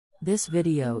This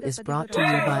video is brought to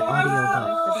you by audiobook.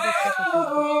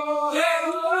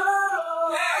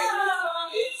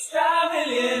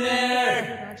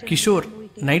 Kishore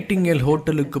Nightingale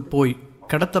ஹோட்டலுக்கு போய்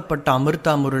கடத்தப்பட்ட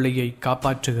அமிர்தா முரளியை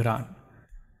காப்பாற்றுகிறான்.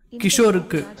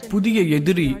 கிஷோருக்கு புதிய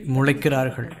எதிரி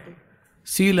முளைக்கிறார்கள்.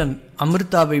 சீலன்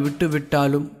அமிர்தாவை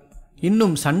விட்டுவிட்டாலும்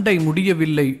இன்னும் சண்டை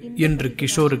முடியவில்லை என்று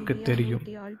கிஷோருக்கு தெரியும்.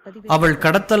 அவள்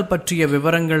கடத்தல் பற்றிய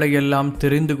விவரங்களை எல்லாம்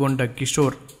தெரிந்து கொண்ட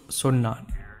கிஷோர் சொன்னான்,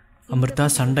 அமிர்தா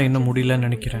சண்டை இன்னும் முடியலன்னு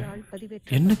நினைக்கிறேன்.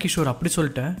 என்ன கிஷோர் அப்படி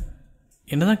சொல்லிட்ட?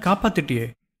 என்னதான் காப்பாத்திட்டியே,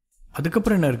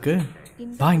 அதுக்கப்புறம் என்ன இருக்கு?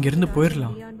 வா இங்கிருந்து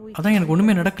போயிடலாம். அதான் எனக்கு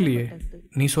ஒண்ணுமே நடக்கலையே.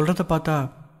 நீ சொல்றத பார்த்தா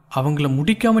அவங்கள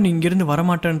முடிக்காம நீ இங்கிருந்து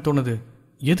வரமாட்டேன்னு தோணுது.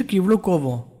 எதுக்கு இவ்வளோ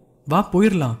கோபம்? வா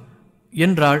போயிடலாம்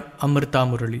என்றாள் அமிர்தா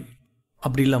முரளி.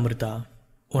 அப்படி இல்லை அமிர்தா,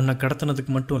 உன்னை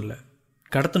கடத்தினதுக்கு மட்டும் இல்லை,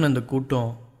 கடத்தின இந்த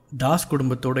கூட்டம் தாஸ்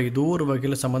குடும்பத்தோட ஏதோ ஒரு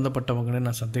வகையில் சம்மந்தப்பட்டவங்கன்னு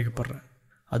நான் சந்தேகப்படுறேன்.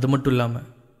 அது மட்டும் இல்லாமல்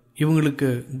இவங்களுக்கு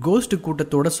கோஸ்ட்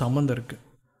கூட்டத்தோட சம்மந்தம் இருக்குது.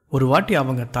 ஒரு வாட்டி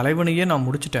அவங்க தலைவனையே நான்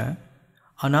முடிச்சிட்டேன்.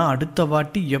 ஆனால் அடுத்த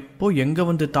வாட்டி எப்போ எங்கே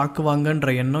வந்து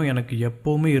தாக்குவாங்கன்ற எண்ணம் எனக்கு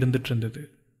எப்போவுமே இருந்துட்டு இருந்தது.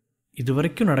 இது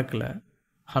வரைக்கும் நடக்கலை.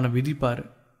 ஆனால் விதிப்பார்,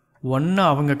 ஒன்றா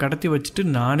அவங்க கடத்தி வச்சுட்டு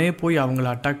நானே போய் அவங்கள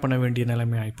அட்டாக் பண்ண வேண்டிய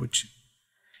நிலைமை ஆகிப்போச்சு.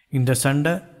 இந்த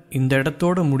சண்டை இந்த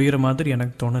இடத்தோடு முடிகிற மாதிரி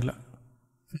எனக்கு தோணலை.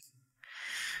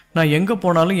 நான் எங்கே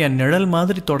போனாலும் என் நிழல்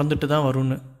மாதிரி தொடர்ந்துட்டு தான்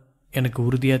வரும்னு எனக்கு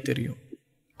உறுதியாக தெரியும்.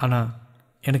 ஆனால்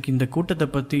எனக்கு இந்த கூட்டத்தை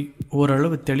பற்றி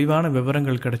ஓரளவு தெளிவான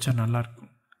விவரங்கள் கிடைச்சா நல்லாயிருக்கும்.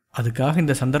 அதுக்காக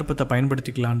இந்த சந்தர்ப்பத்தை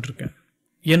பயன்படுத்திக்கலான் இருக்கேன்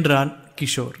என்றான்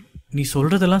கிஷோர். நீ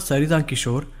சொல்கிறதெல்லாம் சரிதான்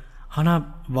கிஷோர், ஆனால்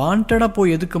வாண்டடாக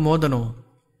போய் எதுக்கு மோதணும்?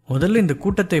 முதல்ல இந்த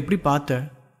கூட்டத்தை எப்படி பார்த்த?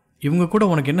 இவங்க கூட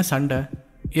உனக்கு என்ன சண்டை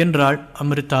என்றாள்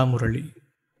அமிர்தா முரளி.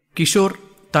 கிஷோர்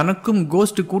தனக்கும்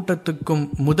கோஸ்ட் கூட்டத்துக்கும்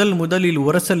முதலில்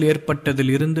உரசல்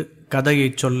ஏற்பட்டதில் இருந்து கதையை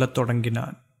சொல்லத்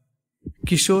தொடங்கினான்.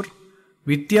 கிஷோர்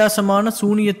வித்தியாசமான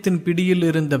சூனியத்தின் பிடியில்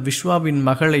இருந்த விஸ்வாவின்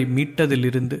மகளை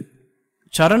மீட்டதிலிருந்து,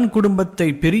 சரண் குடும்பத்தை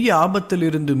பெரிய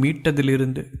ஆபத்திலிருந்து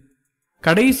மீட்டதிலிருந்து,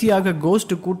 கடைசியாக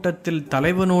கோஸ்ட் கூட்டத்தில்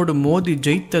தலைவனோடு மோதி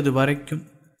ஜெயித்தது வரைக்கும்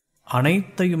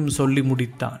அனைத்தையும் சொல்லி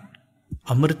முடித்தான்.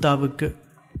 அமிர்தாவுக்கு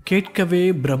கேட்கவே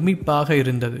பிரமிப்பாக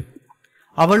இருந்தது.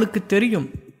 அவளுக்கு தெரியும்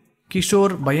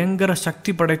கிஷோர் பயங்கர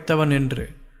சக்தி படைத்தவன் என்று.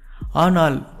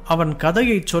 ஆனால் அவன்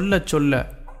கதையை சொல்ல சொல்ல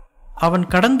அவன்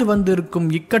கடந்து வந்திருக்கும்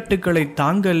இக்கட்டுக்களை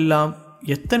தாங்கெல்லாம்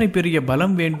எத்தனை பெரிய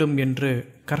பலம் வேண்டும் என்று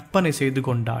கற்பனை செய்து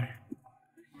கொண்டாள்.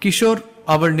 கிஷோர்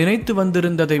அவள் நினைத்து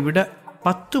வந்திருந்ததை விட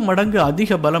 10 மடங்கு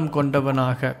அதிக பலம்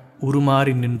கொண்டவனாக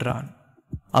உருமாறி நின்றான்.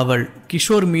 அவள்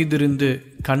கிஷோர் மீதிருந்து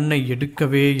கண்ணை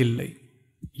எடுக்கவே இல்லை.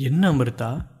 என்ன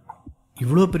அமிர்தா,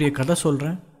 இவ்வளோ பெரிய கதை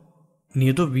சொல்கிறேன், நீ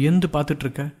ஏதோ வியந்து பார்த்துட்டு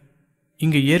இருக்க.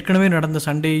 இங்கே ஏற்கனவே நடந்த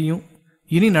சண்டையையும்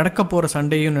இனி நடக்க போகிற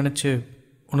சண்டையையும் நினச்சி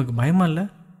உனக்கு பயமா இல்லை?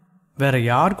 வேற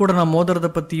யார் கூட நான் மோதுறதை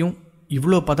பற்றியும்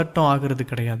இவ்வளோ பதட்டம் ஆகிறது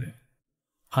கிடையாது.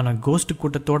 ஆனால் கோஸ்ட்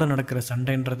கூட்டத்தோடு நடக்கிற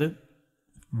சண்டைன்றது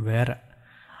வேற.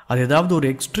 அது ஏதாவது ஒரு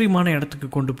எக்ஸ்ட்ரீமான இடத்துக்கு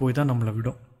கொண்டு போய் தான் நம்மளை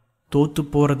விடும். தோற்று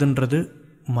போகிறதுன்றது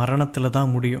மரணத்தில்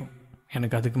தான் முடியும்.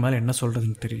 எனக்கு அதுக்கு மேலே என்ன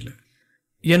சொல்கிறதுன்னு தெரியல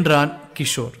என்றான்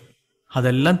கிஷோர்.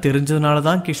 அதெல்லாம் தெரிஞ்சதுனால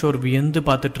தான் கிஷோர் வியந்து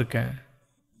பார்த்துட்ருக்கேன்.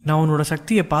 நான் உன்னோட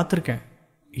சக்தியை பார்த்துருக்கேன்,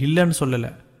 இல்லைன்னு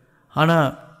சொல்லலை.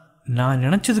 ஆனால் நான்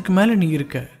நினச்சதுக்கு மேலே நீ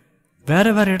இருக்க. வேற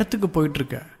இடத்துக்கு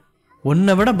போயிட்டுருக்க.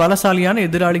 உன்னை விட பலசாலியான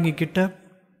எதிராளிங்க கிட்ட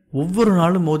ஒவ்வொரு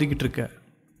நாளும் மோதிக்கிட்டு இருக்க.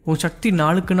 உன் சக்தி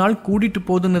நாளுக்கு நாள் கூட்டிகிட்டு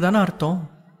போகுதுன்னு தானே அர்த்தம்.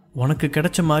 உனக்கு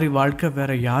கிடைச்ச மாதிரி வாழ்க்கை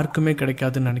வேற யாருக்குமே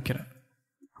கிடைக்காதுன்னு நினைக்கிறேன்.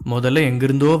 முதல்ல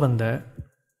எங்கிருந்தோ வந்த,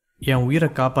 என் உயிரை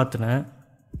காப்பாற்றின.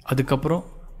 அதுக்கப்புறம்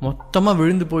மொத்தமாக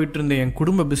விழுந்து போயிட்டு இருந்த என்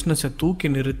குடும்ப பிஸ்னஸை தூக்கி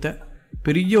நிறுத்த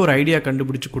பெரிய ஒரு ஐடியா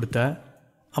கண்டுபிடிச்சி கொடுத்த.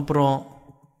 அப்புறம்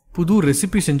புது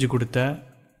ரெசிபி செஞ்சு கொடுத்த.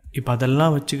 இப்போ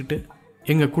அதெல்லாம் வச்சுக்கிட்டு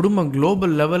எங்கள் குடும்பம்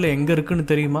குளோபல் லெவலில் எங்கே இருக்குன்னு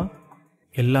தெரியுமா?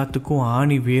 எல்லாத்துக்கும்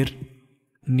ஆணி வேர்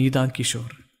நீ தான்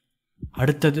கிஷோர்.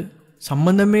 அடுத்தது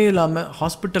சம்பந்தமே இல்லாமல்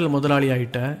ஹாஸ்பிட்டல் முதலாளி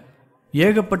ஆகிட்ட.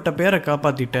 ஏகப்பட்ட பேரை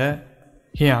காப்பாற்றிட்ட.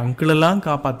 என் அங்கிளெல்லாம்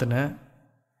காப்பாற்றின.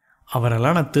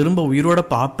 அவரெல்லாம் நான் திரும்ப உயிரோட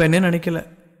பார்ப்பேனே நினைக்கல.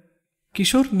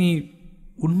 கிஷோர், நீ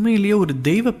உண்மையிலேயே ஒரு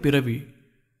தெய்வ பிறவி.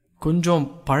 கொஞ்சம்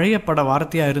பழைய பட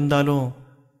வார்த்தையாக இருந்தாலும்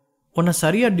உன்னை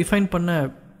சரியாக டிஃபைன் பண்ண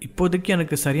இப்போதைக்கு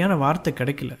எனக்கு சரியான வார்த்தை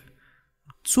கிடைக்கல.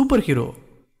 Super hero.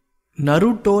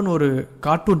 நருட்டோன்னு ஒரு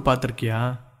கார்ட்டூன் பார்த்துருக்கியா?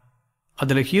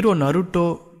 அதில் ஹீரோ நருட்டோ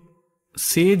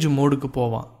சேஜ் மோடுக்கு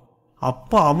போவான்.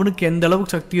 அப்போ அவனுக்கு எந்த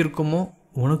அளவுக்கு சக்தி இருக்குமோ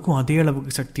உனக்கும் அதே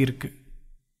அளவுக்கு சக்தி இருக்கு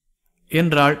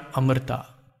என்றாள் அமிர்தா.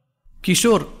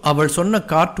 கிஷோர் அவள் சொன்ன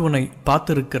கார்ட்டூனை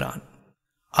பார்த்திருக்கிறான்.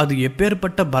 அது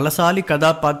எப்பேற்பட்ட பலசாலி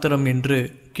கதாபாத்திரம் என்று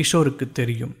கிஷோருக்கு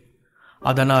தெரியும்.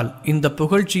 அதனால் இந்த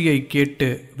புகழ்ச்சியை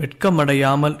கேட்டு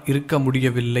வெட்கமடையாமல் இருக்க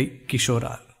முடியவில்லை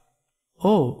கிஷோரால்.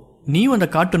 ஓ, நீ அந்த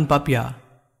கார்ட்டூன் பாப்பியா?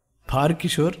 பார்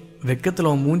கிஷோர், வெக்கத்தில்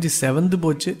உன் மூஞ்சி செவந்து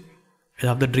போச்சு.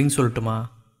 ஏதாவது ட்ரிங்க் சொல்லட்டுமா?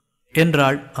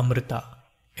 என்றாள் அமிர்தா.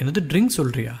 என்னது ட்ரிங்க்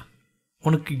சொல்றியா?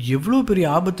 உனக்கு எவ்வளோ பெரிய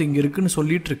ஆபத்து இங்கே இருக்குன்னு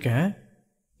சொல்லிட்டு இருக்கேன்,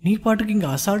 நீ பாட்டுக்கு இங்கே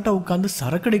அசால்ட்டாக உட்காந்து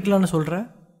சரக்கடிக்கலான்னு சொல்கிற?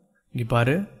 இங்கே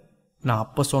பாரு, நான்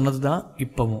அப்போ சொன்னது தான்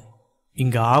இப்போவும்.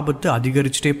 இங்கே ஆபத்து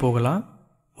அதிகரிச்சுட்டே போகலாம்,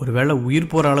 ஒருவேளை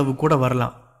உயிர் போகிற அளவு கூட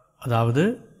வரலாம். அதாவது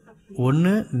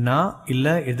ஒன்று நான்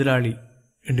இல்லை எதிராளி,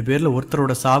 2 பேரில்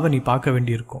ஒருத்தரோட சாவை நீ பார்க்க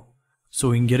வேண்டியிருக்கும். ஸோ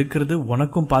இங்கே இருக்கிறது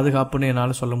உனக்கும் பாதுகாப்புன்னு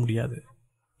என்னால் சொல்ல முடியாது.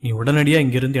 நீ உடனடியாக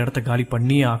இங்கேருந்து இடத்த காலி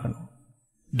பண்ணியே ஆகணும்.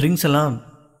 ட்ரிங்க்ஸ் எல்லாம்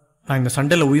நான் இங்கே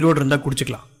சண்டையில் உயிரோடு இருந்தால்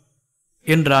குடிச்சிக்கலாம்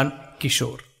என்றான்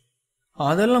கிஷோர்.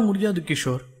 அதெல்லாம் முடியாது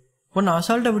கிஷோர், உன்னை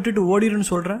அசால்ட்டை விட்டுட்டு ஓடிடுன்னு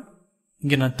சொல்கிறேன்.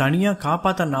 இங்கே நான் தனியாக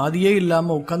காப்பாற்ற நாதியே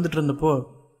இல்லாமல் உட்காந்துட்டு இருந்தப்போ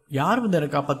யார் வந்து என்னை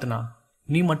காப்பாற்றினா?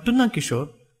 நீ மட்டும்தான் கிஷோர்.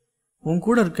 உன்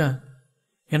கூட இருக்கேன்,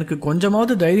 எனக்கு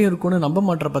கொஞ்சமாவது தைரியம் இருக்கும்னு நம்ப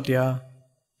மாட்டேற பார்த்தியா?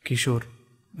 கிஷோர்,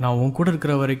 நான் உன் கூட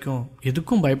இருக்கிற வரைக்கும்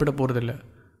எதுக்கும் பயப்பட போகிறதில்ல.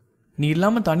 நீ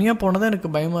இல்லாமல் தனியாக போனதான் எனக்கு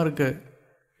பயமாக இருக்கு.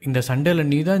 இந்த சண்டையில்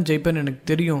நீ தான் ஜெயிப்பேன்னு எனக்கு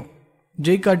தெரியும்.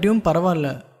 ஜெயிக்காட்டியும் பரவாயில்ல,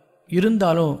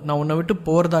 இருந்தாலும் நான் உன்னை விட்டு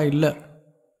போகிறதா இல்லை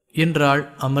என்றாள்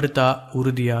அமிர்தா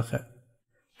உறுதியாக.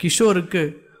 கிஷோருக்கு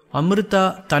அமிர்தா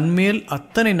தன்மேல்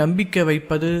அத்தனை நம்பிக்கை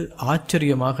வைப்பது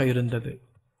ஆச்சரியமாக இருந்தது.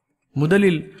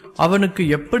 முதலில் அவனுக்கு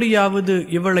எப்படியாவது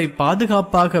இவளை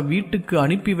பாதுகாப்பாக வீட்டுக்கு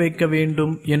அனுப்பி வைக்க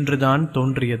வேண்டும் என்றுதான்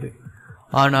தோன்றியது.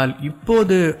 ஆனால்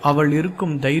இப்போது அவள்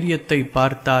இருக்கும் தைரியத்தை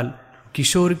பார்த்தால்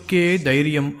கிஷோருக்கே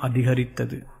தைரியம்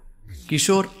அதிகரித்தது.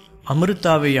 கிஷோர்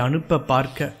அமிர்தாவை அனுப்ப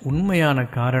பார்க்க உண்மையான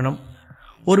காரணம்,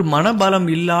 ஒரு மனபலம்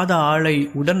இல்லாத ஆளை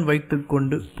உடன் வைத்து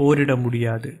கொண்டு போரிட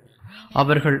முடியாது.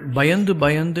 அவர்கள் பயந்து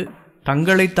பயந்து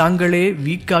தங்களை தாங்களே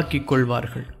வீக்காக்கிக்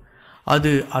கொள்வார்கள்.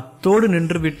 அது அத்தோடு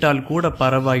நின்றுவிட்டால் கூட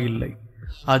பரவாயில்லை,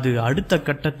 அது அடுத்த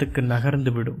கட்டத்துக்கு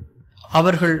நகர்ந்துவிடும்.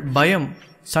 அவர்கள் பயம்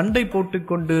சண்டை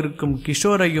போட்டுக்கொண்டு இருக்கும்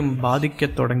கிஷோரையும் பாதிக்க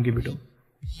தொடங்கிவிடும்.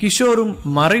 கிஷோரும்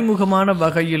மறைமுகமான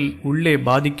வகையில் உள்ளே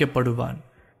பாதிக்கப்படுவான்.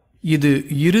 இது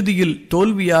இறுதியில்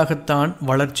தோல்வியாகத்தான்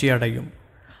வளர்ச்சி அடையும்.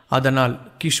 அதனால்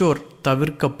கிஷோர்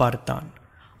தவிர்க்க பார்த்தான்.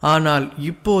 ஆனால்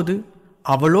இப்போது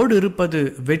அவளோடு இருப்பது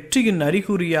வெற்றியின்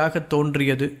அறிகுறியாக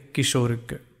தோன்றியது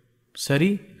கிஷோருக்கு. சரி,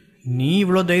 நீ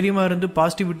இவ்வளோ தைரியமாக இருந்து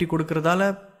பாசிட்டிவிட்டி கொடுக்கறதால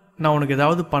நான் உனக்கு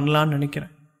ஏதாவது பண்ணலான்னு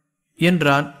நினைக்கிறேன்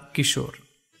என்றான் கிஷோர்.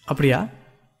 அப்படியா?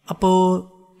 அப்போ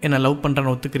என்னை லவ்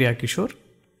பண்ணுறான்னு ஒத்துக்கிறியா கிஷோர்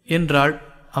என்றாள்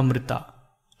அமிர்தா.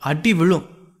 அடி விழும்,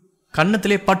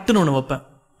 கன்னத்திலே பட்டுன்னு ஒன்று வைப்பேன்.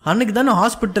 அன்னைக்கு தானே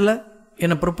ஹாஸ்பிட்டலில்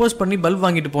என்னை ப்ரப்போஸ் பண்ணி பல்ப்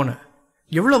வாங்கிட்டு போனேன்.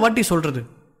 எவ்வளோ வாட்டி சொல்கிறது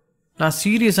நான்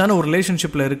சீரியஸான ஒரு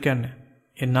ரிலேஷன்ஷிப்பில் இருக்கேன்னு?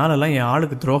 என்னாலெல்லாம் என்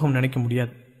ஆளுக்கு துரோகம் நினைக்க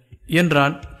முடியாது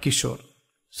என்றான் கிஷோர்.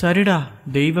 சரிடா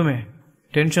தெய்வமே,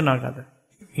 டென்ஷன் ஆகாத,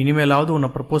 இனிமேலாவது உன்னை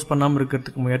ப்ரப்போஸ் பண்ணாமல்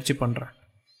இருக்கிறதுக்கு முயற்சி பண்ணுறேன்.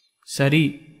 சரி,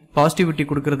 பாசிட்டிவிட்டி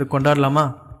கொடுக்கறது கொண்டாடலாமா?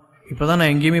 இப்போ தான்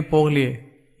நான் எங்கேயுமே போகலையே,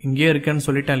 இங்கேயே இருக்கேன்னு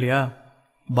சொல்லிட்டேன் இல்லையா?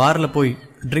 பாரில் போய்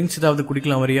ட்ரிங்க்ஸ் ஏதாவது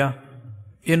குடிக்கலாம் வரியா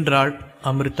என்றாள்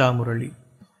அமிர்தா முரளி.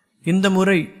 இந்த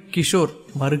முறை கிஷோர்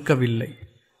மறுக்கவில்லை.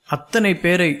 அத்தனை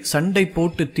பேரை சண்டை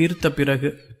போட்டு தீர்த்த பிறகு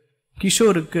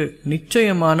கிஷோருக்கு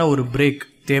நிச்சயமான ஒரு பிரேக்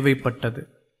தேவைப்பட்டது.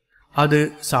 அது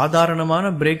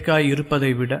சாதாரணமான பிரேக்காய்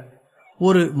இருப்பதை விட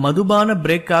ஒரு மதுபான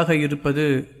பிரேக்காக இருப்பது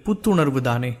புத்துணர்வு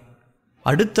தானே.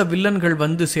 அடுத்த வில்லன்கள்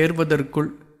வந்து சேர்வதற்குள்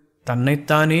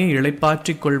தன்னைத்தானே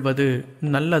இளைப்பாற்றிக் கொள்வது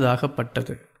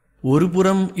நல்லதாகப்பட்டது.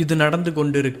 ஒருபுறம் இது நடந்து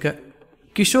கொண்டிருக்க,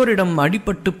 கிஷோரிடம்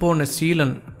அடிபட்டு போன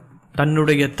சீலன்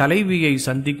தன்னுடைய தலைவியை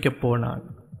சந்திக்கப் போனான்.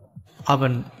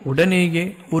 அவன் உடனேயே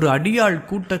ஒரு அடியாள்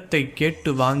கூட்டத்தை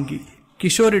கேட்டு வாங்கி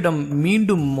கிஷோரிடம்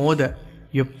மீண்டும் மோத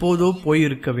எப்போதோ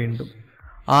போயிருக்க வேண்டும்.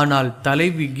 ஆனால்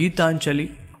தலைவி கீதாஞ்சலி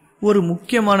ஒரு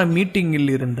முக்கியமான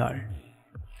மீட்டிங்கில் இருந்தாள்.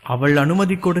 அவள்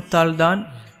அனுமதி கொடுத்தால்தான்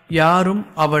யாரும்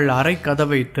அவள் அறை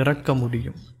கதவை திறக்க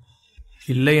முடியும்.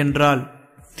 இல்லையென்றால்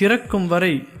திறக்கும்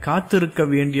வரை காத்திருக்க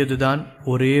வேண்டியதுதான்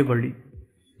ஒரே வழி.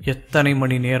 எத்தனை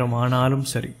மணி நேரம் ஆனாலும்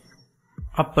சரி,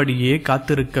 அப்படியே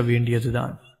காத்திருக்க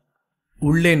வேண்டியதுதான்.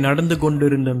 உள்ளே நடந்து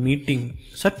கொண்டிருந்த மீட்டிங்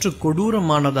சற்று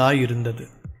கொடூரமானதாயிருந்தது.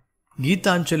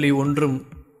 கீதாஞ்சலி ஒன்றும்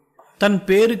தன்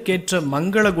பேருக்கேற்ற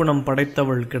மங்கள குணம்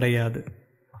படைத்தவள் கிடையாது.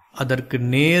 அதற்கு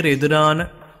நேர் எதிரான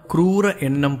குரூர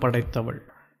எண்ணம் படைத்தவள்.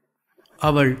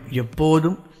 அவள்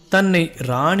எப்போதும் தன்னை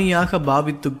ராணியாக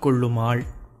பாவித்துக் கொள்ளும் ஆள்.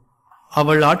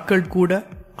 அவள் ஆட்கள் கூட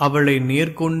அவளை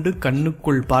நேர்கொண்டு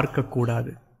கண்ணுக்குள்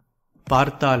பார்க்கக்கூடாது.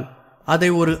 பார்த்தால் அதை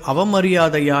ஒரு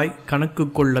அவமரியாதையாய் கணக்கு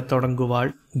கொள்ள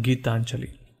தொடங்குவாள் கீதாஞ்சலி.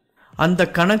 அந்த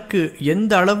கணக்கு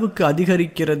எந்த அளவுக்கு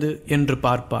அதிகரிக்கிறது என்று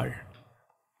பார்ப்பாள்.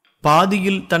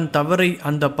 பாதியில் தன் தவறை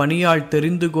அந்த பணியாள்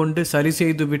தெரிந்து கொண்டு சரி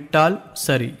செய்து விட்டால்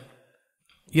சரி,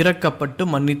 இரக்கப்பட்டு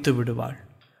மன்னித்து விடுவாள்.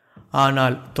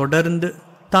 ஆனால் தொடர்ந்து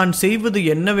தான் செய்வது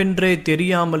என்னவென்றே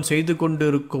தெரியாமல் செய்து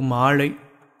கொண்டிருக்கும் ஆளை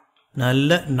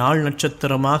நல்ல நாள்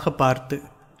நட்சத்திரமாக பார்த்து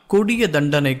கொடிய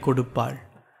தண்டனை கொடுப்பாள்.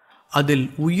 அதில்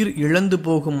உயிர் இழந்து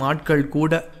போகும் ஆட்கள்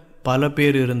கூட பல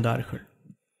பேர் இருந்தார்கள்.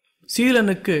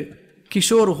 சீலனுக்கு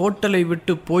கிஷோர் ஹோட்டலை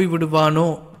விட்டு போய்விடுவானோ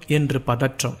என்று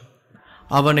பதற்றம்.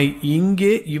 அவனை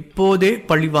இங்கே இப்போதே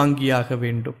பழிவாங்கியாக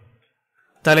வேண்டும்.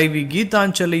 தலைவி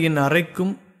கீதாஞ்சலியின்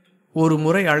அறைக்கும் ஒரு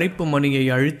முறை அழைப்பு மணியை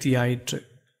அழுத்தியாயிற்று.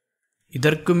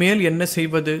 இதற்கு மேல் என்ன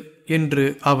செய்வது என்று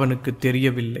அவனுக்கு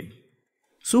தெரியவில்லை.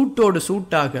 சூட்டோடு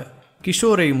சூட்டாக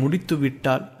கிஷோரை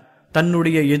முடித்துவிட்டால்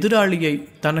தன்னுடைய எதிராளியை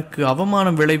தனக்கு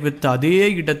அவமானம் விளைவித்த அதே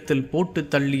இடத்தில் போட்டு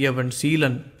தள்ளியவன்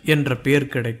சீலன் என்ற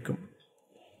பெயர் கிடைக்கும்.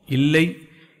 இல்லை,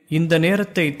 இந்த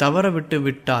நேரத்தை தவறவிட்டு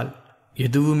விட்டால்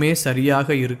எதுவுமே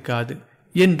சரியாக இருக்காது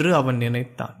என்று அவன்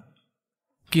நினைத்தான்.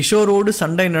 கிஷோரோடு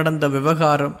சண்டை நடந்த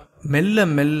விவகாரம் மெல்ல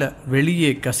மெல்ல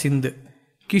வெளியே கசிந்து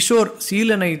கிஷோர்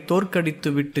சீலனை தோற்கடித்து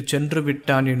விட்டு சென்று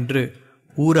விட்டான் என்று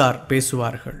ஊரார்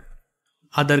பேசுவார்கள்.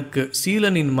 அதற்கு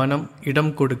சீலனின் மனம்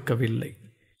இடம் கொடுக்கவில்லை.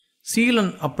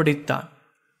 சீலன் அப்படித்தான்.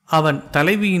 அவன்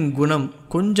தலைவியின் குணம்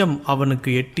கொஞ்சம் அவனுக்கு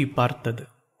எட்டி பார்த்தது.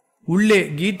 உள்ளே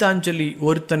கீதாஞ்சலி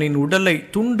ஒருத்தனின் உடலை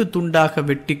துண்டு துண்டாக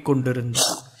வெட்டி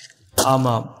கொண்டிருந்தாள்.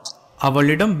 ஆமாம்,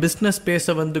 அவளிடம் பிஸ்னஸ்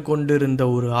பேச வந்து கொண்டிருந்த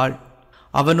ஒரு ஆள்.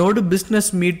 அவனோடு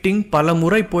பிஸ்னஸ் மீட்டிங் பல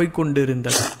முறை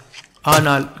போய்கொண்டிருந்தது.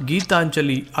 ஆனால்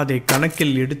கீதாஞ்சலி அதை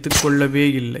கணக்கில் எடுத்துக்கொள்ளவே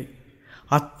இல்லை.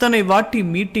 அத்தனை வாட்டி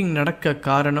மீட்டிங் நடக்க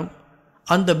காரணம்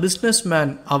அந்த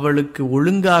பிஸ்னஸ்மேன் அவளுக்கு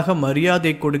ஒழுங்காக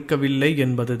மரியாதை கொடுக்கவில்லை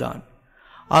என்பதுதான்.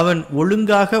 அவன்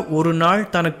ஒழுங்காக ஒரு நாள்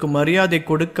தனக்கு மரியாதை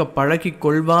கொடுக்க பழகி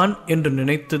கொள்வான் என்று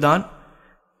நினைத்துதான்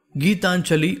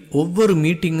கீதாஞ்சலி ஒவ்வொரு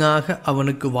மீட்டிங்காக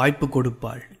அவனுக்கு வாய்ப்பு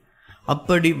கொடுப்பாள்.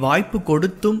 அப்படி வாய்ப்பு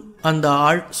கொடுத்தும் அந்த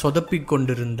ஆள் சொதப்பிக்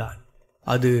கொண்டிருந்தான்.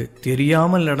 அது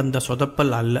தெரியாமல் நடந்த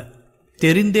சொதப்பல் அல்ல,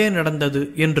 தெரிந்தே நடந்தது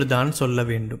என்றுதான் சொல்ல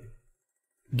வேண்டும்.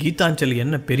 கீதாஞ்சலி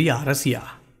என்ன பெரிய அரசியா?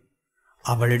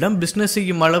 அவளிடம் பிஸ்னஸ்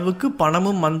செய்யும் அளவுக்கு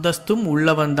பணமும் அந்தஸ்தும்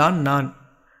உள்ளவன்தான் நான்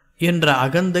என்ற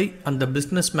அகந்தை அந்த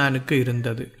பிஸ்னஸ்மேனுக்கு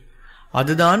இருந்தது.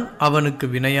 அதுதான் அவனுக்கு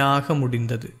வினையாக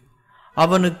முடிந்தது.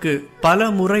 அவனுக்கு பல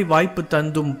முறை வாய்ப்பு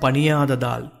தந்தும்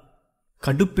பணியாததால்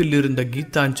கடுப்பில் இருந்த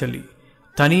கீதாஞ்சலி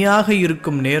தனியாக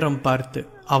இருக்கும் நேரம் பார்த்து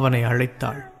அவனை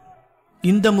அழைத்தாள்.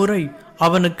 இந்த முறை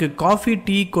அவனுக்கு காஃபி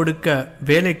டீ கொடுக்க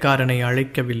வேலைக்காரனை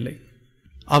அழைக்கவில்லை.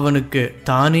 அவனுக்கு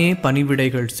தானே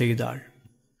பணிவிடைகள் செய்தாள்,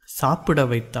 சாப்பிட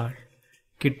வைத்தாள்.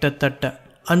 கிட்டத்தட்ட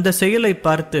அந்த செயலை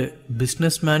பார்த்து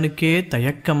பிஸ்னஸ்மேனுக்கே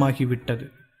தயக்கமாகிவிட்டது.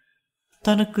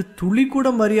 தனக்கு துளி கூட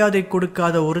மரியாதை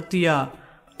கொடுக்காத ஒருத்தியா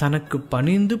தனக்கு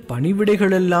பணிந்து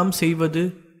பணிவிடைகளெல்லாம் செய்வது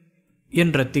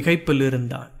என்ற திகைப்பில்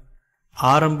இருந்தான்.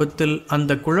 ஆரம்பத்தில்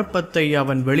அந்த குழப்பத்தை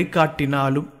அவன்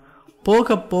வெளிக்காட்டினாலும்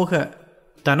போக போக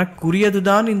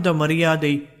தனக்குரியதுதான் இந்த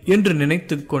மரியாதை என்று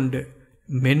நினைத்து கொண்டு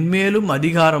மென்மேலும்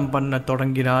அதிகாரம் பண்ண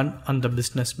தொடங்கினான் அந்த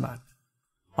பிஸ்னஸ்மேன்.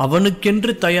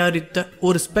 அவனுக்கென்று தயாரித்த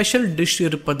ஒரு ஸ்பெஷல் டிஷ்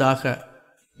இருப்பதாக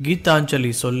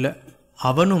கீதாஞ்சலி சொல்ல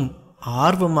அவனும்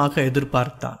ஆர்வமாக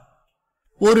எதிர்பார்த்தான்.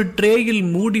 ஒரு ட்ரேயில்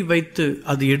மூடி வைத்து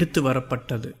அது எடுத்து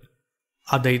வரப்பட்டது.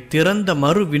 அதை திறந்த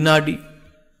மறு வினாடி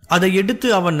அதை எடுத்து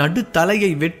அவன் நடு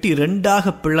தலையை வெட்டி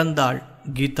 2ஆக பிளந்தாள்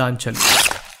கீதாஞ்சலி.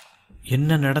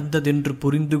 என்ன நடந்ததென்று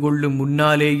புரிந்து கொள்ளும்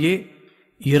முன்னாலேயே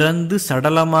இறந்து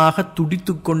சடலமாக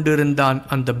துடித்து கொண்டிருந்தான்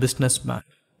அந்த பிஸ்னஸ்மேன்.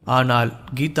 ஆனால்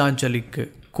கீதாஞ்சலிக்கு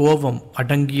கோபம்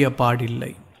அடங்கிய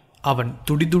பாடில்லை. அவன்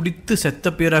துடிதுடித்து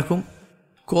செத்த பிறகும்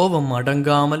கோபம்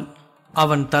அடங்காமல்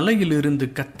அவன் தலையிலிருந்து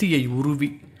கத்தியை உருவி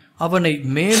அவனை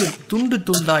மேலும் துண்டு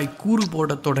துண்டாய் கூறு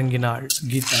போடத் தொடங்கினாள்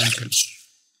கீதாஞ்சலி.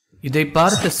 இதை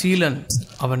பார்த்த சீலன்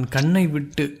அவன் கண்ணை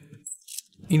விட்டு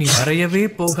இனி வரையவே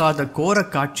போகாத கோர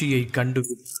காட்சியை கண்டு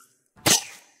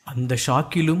அந்த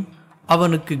ஷாக்கிலும்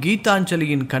அவனுக்கு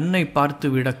கீதாஞ்சலியின் கண்ணை பார்த்து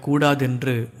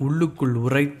விடக்கூடாதென்று உள்ளுக்குள்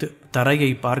உரைத்து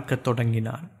தரையை பார்க்க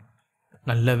தொடங்கினான்.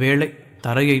 நல்ல வேளை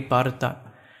தரையை பார்த்தான்.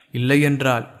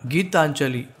 இல்லையென்றால்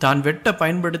கீதாஞ்சலி தான் வெட்ட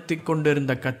பயன்படுத்தி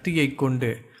கொண்டிருந்த கத்தியை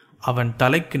கொண்டு அவன்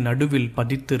தலைக்கு நடுவில்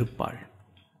பதித்திருப்பாள்.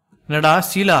 என்னடா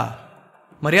சீலா,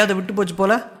 மரியாதை விட்டு போச்சு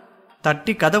போல?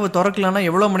 தட்டி கதவை திறக்கலன்னா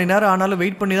எவ்வளோ மணி நேரம் ஆனாலும்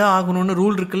வெயிட் பண்ணி தான் ஆகணும்னு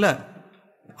ரூல் இருக்குல்ல?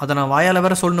 அதை நான் வாயால்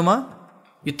வேற சொல்லணுமா?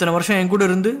 இத்தனை வருஷம் என் கூட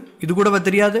இருந்து இது கூடவா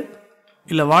தெரியாது?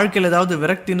 இல்லை வாழ்க்கையில் ஏதாவது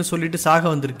விரக்தின்னு சொல்லிட்டு சாக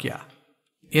வந்திருக்கியா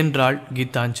என்றாள்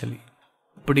கீதாஞ்சலி.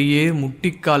 அப்படியே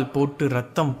முட்டிக்கால் போட்டு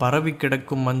ரத்தம் பரவி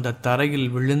கிடக்கும் அந்த தரையில்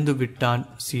விழுந்து விட்டான்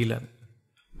சீலன்.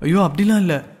 ஐயோ, அப்படிலாம்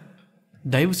இல்லை,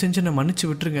 தயவு செஞ்சு என்னை மன்னிச்சு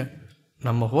விட்டுருங்க.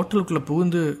 நம்ம ஹோட்டலுக்குள்ளே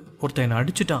புகுந்து ஒருத்தன் என்னை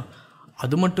அடிச்சிட்டான்.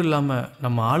 அது மட்டும் இல்லாமல்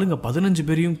நம்ம ஆளுங்க 15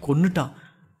 பேரையும் கொன்னுட்டான்.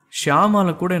 ஷியாமால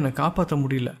கூட என்னை காப்பாற்ற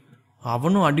முடியல.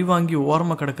 அவனும் அடி வாங்கி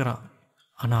ஓரமாக கிடக்கிறான்.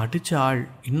 ஆனால் அடித்த ஆள்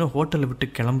இன்னும் ஹோட்டலை விட்டு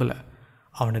கிளம்பலை.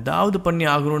 அவன் ஏதாவது பண்ணி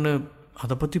ஆகணும்னு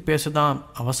அதை பற்றி பேச தான்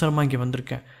அவசரமாக இங்கே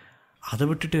வந்திருக்கேன். அதை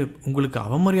விட்டுட்டு உங்களுக்கு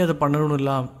அவமரியாதை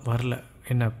பண்ணணும்னுலாம் வரல,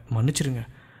 என்னை மன்னிச்சிருங்க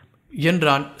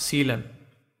என்றான் சீலன்.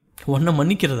 உன்னை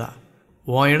மன்னிக்கிறதா?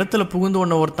 உன் இடத்துல புகுந்து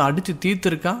உன்னை ஒருத்தன் அடித்து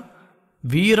தீர்த்திருக்கான்.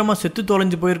 வீரமாக செத்து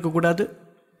தொலைஞ்சு போயிருக்கக்கூடாது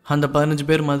அந்த 15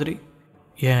 பேர் மாதிரி?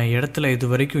 என் இடத்துல இது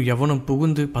வரைக்கும் எவனும்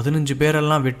புகுந்து 15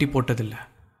 பேரெல்லாம் வெட்டி போட்டதில்லை.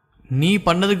 நீ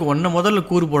பண்ணதுக்கு ஒன்றை முதல்ல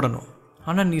கூறு போடணும்.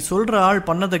 ஆனால் நீ சொல்கிற ஆள்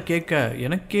பண்ணதை கேட்க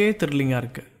எனக்கே த்ரில்லிங்காக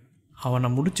இருக்கு. அவனை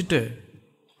முடிச்சுட்டு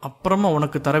அப்புறமா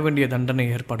உனக்கு தர வேண்டிய தண்டனை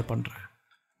ஏற்பாடு பண்ணுறேன்.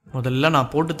 முதல்ல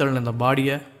நான் போட்டு தள்ளின இந்த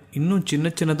பாடியை இன்னும் சின்ன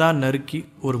சின்னதாக நறுக்கி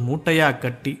ஒரு மூட்டையாக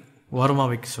கட்டி ஓரமாக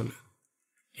வைக்க சொல்லு.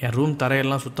 என் ரூம்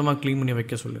தரையெல்லாம் சுத்தமாக க்ளீன் பண்ணி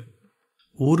வைக்க சொல்லு.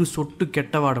 ஒரு சொட்டு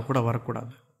கெட்ட வாடை கூட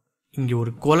வரக்கூடாது. இங்கே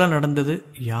ஒரு கொலை நடந்தது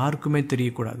யாருக்குமே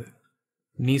தெரியக்கூடாது.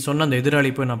 நீ சொன்ன அந்த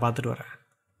எதிராளி போய் நான் பார்த்துட்டு வரேன்.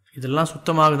 இதெல்லாம்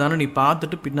சுத்தமாகுதான்னு நீ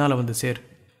பார்த்துட்டு பின்னால் வந்து சேர்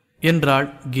என்றாள்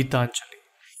கீதாஞ்சலி.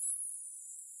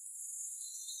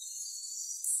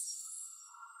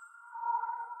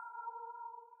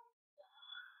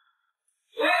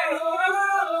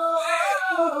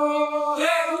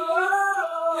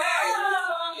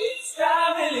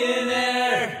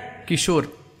 கிஷோர்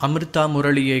அமிர்தா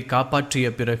முரளியை காப்பாற்றிய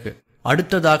பிறகு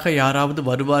அடுத்ததாக யாராவது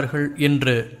வருவார்கள்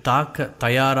என்று தாக்க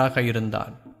தயாராக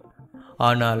இருந்தான்.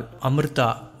 ஆனால் அமிர்தா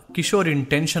கிஷோரின்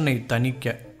டென்ஷனை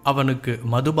தணிக்க அவனுக்கு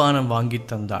மதுபானம் வாங்கி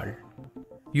தந்தாள்.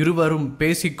 இருவரும்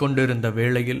பேசிக்கொண்டிருந்த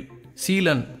வேளையில்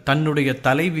சீலன் தன்னுடைய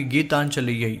தலைவி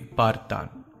கீதாஞ்சலியை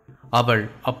பார்த்தான். அவள்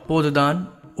அப்போதுதான்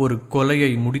ஒரு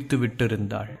கொலையை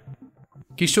முடித்துவிட்டிருந்தாள்.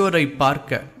 கிஷோரை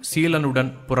பார்க்க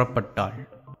சீலனுடன் புறப்பட்டாள்.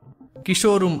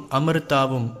 கிஷோரும்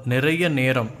அமிர்தாவும் நிறைய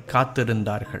நேரம்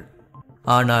காத்திருந்தார்கள்.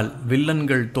 ஆனால்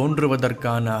வில்லன்கள்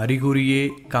தோன்றுவதற்கான அறிகுறியே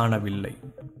காணவில்லை.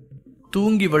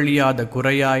 தூங்கி வழியாத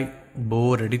குறையாய்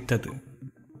போர் அடித்தது.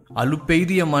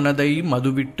 அலுப்பெய்திய மனதை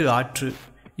மதுவிட்டு ஆற்று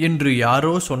என்று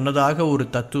யாரோ சொன்னதாக ஒரு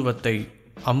தத்துவத்தை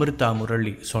அமிர்தா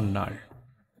முரளி சொன்னாள்.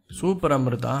 சூப்பர்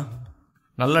அமிர்தா,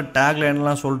 நல்ல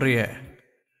டேக்லைன்லாம் சொல்கிறியே.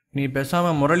 நீ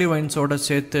பேசாமல் முரளி வைன்ஸோட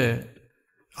சேர்த்து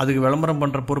அதுக்கு விளம்பரம்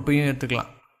பண்ணுற பொறுப்பையும்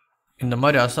எடுத்துக்கலாம். இந்த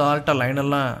மாதிரி அசால்ட்டாக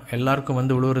லைனெல்லாம் எல்லாருக்கும்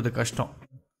வந்து விழுவுறது கஷ்டம்.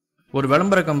 ஒரு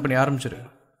விளம்பர கம்பெனி ஆரம்பிச்சிரு.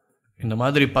 இந்த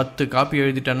மாதிரி 10 காப்பி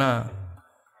எழுதிட்டேன்னா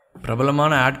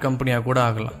பிரபலமான ஆட் கம்பெனியாக கூட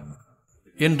ஆகலாம்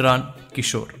என்றான்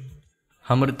கிஷோர்.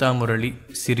 அமிர்தா முரளி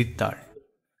சிரித்தாள்.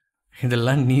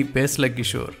 இதெல்லாம் நீ பேசல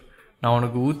கிஷோர், நான்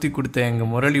உனக்கு ஊற்றி கொடுத்த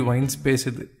எங்கள் முரளி வைன்ஸ்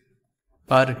பேசுது.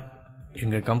 பாரு,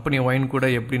 எங்கள் கம்பெனி வைன் கூட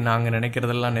எப்படி நாங்கள்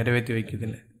நினைக்கிறதெல்லாம் நிறைவேற்றி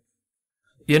வைக்குதுன்னு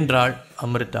என்றாள்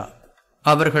அமிர்தா.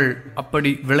 அவர்கள் அப்படி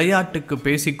விளையாட்டுக்கு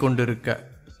பேசிக்கொண்டிருக்க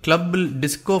கிளப்பில்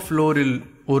டிஸ்கோ ஃப்ளோரில்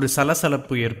ஒரு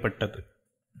சலசலப்பு ஏற்பட்டது.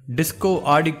 டிஸ்கோ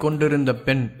ஆடிக்கொண்டிருந்த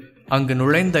பெண் அங்கு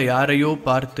நுழைந்த யாரையோ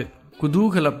பார்த்து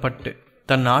குதூகலப்பட்டு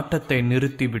தன் ஆட்டத்தை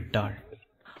நிறுத்தி விட்டாள்.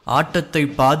 ஆட்டத்தை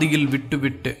பாதியில்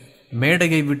விட்டுவிட்டு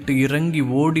மேடையை விட்டு இறங்கி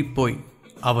ஓடிப்போய்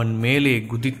அவன் மேலே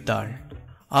குதித்தாள்.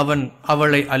 அவன்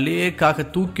அவளை அலேக்காக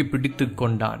தூக்கி பிடித்து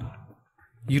கொண்டான்.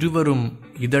 இருவரும்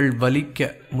இதழ் வலிக்க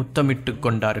முத்தமிட்டு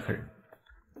கொண்டார்கள்.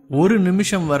 ஒரு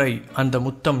நிமிஷம் வரை அந்த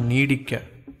முத்தம் நீடிக்க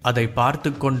அதை பார்த்து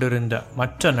கொண்டிருந்த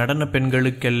மற்ற நடன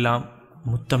பெண்களுக்கெல்லாம்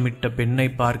முத்தமிட்ட பெண்ணை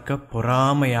பார்க்க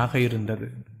பொறாமையாக இருந்தது.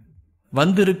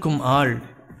 வந்திருக்கும் ஆள்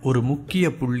ஒரு முக்கிய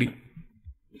புள்ளி.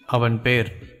 அவன் பேர்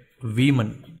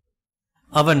வீமன்.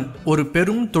 அவன் ஒரு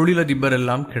பெரும் தொழிலதிபர்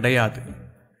எல்லாம் கிடையாது.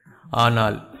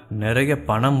 ஆனால் நிறைய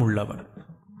பணம் உள்ளவன்.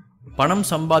 பணம்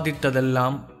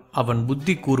சம்பாதித்ததெல்லாம் அவன்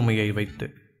புத்தி கூர்மையை வைத்து.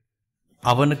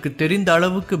 அவனுக்கு தெரிந்த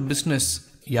அளவுக்கு பிஸ்னஸ்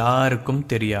யாருக்கும்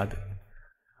தெரியாது.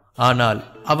 ஆனால்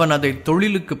அவன் அதை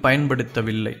தொழிலுக்கு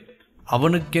பயன்படுத்தவில்லை.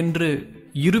 அவனுக்கென்று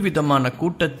இருவிதமான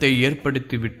கூட்டத்தை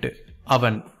ஏற்படுத்திவிட்டு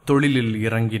அவன் தொழிலில்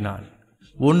இறங்கினான்.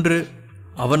 ஒன்று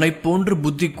அவனைப் போன்று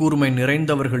புத்தி கூர்மை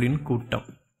நிறைந்தவர்களின் கூட்டம்,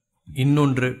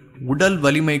 இன்னொன்று உடல்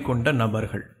வலிமை கொண்ட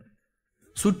நபர்கள்.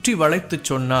 சுற்றி வளைத்து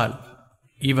சொன்னால்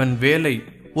இவன் வேலை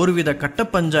ஒருவித கட்ட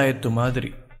பஞ்சாயத்து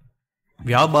மாதிரி.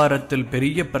 வியாபாரத்தில்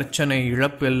பெரிய பிரச்சனை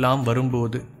இழப்பு எல்லாம்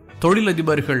வரும்போது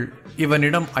தொழிலதிபர்கள்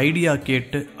இவனிடம் ஐடியா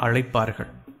கேட்டு அழைப்பார்கள்.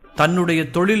 தன்னுடைய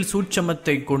தொழில்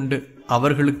சூட்சமத்தை கொண்டு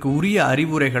அவர்களுக்கு உரிய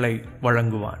அறிவுரைகளை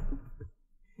வழங்குவான்.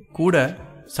 கூட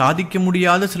சாதிக்க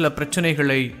முடியாத சில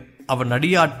பிரச்சனைகளை அவன்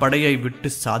அடியாட்படையை விட்டு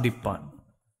சாதிப்பான்.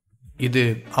 இது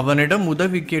அவனிடம்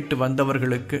உதவி கேட்டு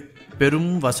வந்தவர்களுக்கு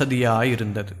பெரும்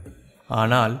வசதியாயிருந்தது.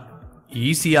 ஆனால்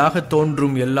ஈஸியாக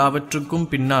தோன்றும் எல்லாவற்றுக்கும்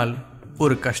பின்னால்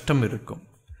ஒரு கஷ்டம் இருக்கும்.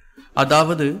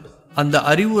 அதாவது அந்த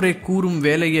அறிவுரை கூறும்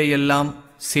வேலையை எல்லாம்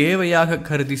சேவையாக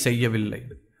கருதி செய்யவில்லை.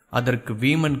 அதற்கு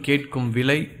வீமன் கேட்கும்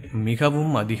விலை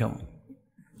மிகவும் அதிகம்.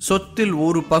 சொத்தில்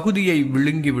ஒரு பகுதியை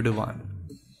விழுங்கி விடுவான்.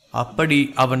 அப்படி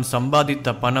அவன்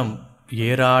சம்பாதித்த பணம்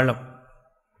ஏராளம்.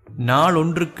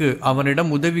 நாளொன்றுக்கு அவனிடம்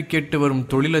உதவி கேட்டு வரும்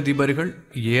தொழிலதிபர்கள்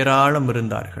ஏராளம்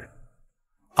இருந்தார்கள்.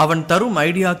 அவன் தரும்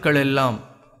ஐடியாக்கள் எல்லாம்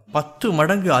 10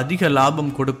 மடங்கு அதிக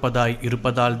லாபம் கொடுப்பதாய்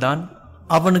இருப்பதால்தான்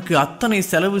அவனுக்கு அத்தனை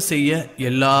செலவு செய்ய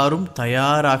எல்லாரும்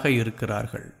தயாராக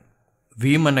இருக்கிறார்கள்.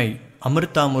 வீமனை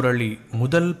அமிர்தா முரளி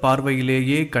முதல்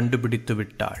பார்வையிலேயே கண்டுபிடித்து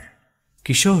விட்டாள்.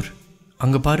 கிஷோர்,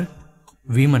 அங்கே பாரு,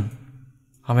 வீமன்.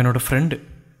 அவனோட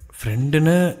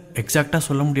ஃப்ரெண்டுன்னு எக்ஸாக்டாக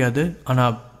சொல்ல முடியாது,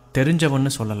 ஆனால்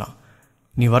தெரிஞ்சவன்னு சொல்லலாம்.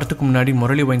 நீ வரத்துக்கு முன்னாடி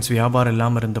முரளி வைன்ஸ் வியாபாரம்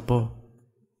இல்லாமல் இருந்தப்போ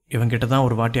இவன்கிட்ட தான்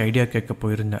ஒரு வாட்டி ஐடியா கேட்க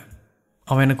போயிருந்தேன்.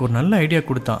 அவன் எனக்கு ஒரு நல்ல ஐடியா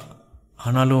கொடுத்தான்.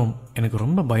 ஆனாலும் எனக்கு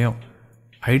ரொம்ப பயம்.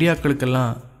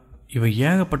 ஐடியாக்களுக்கெல்லாம் இவன்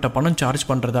ஏகப்பட்ட பணம் சார்ஜ்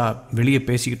பண்ணுறதா வெளியே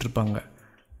பேசிக்கிட்டு இருப்பாங்க.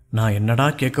 நான் என்னடா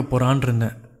கேட்க போகிறான்னு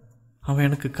இருந்தேன். அவன்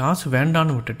எனக்கு காசு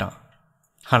வேண்டான்னு விட்டுட்டான்.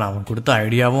 ஆனால் அவன் கொடுத்த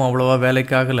ஐடியாவும் அவ்வளோவா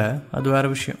வேலைக்காகலை, அது வேறு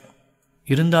விஷயம்.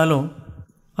 இருந்தாலும்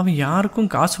அவன்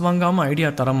யாருக்கும் காசு வாங்காமல் ஐடியா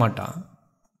தரமாட்டான்.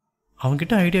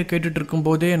 அவன்கிட்ட ஐடியா கேட்டுட்டு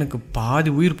இருக்கும்போதே எனக்கு பாதி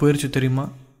உயிர் போயிடுச்சு தெரியுமா.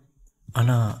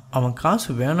 ஆனால் அவன் காசு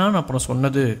வேணான்னு அப்புறம்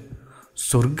சொன்னது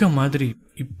சொர்க்கம் மாதிரி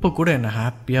இப்போ கூட என்னை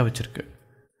ஹாப்பியாக வச்சுருக்கு.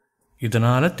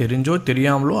 இதனால் தெரிஞ்சோ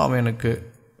தெரியாமலோ அவன் எனக்கு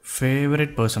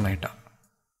ஃபேவரட் பர்சன் ஆயிட்டான்.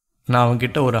 நான்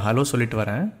அவன்கிட்ட ஒரு ஹலோ சொல்லிட்டு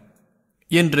வரேன்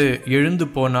என்று எழுந்து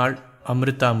போனாள்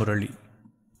அமிர்தா முரளி.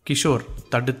 கிஷோர்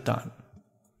தடுத்தான்.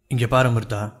 இங்கே பாரு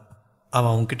அமிர்தா,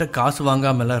 அவன் அவன்கிட்ட காசு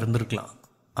வாங்காமலாம் இருந்திருக்கலாம்.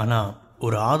 ஆனால்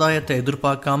ஒரு ஆதாயத்தை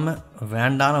எதிர்பார்க்காம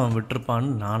வேண்டான்னு அவன் விட்டுருப்பான்னு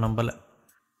நான் நம்பலை.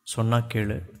 சொன்னா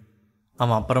கேளு.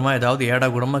 அவன் அப்புறமா ஏதாவது ஏடா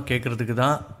கூடமாக கேட்குறதுக்கு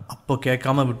தான் அப்போ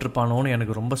கேட்காம விட்டுருப்பானோன்னு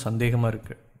எனக்கு ரொம்ப சந்தேகமாக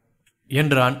இருக்குது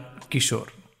என்றான்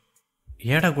கிஷோர்.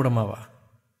 ஏடா கூடமாவா?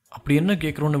 அப்படி என்ன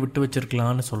கேட்குறோன்னு விட்டு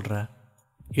வச்சிருக்கலான்னு சொல்கிற?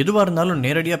 எதுவாக இருந்தாலும்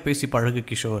நேரடியாக பேசி பழகு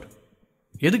கிஷோர்.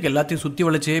 எதுக்கு எல்லாத்தையும் சுற்றி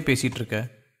வளைச்சே பேசிகிட்டு இருக்க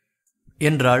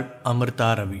என்றாள் அமிர்தா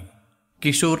ரவி.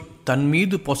 கிஷோர் தன்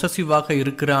மீது பொசசிவாக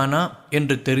இருக்கிறானா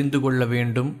என்று தெரிந்து கொள்ள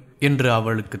வேண்டும் என்று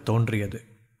அவளுக்கு தோன்றியது.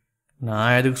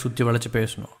 நான் எதுக்கு சுற்றி வளைச்சி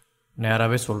பேசணும்?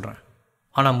 நேராகவே சொல்கிறேன்.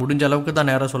 ஆனால் முடிஞ்ச அளவுக்கு தான்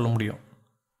நேராக சொல்ல முடியும்.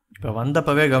 இப்போ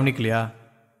வந்தப்பவே கவனிக்கலையா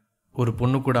ஒரு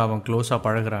பொண்ணு கூட அவன் க்ளோஸாக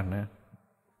பழகிறான்னு?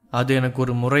 அது எனக்கு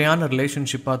ஒரு முறையான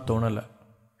ரிலேஷன்ஷிப்பாக தோணலை.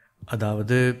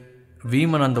 அதாவது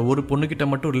வீமன் அந்த ஒரு பொண்ணுக்கிட்ட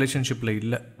மட்டும் ரிலேஷன்ஷிப்பில்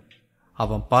இல்லை.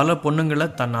 அவன் பல பொண்ணுங்களை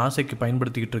தன் ஆசைக்கு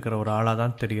பயன்படுத்திக்கிட்டு இருக்கிற ஒரு ஆளாக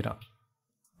தான் தெரிகிறான்.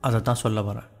 அதை தான் சொல்ல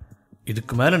வரேன்.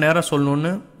 இதுக்கு மேலே நேராக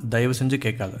சொல்லணுன்னு தயவு செஞ்சு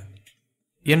கேட்காத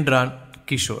என்றான்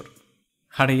கிஷோர்.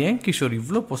 அட ஏன் கிஷோர்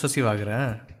இவ்வளோ பொசசிவ்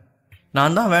ஆகிறேன்?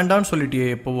 நான் தான் வேண்டான்னு சொல்லிட்டியே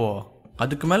எப்போவோ,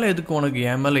 அதுக்கு மேலே எதுக்கு உனக்கு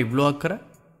என் மேலே இவ்வளோ அக்கறை?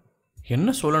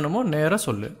 என்ன சொல்லணுமோ நேராக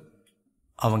சொல்லு.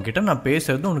 அவன்கிட்ட நான்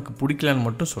பேசுறது உனக்கு பிடிக்கலன்னு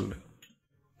மட்டும் சொல்லு.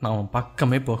 நான் அவன்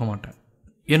பக்கமே போக மாட்டேன்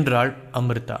என்றாள்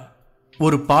அமிர்தா.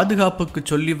 ஒரு பாதுகாப்புக்கு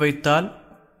சொல்லி வைத்தால்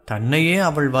தன்னையே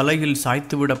அவள் வலையில்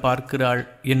சாய்த்துவிட பார்க்கிறாள்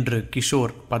என்று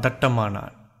கிஷோர்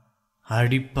பதட்டமானான்.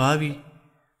 அடிப்பாவி,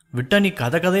 விட்டா நீ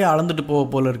கதையை அளந்துட்டு போக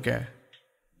போல இருக்க.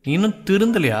 நீ இன்னும்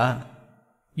திருந்தலையா?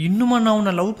 இன்னுமா நான்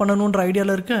உன்னை லவ் பண்ணணுன்ற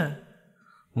ஐடியாவில் இருக்க?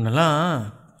 உன்னெல்லாம்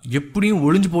எப்படியும்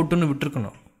ஒளிஞ்சு போட்டுன்னு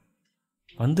விட்டுருக்கணும்.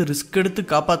 வந்து ரிஸ்க் எடுத்து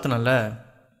காப்பாத்தினல,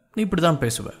 நீ இப்படி தான்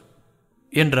பேசுவ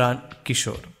என்றான்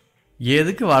கிஷோர்.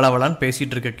 எதுக்கு வாழாவலான்னு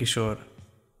பேசிகிட்டு இருக்க கிஷோர்?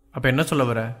 அப்போ என்ன சொல்ல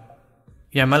வர?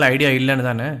 என் மேலே ஐடியா இல்லைன்னு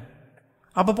தானே?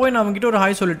 அப்போ போய் நான் அவங்ககிட்ட ஒரு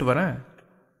ஹாய் சொல்லிட்டு வரேன்.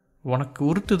 உனக்கு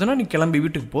உறுத்துதுன்னா நீ கிளம்பி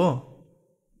வீட்டுக்கு போ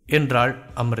என்றாள்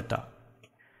அமிர்தா.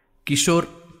 கிஷோர்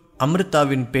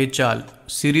அமிர்தாவின் பேச்சால்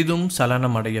சிறிதும்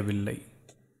சலனம் அடையவில்லை.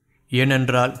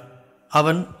 ஏனென்றால்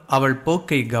அவன் அவள்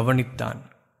போக்கை கவனித்தான்.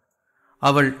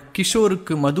 அவள்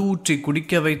கிஷோருக்கு மது ஊற்றி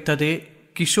குடிக்க வைத்ததே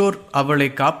கிஷோர் அவளை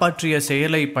காப்பாற்றிய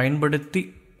செயலை பயன்படுத்தி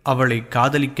அவளை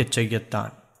காதலிக்கச்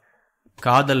செய்யத்தான்.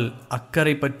 காதல்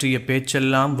அக்கறை பற்றிய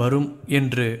பேச்செல்லாம் வரும்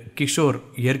என்று கிஷோர்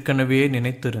ஏற்கனவே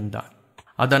நினைத்திருந்தான்.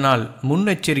 அதனால்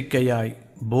முன்னெச்சரிக்கையாய்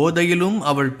போதையிலும்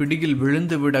அவள் பிடியில்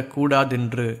விழுந்துவிடக்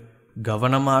கூடாதென்று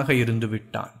கவனமாக இருந்து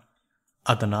விட்டான்.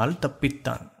 அதனால்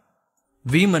தப்பித்தான்.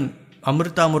 வீமன்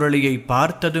அமிர்தா முரளியை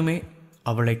பார்த்ததுமே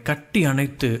அவளை கட்டி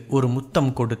அணைத்து ஒரு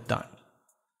முத்தம் கொடுத்தான்.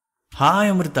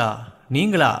 ஹாய் அமிர்தா,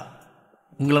 நீங்களா?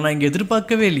 உங்களை நான் இங்கே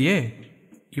எதிர்பார்க்கவே இல்லையே.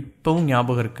 இப்பவும்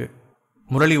ஞாபகம் இருக்கு,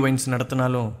 முரளி வைன்ஸ்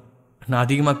நடத்தினாலும் நான்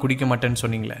அதிகமாக குடிக்க மாட்டேன்னு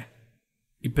சொன்னீங்களே.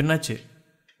 இப்போ என்னாச்சு?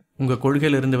 உங்கள்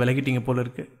கொள்கையிலிருந்து விலகிட்டீங்க போல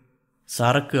இருக்கு.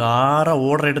 சரக்கு ஆற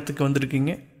ஓடுற இடத்துக்கு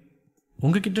வந்திருக்கீங்க.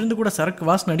 உங்ககிட்ட இருந்து கூட சரக்கு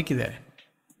வாசனை அடிக்குதே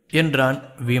என்றான்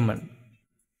வீமன்.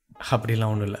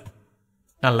 அப்படிலாம் ஒன்றும் இல்லை,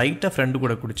 நான் லைட்டாக ஃப்ரெண்டு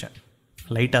கூட குடித்தேன்.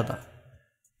 லைட்டாக தான்.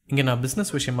 இங்கே நான்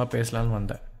பிஸ்னஸ் விஷயமா பேசலான்னு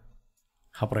வந்தேன்.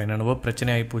 அப்புறம் என்னென்னவோ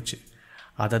பிரச்சனை ஆகிப்போச்சு.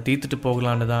 அதை தீர்த்துட்டு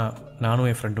போகலான்னு தான் நானும்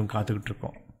என் ஃப்ரெண்டும் காத்துக்கிட்டு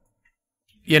இருக்கோம்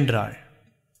என்றாள்.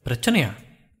 பிரச்சனையா?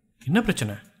 என்ன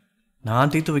பிரச்சனை?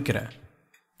 நான் தீர்த்து வைக்கிறேன்.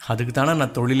 அதுக்கு தானே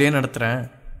நான் தொழிலே நடத்துகிறேன்.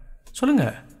 சொல்லுங்க,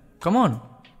 கமான்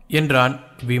என்றான்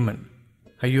வீமன்.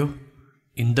 ஐயோ,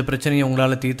 இந்த பிரச்சனையை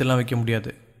உங்களால் தீர்த்துலாம் வைக்க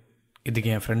முடியாது.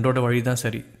 இதுக்கு என் ஃப்ரெண்டோட வழி தான்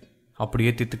சரி,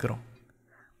 அப்படியே தீர்த்துக்கிறோம்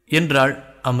என்றாள்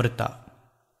அமிர்தா.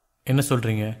 என்ன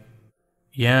சொல்கிறீங்க?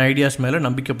 என் ஐடியாஸ் மேலே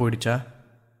நம்பிக்கை போயிடுச்சா?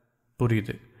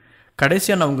 புரியுது.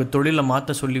 கடைசியாக நான் உங்கள் தொழிலை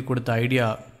மாற்ற சொல்லி கொடுத்த ஐடியா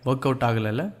ஒர்க் அவுட்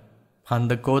ஆகலைல்ல,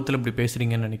 அந்த கோவத்தில் இப்படி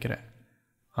பேசுகிறீங்கன்னு நினைக்கிறேன்.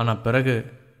 ஆனால் பிறகு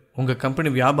உங்கள் கம்பெனி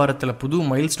வியாபாரத்தில் புது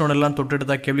மைல்ஸ்டோனெல்லாம் தொட்டுட்டு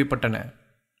தான் கேள்விப்பட்டனே.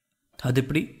 அது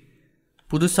எப்படி?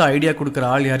 புதுசாக ஐடியா கொடுக்குற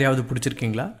ஆள் யாரையாவது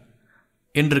பிடிச்சிருக்கீங்களா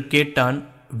என்று கேட்டான்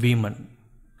வீமன்.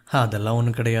 அதெல்லாம்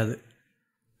ஒன்றும் கிடையாது.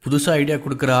 புதுசாக ஐடியா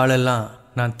கொடுக்குற ஆளெல்லாம்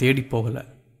நான் தேடி போகலை.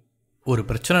 ஒரு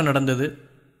பிரச்சனை நடந்தது,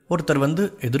 ஒருத்தர் வந்து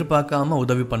எதிர்பார்க்காம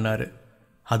உதவி பண்ணார்.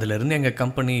 அதிலிருந்து எங்கள்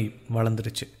கம்பெனி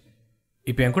வளர்ந்துருச்சு.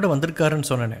 இப்போ என் கூட வந்திருக்காருன்னு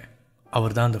சொன்னேனே,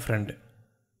 அவர் தான் அந்த ஃப்ரெண்டு.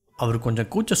 அவர் கொஞ்சம்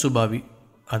கூச்ச சுபாவி,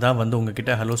 அதான் வந்து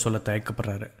உங்ககிட்ட ஹலோ சொல்ல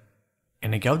தயக்கப்படுறாரு.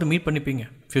 என்னைக்காவது மீட் பண்ணிப்பீங்க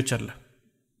ஃப்யூச்சரில்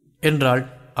என்றாள்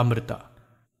அமிர்தா.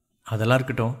 அதெல்லாம்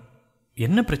இருக்கட்டும்,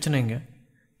 என்ன பிரச்சனைங்க?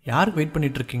 யாருக்கு வெயிட்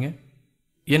பண்ணிகிட்ருக்கீங்க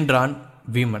என்றான்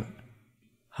வீமன்.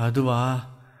 அதுவா,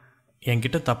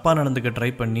 என்கிட்ட தப்பாக நடந்துக்க ட்ரை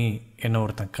பண்ணி என்னை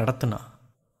ஒருத்தன் கடத்தினான்.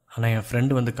 ஆனால் என்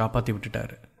ஃப்ரெண்டு வந்து காப்பாற்றி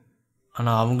விட்டுட்டாரு.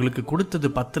 ஆனால் அவங்களுக்கு கொடுத்தது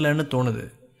பத்தலைன்னு தோணுது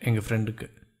எங்கள் ஃப்ரெண்டுக்கு.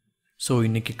 ஸோ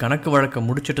இன்றைக்கி கணக்கு வழக்கை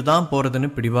முடிச்சுட்டு தான் போகிறதுன்னு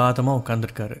பிடிவாதமாக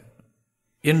உட்காந்துருக்காரு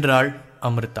என்றாள்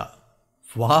அமிர்தா.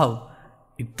 வாவ்,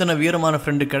 இத்தனை வீரமான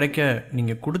ஃப்ரெண்டு கிடைக்க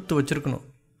நீங்கள் கொடுத்து வச்சுருக்கணும்.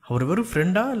 அவர் வெறும்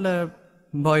ஃப்ரெண்டா இல்லை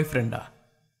பாய் ஃப்ரெண்டா?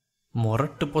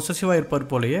 மொரட்டு பொசசிவாக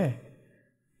இருப்பார் போலையே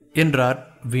என்றார்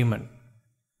வீமன்.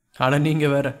 ஆனால்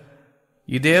நீங்கள் வேற,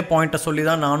 இதே பாயிண்ட்டை சொல்லி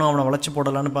தான் நானும் அவனை வளைச்சி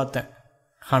போடலான்னு பார்த்தேன்.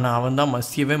 ஆனால் அவன் தான்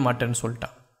மசியவே மாட்டேன்னு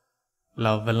சொல்லிட்டான்.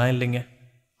 லவ் எல்லாம் இல்லைங்க,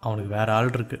 அவனுக்கு வேற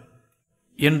ஆள் இருக்கு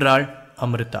என்றாள்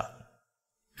அமிர்தா.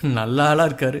 நல்ல ஆளாக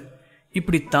இருக்காரு.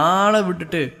 இப்படி தாளை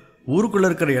விட்டுட்டு ஊருக்குள்ளே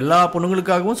இருக்கிற எல்லா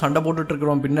பொண்ணுங்களுக்காகவும் சண்டை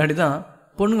போட்டுட்ருக்கிறோம் பின்னாடி தான்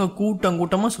பொண்ணுங்க கூட்டம்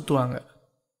கூட்டமாக சுற்றுவாங்க.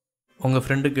 உங்கள்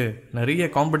ஃப்ரெண்டுக்கு நிறைய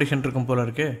காம்படிஷன் இருக்கும் போல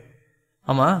இருக்கே.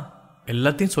 ஆமாம்,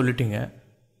 எல்லாத்தையும் சொல்லிட்டீங்க,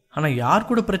 ஆனால் யார்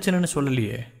கூட பிரச்சனைன்னு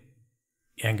சொல்லலையே.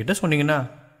 என்கிட்ட சொன்னீங்கன்னா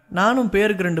நானும்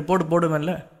பேருக்கு 2 போடு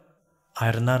போடுவேன்ல.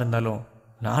 இருந்தாலும்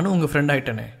நானும் உங்கள் ஃப்ரெண்ட்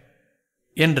ஆயிட்டேனே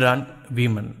என்றான்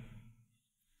வீமன்.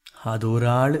 அது ஒரு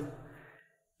ஆள்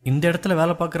இந்த இடத்துல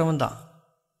வேலை பார்க்குறவன் தான்.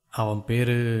 அவன்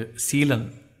பேர் சீலன்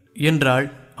என்றாள்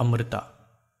அமிர்தா.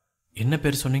 என்ன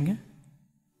பேர் சொன்னீங்க?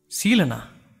 சீலனா?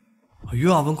 ஐயோ,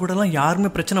 அவன் கூடலாம் யாருமே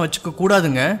பிரச்சனை வச்சுக்க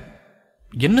கூடாதுங்க.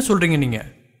 என்ன சொல்கிறீங்க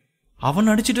நீங்கள்?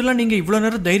 அவன் அடிச்சிட்டுலாம் நீங்கள் இவ்வளோ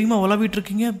நேரம் தைரியமாக உலவிட்டு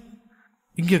இருக்கீங்க.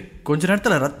 இங்கே கொஞ்ச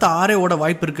நேரத்தில் ரத்த ஆறே ஓட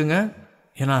வாய்ப்பு இருக்குங்க.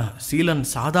 ஏன்னா சீலன்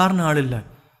சாதாரண ஆள் இல்லை.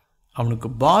 அவனுக்கு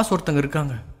பாஸ் ஒருத்தங்க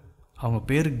இருக்காங்க. அவங்க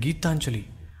பேர் கீதாஞ்சலி.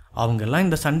 அவங்கெல்லாம்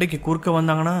இந்த சண்டைக்கு குறுக்க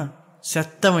வந்தாங்கன்னா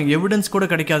செத்தவன் எவிடன்ஸ் கூட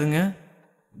கிடைக்காதுங்க.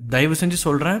 தயவு செஞ்சு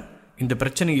சொல்கிறேன், இந்த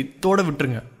பிரச்சனை இத்தோட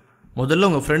விட்டுருங்க. முதல்ல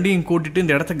உங்கள் ஃப்ரெண்டையும் கூட்டிகிட்டு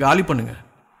இந்த இடத்த காலி பண்ணுங்க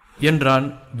என்றான்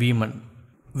வீமன்.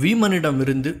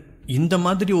 வீமனிடமிருந்து இந்த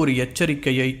மாதிரி ஒரு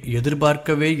எச்சரிக்கையை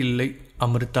எதிர்பார்க்கவே இல்லை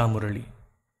அமிர்தா முரளி.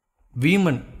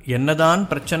 வீமன் என்னதான்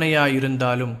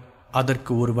பிரச்சனையாயிருந்தாலும்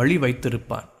அதற்கு ஒரு வழி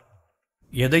வைத்திருப்பான்.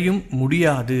 எதையும்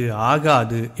முடியாது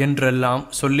ஆகாது என்றெல்லாம்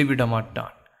சொல்லிவிட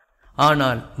மாட்டான்.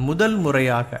 ஆனால் முதல்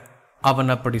முறையாக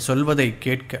அவன் அப்படி சொல்வதை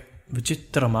கேட்க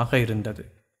விசித்திரமாக இருந்தது.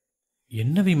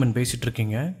 என்ன வீமன் பேசிட்டு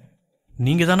இருக்கீங்க?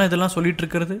 நீங்கள் தானே இதெல்லாம் சொல்லிட்டு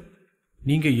இருக்கிறது?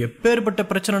 நீங்கள் எப்பேற்பட்ட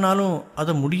பிரச்சனைனாலும்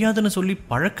அதை முடியாதுன்னு சொல்லி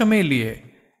பழக்கமே இல்லையே.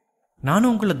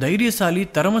 நானும் உங்களை தைரியசாலி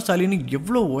திறமசாலின்னு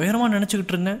எவ்வளோ உயரமாக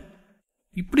நினச்சிக்கிட்டு இருந்தேன்.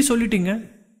 இப்படி சொல்லிட்டீங்க.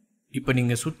 இப்போ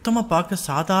நீங்கள் சுத்தமாக பார்க்க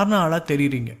சாதாரண ஆளாக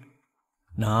தெரியுறீங்க.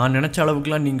 நான் நினச்ச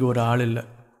அளவுக்குலாம் நீங்கள் ஒரு ஆள் இல்லை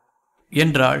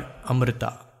என்றாள்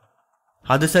அமிர்தா.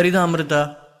 அது சரிதான் அமிர்தா,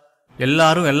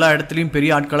 எல்லாரும் எல்லா இடத்துலையும்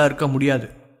பெரிய ஆட்களாக இருக்க முடியாது.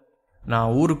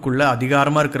 நான் ஊருக்குள்ளே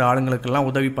அதிகாரமாக இருக்கிற ஆளுங்களுக்கெல்லாம்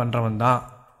உதவி பண்ணுறவன் தான்.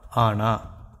 ஆனால்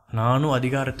நானும்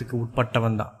அதிகாரத்துக்கு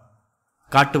உட்பட்டவன் தான்,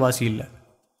 காட்டுவாசி இல்லை.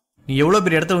 நீ எவ்வளோ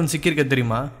பெரிய இடத்த வந்து சிக்கியிருக்க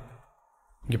தெரியுமா?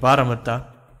 இங்கே பாரு அமிர்தா,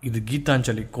 இது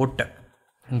கீதாஞ்சலி கோட்டை.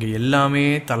 இங்கே எல்லாமே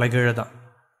தலைகீழ தான்.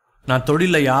 நான்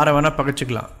தொழிலில் யாரை வேணால்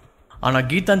பகைச்சிக்கலாம், ஆனால்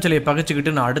கீதாஞ்சலியை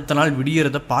பகைச்சிக்கிட்டு நான் அடுத்த நாள்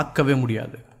விடியறதை பார்க்கவே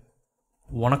முடியாது.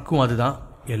 உனக்கும் அதுதான்,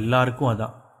 எல்லாருக்கும்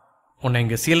அதான். உன்னை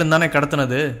இங்கே சீலன் தானே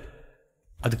கடத்தினது,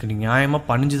 அதுக்கு நீ நியாயமாக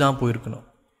பணிஞ்சு தான் போயிருக்கணும்.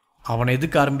 அவனை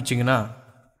எதுக்கு ஆரம்பிச்சிங்கன்னா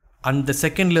அந்த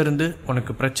செகண்ட்லேருந்து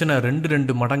உனக்கு பிரச்சனை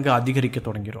 2 மடங்கு அதிகரிக்க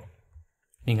தொடங்கிடும்.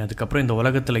 நீங்கள் அதுக்கப்புறம் இந்த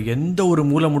உலகத்தில் எந்த ஒரு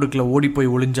மூலை முடுக்கில் ஓடி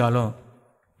போய் ஒளிஞ்சாலும்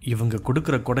இவங்க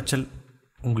கொடுக்குற குடைச்சல்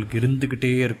உங்களுக்கு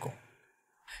இருந்துக்கிட்டே இருக்கும்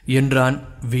என்றான்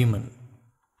வீமன்.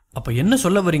 அப்போ என்ன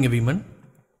சொல்ல வரீங்க வீமன்?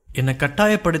 என்னை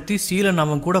கட்டாயப்படுத்தி சீலன்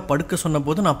அவன் கூட படுக்க சொன்ன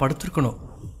போது நான் படுத்திருக்கணும்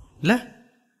இல்லை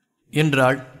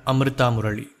என்றாள் அமிர்தா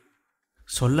முரளி.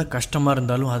 சொல்ல கஷ்டமாக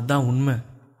இருந்தாலும் அதுதான் உண்மை.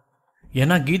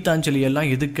 ஏன்னா கீதாஞ்சலி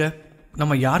எல்லாம் எதுக்க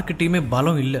நம்ம யார்கிட்டையுமே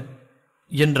பலம் இல்லை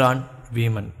என்றான்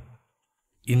வீமன்.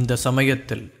 இந்த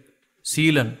சமயத்தில்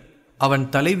சீலன் அவன்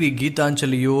தலைவி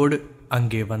கீதாஞ்சலியோடு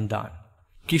அங்கே வந்தான்.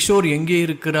 கிஷோர் எங்கே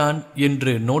இருக்கிறான்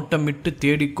என்று நோட்டமிட்டு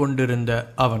தேடிக்கொண்டிருந்த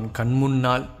அவன்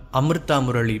கண்முன்னால் அமிர்தா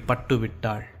முரளி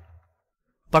பட்டுவிட்டாள்.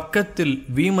 பக்கத்தில்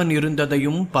வீமன்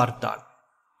இருந்ததையும் பார்த்தான்.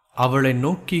 அவளை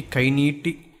நோக்கி கை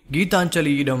நீட்டி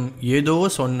கீதாஞ்சலியிடம் ஏதோ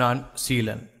சொன்னான்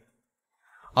சீலன்.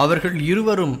 அவர்கள்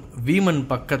இருவரும் வீமன்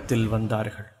பக்கத்தில்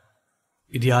வந்தார்கள்.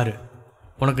 இது யாரு?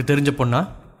 உனக்கு தெரிஞ்ச பொண்ணா?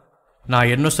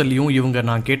 நான் என்ன சொல்லியும் இவங்க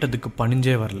நான் கேட்டதுக்கு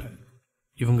பணிஞ்சே வரல.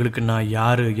 இவங்களுக்கு நான்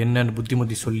யார் என்னன்னு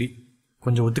புத்திமதி சொல்லி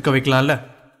கொஞ்சம் ஒத்துக்க வைக்கலாம்ல.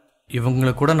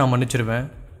 இவங்களை கூட நான் மன்னிச்சிருவேன்.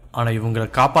 ஆனால் இவங்களை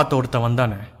காப்பாற்ற ஒருத்தன்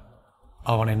வந்தானே,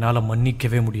 அவனை என்னால்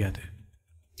மன்னிக்கவே முடியாது.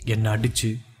 என்னை அடித்து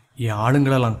என்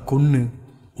ஆளுங்களெல்லாம் கொன்று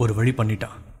ஒரு வழி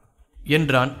பண்ணிட்டான்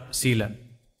என்றான் சீலன்.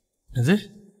 இது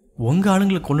உங்கள்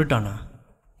ஆளுங்களை கொண்டுட்டானா?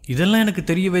 இதெல்லாம் எனக்கு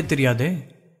தெரியவே தெரியாதே.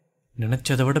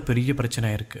 நினச்சதை விட பெரிய பிரச்சனை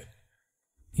இருக்குது.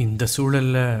 இந்த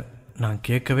சூழலில் நான்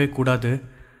கேட்கவே கூடாது.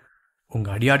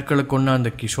 உங்கள் அடியாட்களை கொண்ட அந்த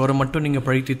கிஷோரை மட்டும் நீங்கள்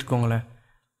பழி தீர்த்துக்கோங்களேன்.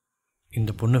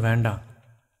 இந்த பொண்ணு வேண்டாம்.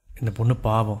 இந்த பொண்ணு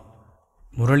பாவம்.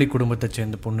 முரளி குடும்பத்தை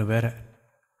சேர்ந்த பொண்ணு வேற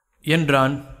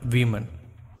என்றான் வீமன்.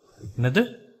 என்னது,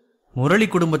 முரளி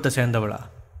குடும்பத்தை சேர்ந்தவளா?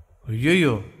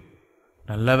 ஐயோயோ,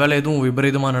 நல்ல வேலை எதுவும்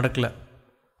விபரீதமாக நடக்கலை.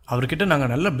 அவர்கிட்ட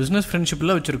நாங்கள் நல்ல பிஸ்னஸ்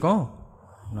ஃப்ரெண்ட்ஷிப்பில் வச்சுருக்கோம்.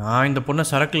 நான் இந்த பொண்ணை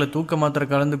சரக்கில் தூக்க மாத்திரை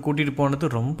கலந்து கூட்டிகிட்டு போனது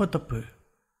ரொம்ப தப்பு.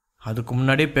 அதுக்கு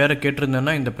முன்னாடியே பேரை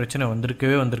கேட்டிருந்தேன்னா இந்த பிரச்சனை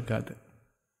வந்திருக்காது.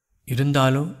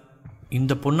 இருந்தாலும்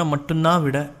இந்த பொண்ணை மட்டும்தான்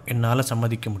விட என்னால்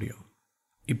சம்மதிக்க முடியும்.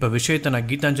 இப்போ விஷயத்தை நான்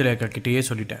கீதாஞ்சலி அக்கா கிட்டேயே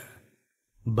சொல்லிட்டேன்.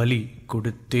 பலி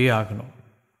கொடுத்தே ஆகணும்.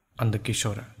 அந்த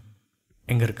கிஷோரை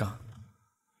எங்கே இருக்கான்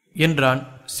என்றான்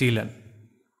சீலன்.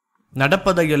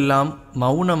 நடப்பதையெல்லாம்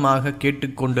மௌனமாக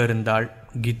கேட்டுக்கொண்டிருந்தாள்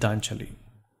கீதாஞ்சலி.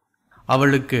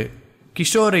 அவளுக்கு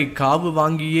கிஷோரை காவு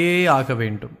வாங்கியே ஆக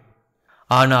வேண்டும்.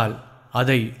 ஆனால்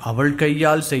அதை அவள்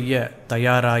கையால் செய்ய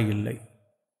தயாராயில்லை.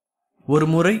 ஒரு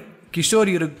முறை கிஷோர்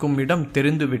இருக்கும் இடம்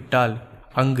தெரிந்துவிட்டால்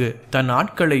அங்கு தன்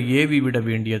ஆட்களை ஏவி விட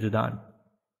வேண்டியதுதான்.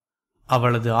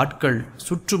 அவளது ஆட்கள்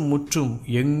சுற்றும் முற்றும்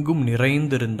எங்கும்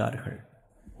நிறைந்திருந்தார்கள்.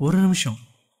 ஒரு நிமிஷம்,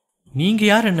 நீங்க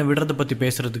யார் என்னை விடுறதை பற்றி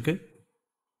பேசுறதுக்கு?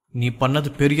 நீ பண்ணது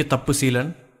பெரிய தப்பு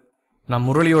சீலன். நான்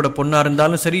முரளியோட பொண்ணா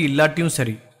இருந்தாலும் சரி, இல்லாட்டியும்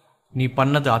சரி, நீ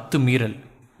பண்ணது அத்துமீறல்.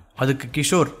 அதுக்கு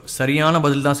கிஷோர் சரியான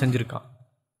பதில் தான் செஞ்சிருக்கான்.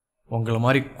 உங்களை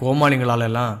மாதிரி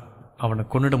கோமாளிங்களாலெல்லாம் அவனை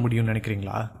கொன்னிட முடியும்னு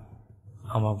நினைக்கிறீங்களா?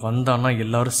 அவன் வந்தான்னா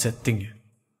எல்லாரும் செத்திங்க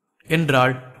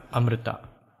என்றாள் அமிர்தா.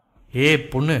 ஏ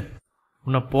பொண்ணு,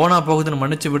 உன்னை போனா போகுதுன்னு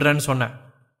மன்னிச்சு விடுறேன்னு சொன்னேன்.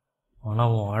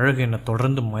 ஆனால் உன் அழகு என்னை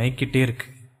தொடர்ந்து மயக்கிட்டே இருக்கு.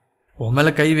 உன்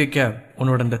மேலே கை வைக்க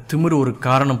உன்னோட இந்த திமிரு ஒரு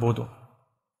காரணம் போதும்.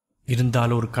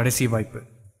 இருந்தாலும் ஒரு கடைசி வாய்ப்பு.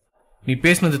 நீ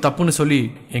பேசினது தப்புன்னு சொல்லி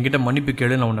என்கிட்ட மன்னிப்பு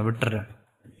கேளு, நான் உன்னை விட்டுறேன்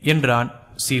என்றான்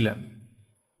சீலன்.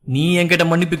 நீ என்கிட்ட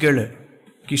மன்னிப்பு கேளு,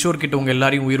 கிஷோர் கிட்ட உங்க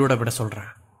எல்லாரையும் உயிரோட விட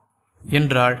சொல்றேன்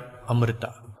என்றாள்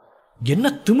அமிர்தா. என்ன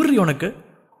திமிரு உனக்கு?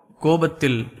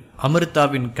 கோபத்தில்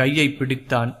அமிர்தாவின் கையை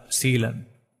பிடித்தான் சீலன்.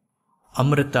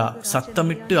 அமிர்தா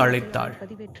சத்தமிட்டு அழைத்தாள்,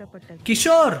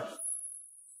 கிஷோர்.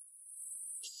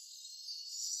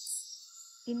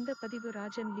 இந்த பதிவு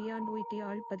ராஜன் லியான்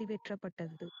ஒய்டியால்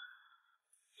பதிவேற்றப்பட்டது.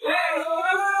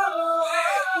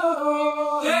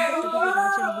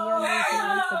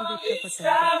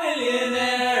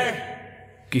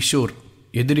 கிஷோர்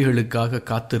எதிரிகளுக்காக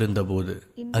காத்திருந்த போது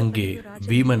அங்கே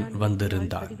வீமன்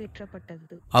வந்திருந்தான்.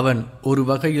 அவன் ஒரு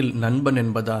வகையில் நண்பன்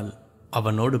என்பதால்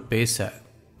அவனோடு பேச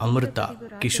அமிர்தா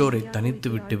கிஷோரை தனித்து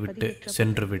விட்டு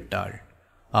சென்று விட்டாள்.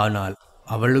 ஆனால்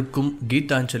அவளுக்கும்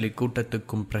கீதாஞ்சலி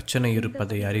கூட்டத்துக்கும் பிரச்சனை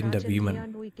இருப்பதை அறிந்த வீமன்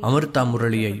அமிர்தா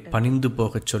முரளியை பணிந்து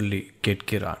போகச் சொல்லி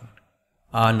கேட்கிறான்.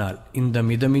 ஆனால் இந்த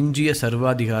மிதமிஞ்சிய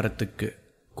சர்வாதிகாரத்துக்கு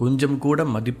கொஞ்சம் கூட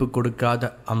மதிப்பு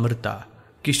கொடுக்காத அமிர்தா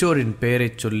கிஷோரின்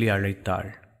பெயரைச் சொல்லி அழைத்தாள்.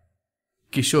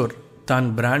 கிஷோர் தான்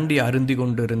பிராண்டி அருந்தி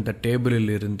கொண்டிருந்த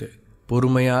டேபிளில் இருந்து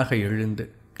பொறுமையாக எழுந்து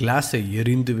கிளாஸை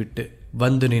எறிந்துவிட்டு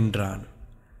வந்து நின்றான்.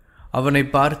 அவனை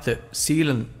பார்த்து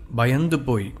சீலன் பயந்து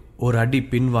போய் ஒரு அடி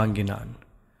பின்வாங்கினான்.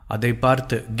 அதை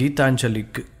பார்த்து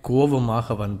கீதாஞ்சலிக்கு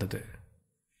கோபமாக வந்தது.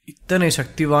 இத்தனை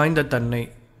சக்தி வாய்ந்த தன்னை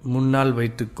முன்னால்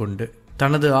வைத்துக்கொண்டு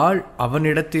தனது ஆள்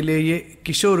அவனிடத்திலேயே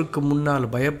கிஷோருக்கு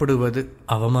முன்னால் பயப்படுவது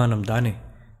அவமானம்தானே.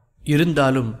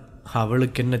 இருந்தாலும்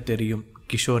அவளுக்கென்ன தெரியும்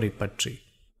கிஷோரை பற்றி?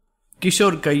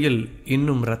 கிஷோர் கையில்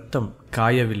இன்னும் ரத்தம்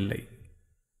காயவில்லை.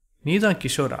 நீதான்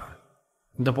கிஷோரா?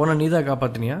 இந்த பொண்ணை நீதான்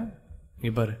காப்பாத்தினியா? நீ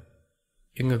பாரு,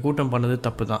 எங்கள் கூட்டம் பண்ணது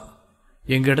தப்பு தான்.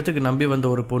 எங்கள் இடத்துக்கு நம்பி வந்த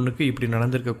ஒரு பொண்ணுக்கு இப்படி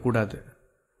நடந்திருக்கக்கூடாது.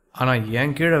 ஆனால்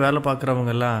என் கீழே வேலை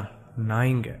பார்க்குறவங்கெல்லாம்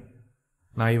நாய்ங்க.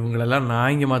 நான் இவங்களெல்லாம்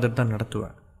நாய்ங்க மாதிரி தான்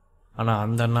நடத்துவேன். ஆனால்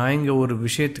அந்த நாய்ங்க ஒரு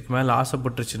விஷயத்துக்கு மேலே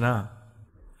ஆசைப்பட்டுருச்சுன்னா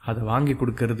அதை வாங்கி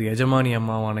கொடுக்கறது எஜமானி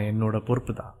அம்மாவான என்னோட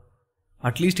பொறுப்பு தான்.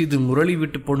 அட்லீஸ்ட் இது முரளி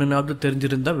விட்டு பொண்ணுனாவது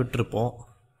தெரிஞ்சிருந்தா விட்டுருப்போம்.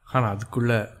 ஆனால்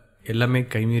அதுக்குள்ளே எல்லாமே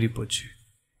கைமீறி போச்சு.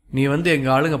 நீ வந்து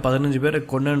எங்கள் ஆளுங்க 15 பேரை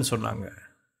கொன்னேன்னு சொன்னாங்க.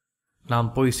 நான்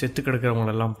போய் செத்து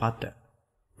கிடக்கிறவங்களெல்லாம் பார்த்தேன்.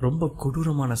 ரொம்ப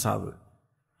கொடூரமான சாவு.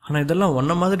 ஆனால் இதெல்லாம்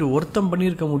ஒன்றை மாதிரி ஒருத்தம்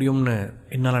பண்ணியிருக்க முடியும்னு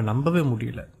என்னால் நம்பவே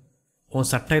முடியல.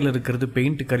 உன் சட்டையில் இருக்கிறது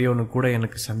பெயிண்ட் கரியவனு கூட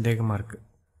எனக்கு சந்தேகமாக இருக்குது.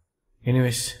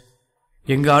 எனிவேஸ்,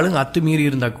 எங்கள் ஆளுங்க அத்துமீறி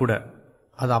இருந்தால் கூட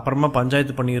அது அப்புறமா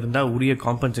பஞ்சாயத்து பண்ணியிருந்தால் உரிய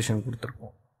காம்பன்சேஷன்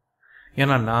கொடுத்துருப்போம்.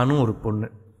 ஏன்னா நானும் ஒரு பொண்ணு,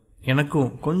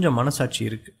 எனக்கும் கொஞ்சம் மனசாட்சி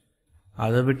இருக்குது.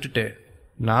 அதை விட்டுட்டு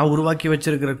நான் உருவாக்கி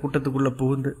வச்சிருக்கிற கூட்டத்துக்குள்ளே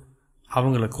புகுந்து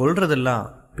அவங்கள கொல்றதெல்லாம்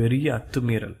பெரிய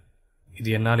அத்துமீறல். இது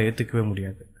என்னால் ஏற்றுக்கவே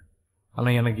முடியாது.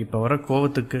 ஆனால் எனக்கு இப்போ வர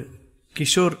கோவத்துக்கு,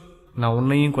 கிஷோர், நான்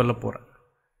உன்னையும் கொல்ல போகிறேன்.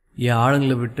 என்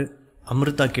ஆளுங்களை விட்டு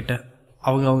அமிர்தா கிட்ட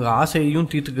அவங்க ஆசையையும்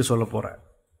தீர்த்துக்க சொல்ல போகிறேன்.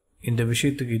 இந்த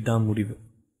விஷயத்துக்கு இதுதான் முடிவு.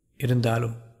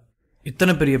 இருந்தாலும்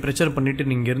இத்தனை பெரிய பிரச்சனை பண்ணிட்டு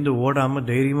நீங்கள் இருந்து ஓடாமல்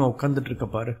தைரியமாக உட்காந்துட்டு இருக்க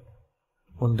பாரு.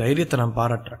 உன் தைரியத்தை நான்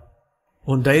பாராட்டுறேன்.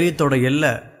 உன் தைரியத்தோட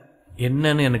எல்லை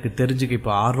என்னன்னு எனக்கு தெரிஞ்சுக்க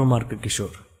இப்போ ஆர்வமாக இருக்கு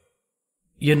கிஷோர்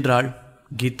என்றாள்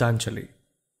கீதாஞ்சலி.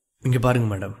 இங்கே பாருங்க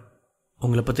மேடம்,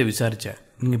 உங்களை பற்றி விசாரித்தேன்.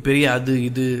 நீங்கள் பெரிய அது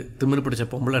இது திமிரு பிடிச்ச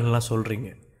பொம்பளைன்னெலாம் சொல்கிறீங்க.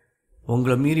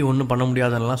 உங்களை மீறி ஒன்றும் பண்ண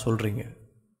முடியாதுன்னெலாம் சொல்கிறீங்க.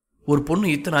 ஒரு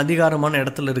பொண்ணு இத்தனை அதிகாரமான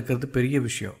இடத்துல இருக்கிறது பெரிய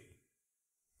விஷயம்.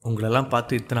 உங்களெல்லாம்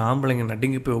பார்த்து இத்தனை ஆம்பளைங்க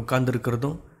நடுங்கி போய்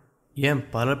உட்காந்துருக்கிறதும், ஏன்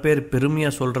பல பேர்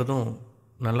பெருமையாக சொல்கிறதும்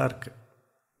நல்லாயிருக்கு.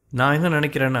 நான் என்ன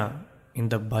நினைக்கிறேன்னா,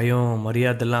 இந்த பயம்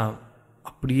மரியாதைலாம்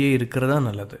அப்படியே இருக்கிறதா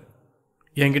நல்லது.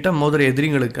 என்கிட்ட மோதுற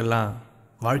எதிரிங்களுக்கெல்லாம்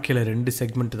வாழ்க்கையில் 2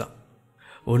 செக்மெண்ட் தான்.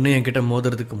 ஒன்று என்கிட்ட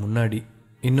மோதுறதுக்கு முன்னாடி,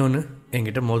 இன்னொன்று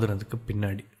என்கிட்ட மோதுறதுக்கு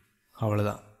பின்னாடி.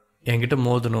 அவ்வளோதான். என்கிட்ட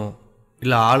மோதணும்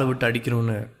இல்லை ஆளை விட்டு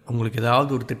அடிக்கணும்னு உங்களுக்கு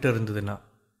ஏதாவது ஒரு திட்டம் இருந்ததுன்னா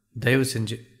தயவு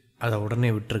செஞ்சு அதை உடனே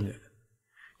விட்டுருங்க.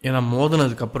 ஏன்னா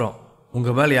மோதினதுக்கப்புறம்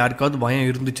உங்கள் மேலே யாருக்காவது பயம்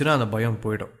இருந்துச்சுன்னா அந்த பயம்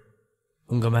போயிடும்.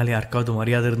 உங்கள் மேலே யாருக்காவது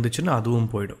மரியாதை இருந்துச்சுன்னா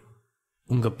அதுவும் போயிடும்.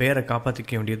 உங்கள் பேரை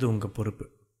காப்பாற்றிக்க வேண்டியது உங்கள் பொறுப்பு.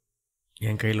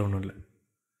 என் கையில் ஒன்றும் இல்லை.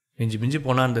 மிஞ்சி மிஞ்சி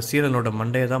போனால் அந்த சீரனோட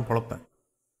மண்டையை தான் பொழப்பேன்.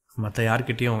 மற்ற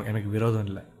யார்கிட்டையும் எனக்கு விரோதம்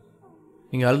இல்லை.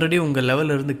 நீங்கள் ஆல்ரெடி உங்கள்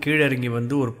லெவலில் இருந்து கீழே இறங்கி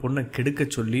வந்து ஒரு பொண்ணை கெடுக்க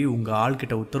சொல்லி உங்கள்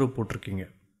ஆள்கிட்ட உத்தரவு போட்டிருக்கீங்க.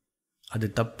 அது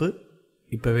தப்பு.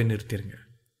 இப்போவே நிறுத்திடுங்க.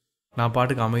 நான்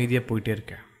பாட்டுக்கு அமைதியாக போயிட்டே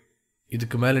இருக்கேன்.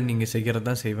 இதுக்கு மேலே நீங்கள் செய்கிறது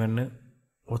தான் செய்வேன்னு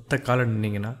ஒத்த காலம்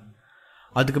நின்னீங்கன்னா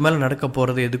அதுக்கு மேலே நடக்க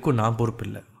போகிறது எதுக்கும் நான் பொறுப்பு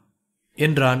இல்லை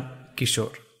என்றான்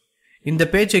கிஷோர். இந்த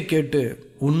பேச்சை கேட்டு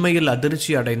உண்மையில்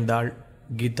அதிர்ச்சி அடைந்தாள்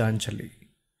கீதாஞ்சலி.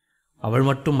 அவள்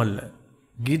மட்டுமல்ல,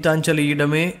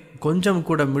 கீதாஞ்சலியிடமே கொஞ்சம்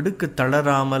கூட மிடுக்கு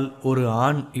தளராமல் ஒரு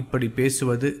ஆண் இப்படி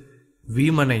பேசுவது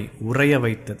வீமனை உறைய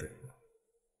வைத்தது.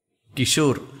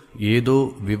 கிஷோர் ஏதோ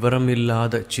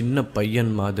விவரமில்லாத சின்ன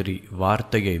பையன் மாதிரி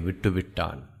வார்த்தையை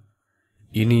விட்டுவிட்டான்.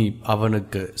 இனி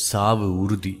அவனுக்கு சாவு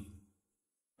உறுதி.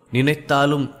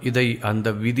 நினைத்தாலும் இதை அந்த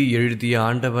விதி எழுதிய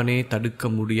ஆண்டவனே தடுக்க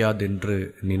முடியாதென்று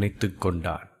நினைத்து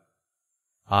கொண்டான்.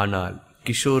 ஆனால்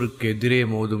கிஷோருக்கு எதிரே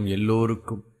மோதும்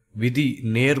எல்லோருக்கும் விதி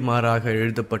நேர்மாறாக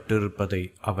எழுதப்பட்டிருப்பதை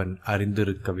அவன்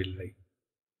அறிந்திருக்கவில்லை.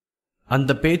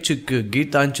 அந்த பேச்சுக்கு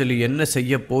கீதாஞ்சலி என்ன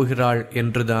செய்ய போகிறாள்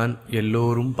என்றுதான்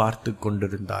எல்லோரும் பார்த்து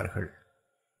கொண்டிருந்தார்கள்.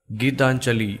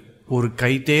 கீதாஞ்சலி ஒரு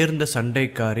கைதேர்ந்த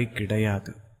சண்டைக்காரி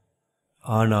கிடையாது.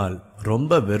 ஆனால்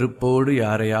ரொம்ப வெறுப்போடு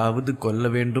யாரையாவது கொல்ல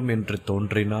வேண்டும் என்று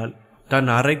தோன்றினால் தன்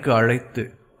அறைக்கு அழைத்து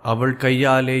அவள்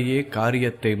கையாலேயே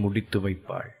காரியத்தை முடித்து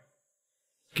வைப்பாள்.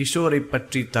 கிஷோரை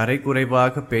பற்றி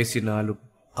தரைக்குறைவாக பேசினாலும்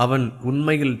அவன்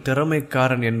உண்மையில்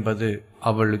திறமைக்காரன் என்பது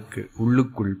அவளுக்கு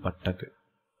உள்ளுக்குள் பட்டது.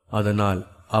 அதனால்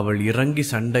அவள் இறங்கி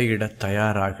சண்டையிட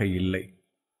தயாராக இல்லை.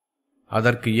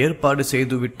 அதற்கு ஏற்பாடு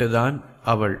செய்துவிட்டுதான்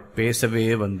அவள் பேசவே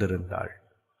வந்திருந்தாள்.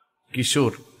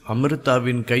 கிஷோர்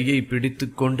அமிர்தாவின் கையை பிடித்து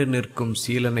கொண்டு நிற்கும்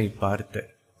சீலனை பார்த்து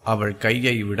அவள்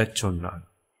கையை விடச் சொன்னான்.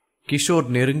 கிஷோர்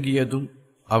நெருங்கியதும்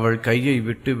அவள் கையை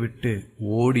விட்டுவிட்டு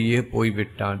ஓடியே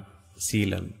போய்விட்டான்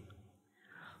சீலன்.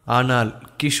 ஆனால்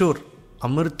கிஷோர்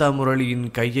அமிர்தா முரளியின்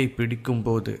கையை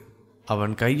பிடிக்கும்போது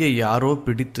அவன் கையை யாரோ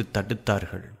பிடித்து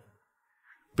தடுத்தார்கள்.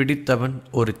 பிடித்தவன்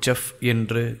ஒரு செஃப்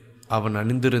என்று அவன்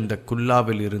அணிந்திருந்த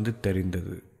குல்லாவில் இருந்து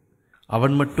தெரிந்தது.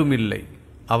 அவன் மட்டும் இல்லை,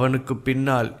 அவனுக்கு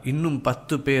பின்னால் இன்னும்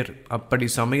 10 பேர் அப்படி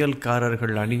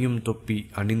சமையல்காரர்கள் அணியும் தொப்பி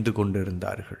அணிந்து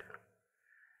கொண்டிருந்தார்கள்.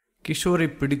 கிஷோரை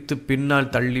பிடித்து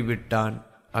பின்னால் தள்ளிவிட்டான்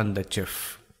அந்த செஃப்.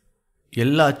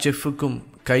 எல்லா செஃப்புக்கும்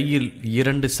கையில்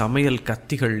 2 சமையல்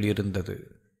கத்திகள் இருந்தது.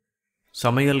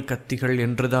 சமையல் கத்திகள்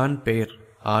என்றுதான் பெயர்,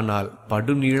 ஆனால்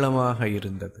படுநீளமாக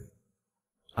இருந்தது.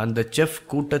 அந்த செஃப்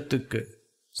கூட்டத்துக்கு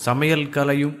சமையல்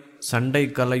கலையும் சண்டை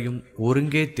கலையும்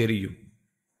ஒருங்கே தெரியும்.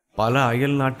 பல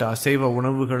அயல் நாட்டு அசைவ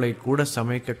உணவுகளை கூட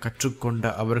சமைக்க கற்றுக்கொண்ட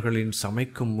அவர்களின்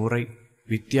சமைக்கும் முறை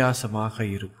வித்தியாசமாக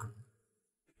இருக்கும்.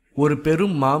 ஒரு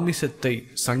பெரும் மாமிசத்தை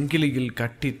சங்கிலியில்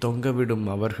கட்டி தொங்கவிடும்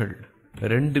அவர்கள்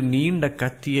 2 நீண்ட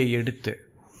கத்தியை எடுத்து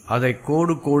அதை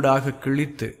கோடு கோடாக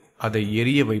கிழித்து அதை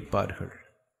எரிய வைப்பார்கள்.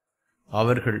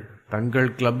 அவர்கள்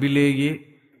தங்கள் கிளப்பிலேயே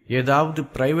ஏதாவது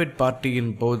பிரைவேட்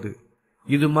பார்ட்டியின் போது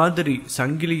இது மாதிரி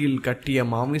சங்கிலியில் கட்டிய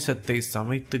மாமிசத்தை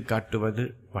சமைத்து காட்டுவது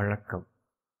வழக்கம்.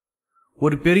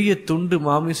 ஒரு பெரிய துண்டு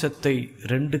மாமிசத்தை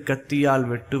 2 கத்தியால்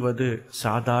வெட்டுவது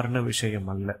சாதாரண விஷயம்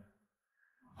அல்ல.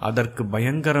 அதற்கு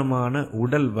பயங்கரமான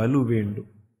உடல் வலு வேண்டும்.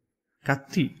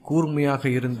 கத்தி கூர்மையாக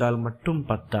இருந்தால் மட்டும்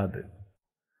பத்தாது,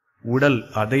 உடல்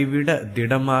அதைவிட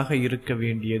திடமாக இருக்க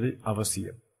வேண்டியது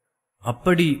அவசியம்.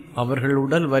 அப்படி அவர்கள்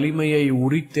உடல் வலிமையை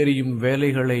உரித்தெறியும்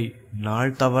வேலைகளை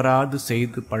நாள் தவறாது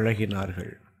செய்து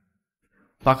பழகினார்கள்.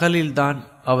 பகலில்தான்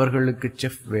அவர்களுக்கு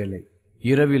செஃப் வேலை,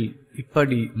 இரவில்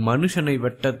இப்படி மனுஷனை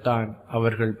வெட்டத்தான்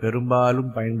அவர்கள்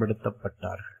பெரும்பாலும்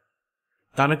பயன்படுத்தப்பட்டார்கள்.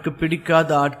 தனக்கு பிடிக்காத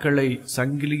ஆட்களை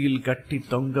சங்கிலியில் கட்டி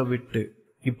தொங்கவிட்டு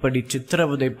இப்படி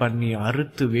சித்திரவதை பண்ணி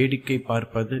அறுத்து வேடிக்கை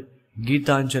பார்ப்பது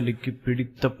கீதாஞ்சலிக்கு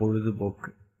பிடித்த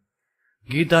பொழுதுபோக்கு.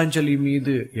 கீதாஞ்சலி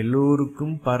மீது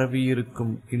எல்லோருக்கும்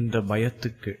பரவியிருக்கும் இந்த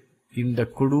பயத்துக்கு இந்த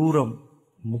கொடூரம்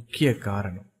முக்கிய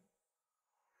காரணம்.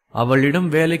 அவளிடம்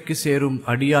வேலைக்கு சேரும்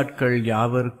அடியாட்கள்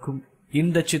யாவருக்கும்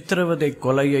இந்த சித்திரவதை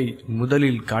கொலையை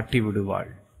முதலில்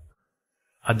காட்டிவிடுவாள்.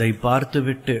 அதை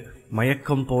பார்த்துவிட்டு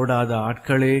மயக்கம் போடாத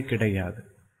ஆட்களே கிடையாது.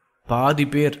 பாதி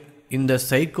பேர் இந்த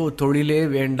சைக்கோ தொழிலே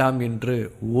வேண்டாம் என்று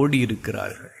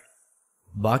ஓடியிருக்கிறார்கள்.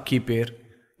 பாக்கி பேர்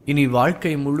இனி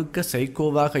வாழ்க்கை முழுக்க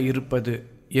சைக்கோவாக இருப்பது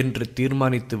என்று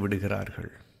தீர்மானித்து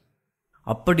விடுகிறார்கள்.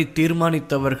 அப்படி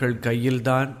தீர்மானித்தவர்கள்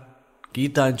கையில்தான்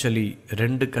கீதாஞ்சலி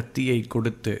 2 கத்தியை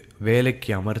கொடுத்து வேலைக்கு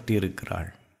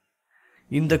அமர்த்தியிருக்கிறாள்.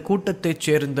 இந்த கூட்டத்தைச்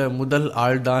சேர்ந்த முதல்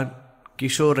ஆள்தான்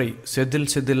கிஷோரை செதில்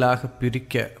செதிலாக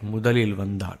பிரிக்க முதலில்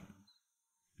வந்தான்.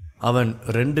 அவன்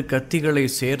 2 கத்திகளை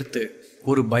சேர்த்து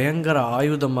ஒரு பயங்கர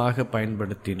ஆயுதமாக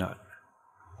பயன்படுத்தினான்.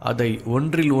 அதை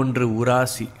ஒன்றில் ஒன்று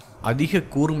உராசி அதிக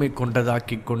கூர்மை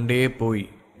கொண்டதாக்கிக் கொண்டே போய்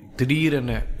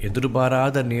திடீரென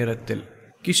எதிர்பாராத நேரத்தில்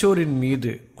கிஷோரின்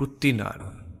மீது குத்தினான்.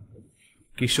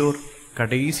 கிஷோர்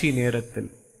கடைசி நேரத்தில்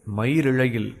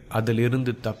மயிரிழையில்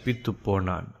அதிலிருந்து தப்பித்து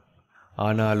போனான்.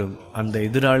 ஆனாலும் அந்த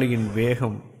எதிராளியின்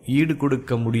வேகம் ஈடு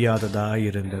கொடுக்க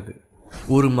முடியாததாயிருந்தது.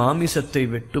 ஒரு மாமிசத்தை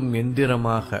வெட்டும்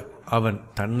எந்திரமாக அவன்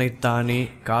தன்னைத்தானே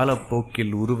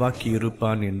காலப்போக்கில்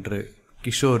உருவாக்கியிருப்பான் என்று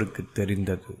கிஷோருக்கு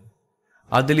தெரிந்தது.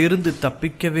 அதிலிருந்து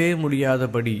தப்பிக்கவே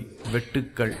முடியாதபடி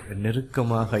வெட்டுக்கள்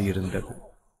நெருக்கமாக இருந்தது.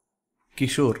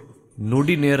 கிஷோர்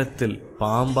நொடி நேரத்தில்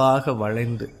பாம்பாக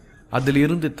வளைந்து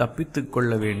அதிலிருந்து தப்பித்து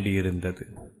கொள்ள வேண்டியிருந்தது.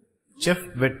 செஃப்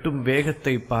வெட்டும்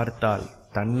வேகத்தை பார்த்தால்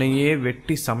தன்னையே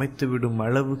வெட்டி சமைத்துவிடும்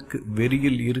அளவுக்கு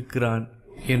வெறியில் இருக்கிறான்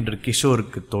என்று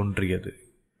கிஷோருக்கு தோன்றியது.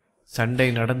 சண்டை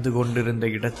நடந்து கொண்டிருந்த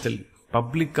இடத்தில்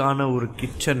பப்ளிக்கான ஒரு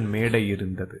கிச்சன் மேடை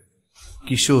இருந்தது.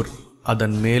 கிஷோர்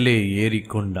அதன் மேலே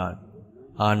ஏறிக்கொண்டான்.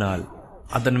 ஆனால்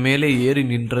அதன் மேலே ஏறி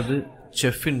நின்றது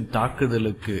செஃப்பின்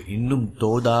தாக்குதலுக்கு இன்னும்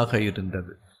தோதாக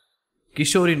இருந்தது.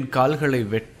 கிஷோரின் கால்களை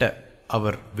வெட்ட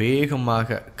அவர்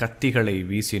வேகமாக கத்திகளை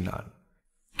வீசினார்.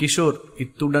 கிஷோர்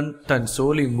இத்துடன் தன்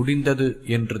சோலை முடிந்தது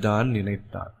என்றுதான்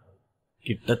நினைத்தார்.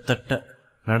 கிட்டத்தட்ட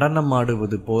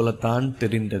நடனமாடுவது போலத்தான்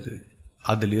தெரிந்தது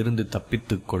அதிலிருந்து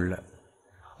தப்பித்து கொள்ள.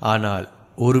 ஆனால்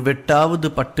ஒரு வெட்டாவது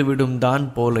பட்டுவிடும் தான்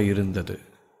போல இருந்தது.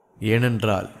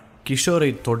 ஏனென்றால் கிஷோரை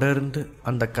தொடர்ந்து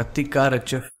அந்த கத்திக்கார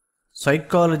செஃப்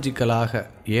சைக்காலஜிக்கலாக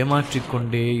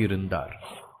ஏமாற்றிக்கொண்டே இருந்தார்.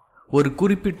 ஒரு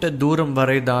குறிப்பிட்ட தூரம்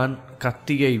வரைதான்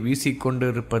கத்தியை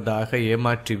வீசிக்கொண்டிருப்பதாக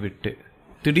ஏமாற்றிவிட்டு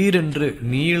திடீரென்று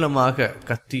நீளமாக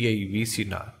கத்தியை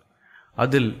வீசினார்.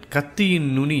 அதில் கத்தியின்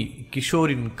நுனி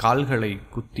கிஷோரின் கால்களை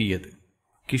குத்தியது.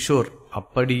 கிஷோர்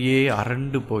அப்படியே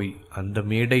அரண்டு போய் அந்த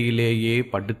மேடையிலேயே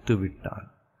படுத்து விட்டான்.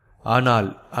 ஆனால்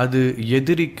அது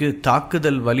எதிரிக்கு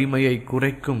தாக்குதல் வலிமையை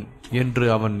குறைக்கும் என்று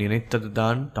அவன்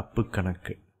நினைத்ததுதான் தப்பு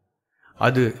கணக்கு.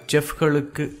 அது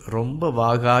செஃப்களுக்கு ரொம்ப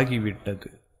வாகாகிவிட்டது.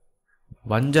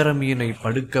 வஞ்சர மீனை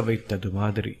படுக்க வைத்தது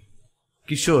மாதிரி.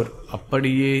 கிஷோர்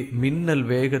அப்படியே மின்னல்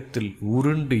வேகத்தில்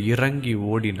உருண்டு இறங்கி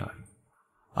ஓடினான்.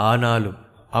 ஆனாலும்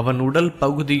அவன் உடல்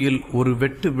பகுதியில் ஒரு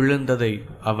வெட்டு விழுந்ததை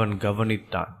அவன்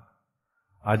கவனித்தான்.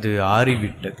 அது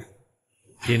ஆறிவிட்டது.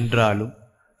 என்றாலும்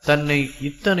தன்னை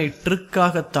இத்தனை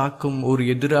ட்ரிக்காக தாக்கும் ஒரு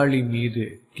எதிராளி மீது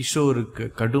கிஷோருக்கு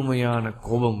கடுமையான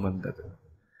கோபம் வந்தது.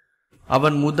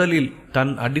 அவன் முதலில்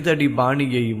தன் அடிதடி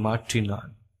பாணியை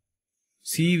மாற்றினான்.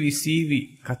 சீவி சீவி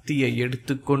கத்தியை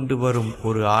எடுத்துக்கொண்டு வரும்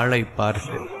ஒரு ஆளை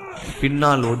பார்த்து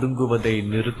பின்னால் ஒதுங்குவதை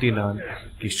நிறுத்தினான்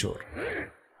கிஷோர்.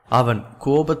 அவன்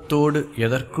கோபத்தோடு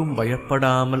எதற்கும்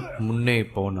பயப்படாமல் முன்னே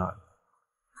போனான்.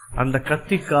 அந்த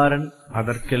கத்திக்காரன்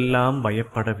அதற்கெல்லாம்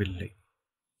பயப்படவில்லை.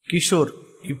 கிஷோர்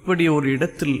இப்படி ஒரு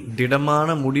இடத்தில்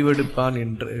திடமான முடிவெடுப்பான்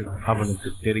என்று அவனுக்கு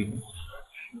தெரியும்.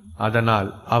 அதனால்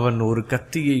அவன் ஒரு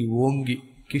கத்தியை ஓங்கி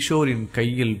கிஷோரின்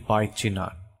கையில்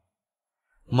பாய்ச்சினான்.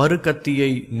 மறு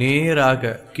கத்தியை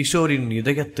நேராக கிஷோரின்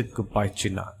இதயத்துக்கு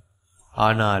பாய்ச்சினான்.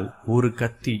 ஆனால் ஒரு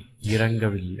கத்தி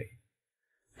இறங்கவில்லை.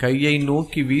 கையை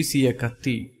நோக்கி வீசிய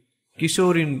கத்தி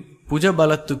கிஷோரின்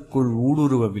புஜபலத்துக்குள்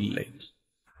ஊடுருவவில்லை.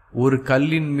 ஒரு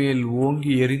கல்லின் மேல்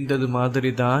ஓங்கி எரிந்தது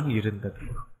மாதிரிதான் இருந்தது.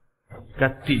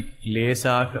 கத்தி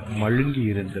லேசாக மழுங்கி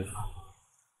இருந்தது.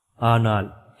 ஆனால்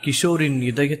கிஷோரின்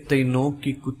இதயத்தை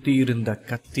நோக்கி குத்தியிருந்த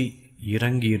கத்தி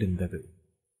இறங்கியிருந்தது.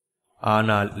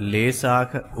 ஆனால்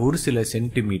லேசாக ஒரு சில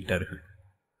சென்டிமீட்டர்கள்.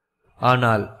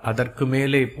 ஆனால் அதற்கு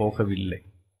மேலே போகவில்லை.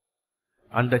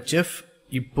 அந்த செஃப்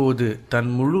இப்போது தன்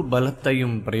முழு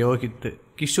பலத்தையும் பிரயோகித்து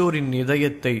கிஷோரின்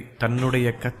இதயத்தை தன்னுடைய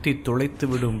கத்தி துளைத்து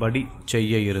விடும்படி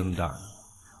செய்ய இருந்தான்.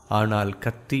 ஆனால்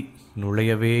கத்தி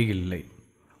நுழையவே இல்லை.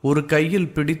 ஒரு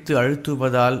கையில் பிடித்து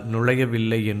அழுத்துவதால்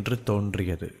நுழையவில்லை என்று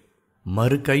தோன்றியது.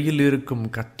 மறு கையில் இருக்கும்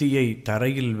கத்தியை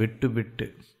தரையில் விட்டுவிட்டு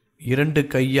 2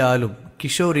 கையாலும்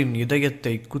கிஷோரின்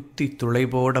இதயத்தை குத்தி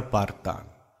துளைபோட பார்த்தான்.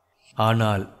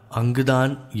 ஆனால்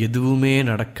அங்குதான் எதுவுமே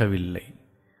நடக்கவில்லை.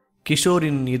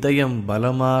 கிஷோரின் இதயம்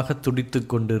பலமாக துடித்து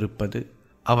கொண்டிருப்பது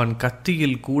அவன்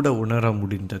கத்தியில் கூட உணர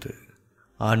முடிந்தது.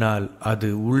 ஆனால் அது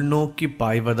உள்நோக்கி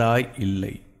பாய்வதாய்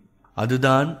இல்லை.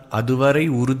 அதுதான் அதுவரை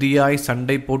உறுதியாய்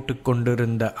சண்டை போட்டு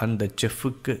கொண்டிருந்த அந்த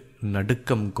செஃப்புக்கு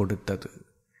நடுக்கம் கொடுத்தது.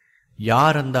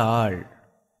 யார் அந்த ஆள்?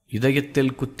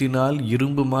 இதயத்தில் குத்தினால்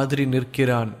இரும்பு மாதிரி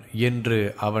நிற்கிறான் என்று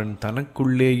அவன்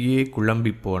தனக்குள்ளேயே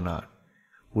குழம்பி போனான்.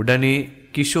 உடனே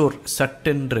கிஷோர்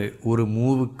சட்டென்று ஒரு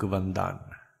மூவுக்கு வந்தான்.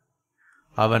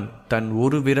 அவன் தன்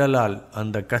ஒரு விரலால்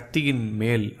அந்த கத்தியின்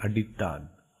மேல் அடித்தான்.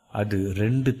 அது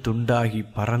 2 துண்டாகி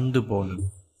பறந்து போனது.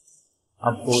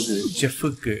 அப்போது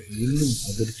செஃப்புக்கு இன்னும்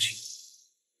அதிர்ச்சி.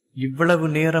 இவ்வளவு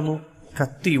நேரமும்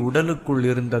கத்தி உடலுக்குள்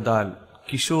இருந்ததால்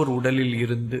கிஷோர் உடலில்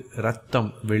இருந்து இரத்தம்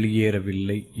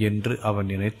வெளியேறவில்லை என்று அவன்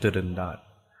நினைத்திருந்தான்.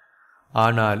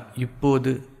 ஆனால்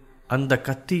இப்போது அந்த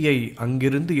கத்தியை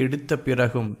அங்கிருந்து எடுத்த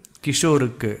பிறகும்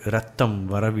கிஷோருக்கு இரத்தம்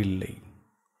வரவில்லை.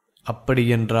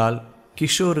 அப்படியென்றால்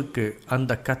கிஷோருக்கு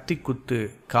அந்த கத்தி குத்து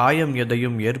காயம்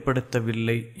எதையும்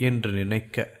ஏற்படுத்தவில்லை என்று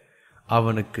நினைக்க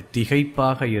அவனுக்கு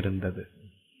திகைப்பாக இருந்தது.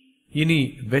 இனி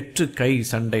வெற்று கை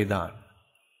சண்டைதான்.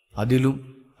 அதிலும்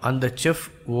அந்த செஃப்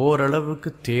ஓரளவுக்கு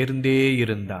தேர்ந்தே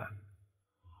இருந்தான்.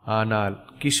 ஆனால்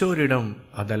கிஷோரிடம்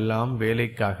அதெல்லாம்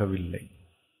வேலைக்காகவில்லை.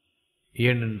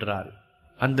 ஏனென்றால்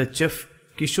அந்த செஃப்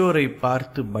கிஷோரை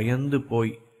பார்த்து பயந்து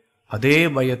போய் அதே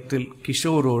பயத்தில்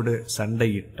கிஷோரோடு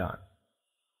சண்டையிட்டான்.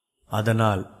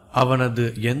 அதனால் அவனது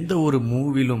எந்த ஒரு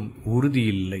மூவிலும்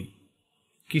உறுதியில்லை.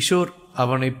 கிஷோர்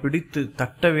அவனை பிடித்து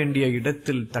தட்ட வேண்டிய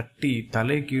இடத்தில் தட்டி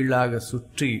தலைகீழாக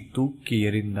சுற்றி தூக்கி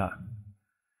எறிந்தான்.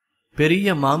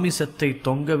 பெரிய மாமிசத்தை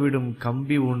தொங்கவிடும்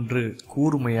கம்பி ஒன்று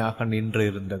கூர்மையாக நின்று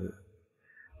இருந்தது.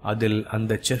 அதில்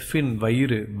அந்த செஃப்பின்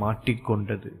வயிறு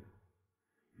மாட்டிக்கொண்டது.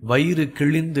 வயிறு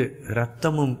கிழிந்து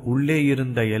இரத்தமும் உள்ளே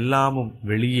இருந்த எல்லாமும்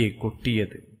வெளியே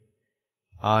கொட்டியது.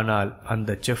 ஆனால்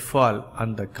அந்த செஃப்பால்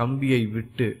அந்த கம்பியை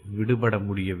விட்டு விடுபட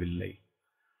முடியவில்லை.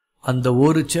 அந்த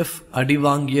ஒரு செஃப் அடி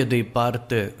வாங்கியதை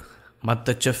பார்த்து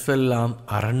மற்ற செஃப்பெல்லாம்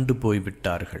அரண்டு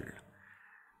போய்விட்டார்கள்.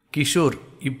 கிஷோர்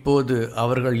இப்போது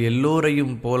அவர்கள்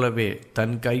எல்லோரையும் போலவே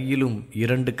தன் கையிலும்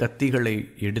 2 கத்திகளை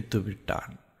எடுத்து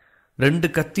விட்டான். 2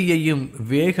 கத்தியையும்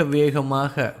வேக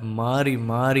வேகமாக மாறி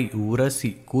மாறி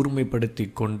உரசி கூர்மைப்படுத்தி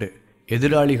கொண்டு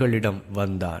எதிராளிகளிடம்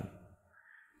வந்தான்.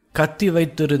 கத்தி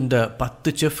வைத்திருந்த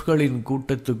 10 செஃப்களின்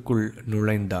கூட்டத்துக்குள்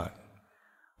நுழைந்தான்.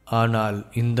 ஆனால்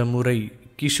இந்த முறை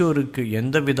கிஷோருக்கு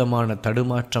எந்தவிதமான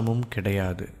தடுமாற்றமும்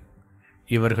கிடையாது.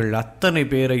 இவர்கள் அத்தனை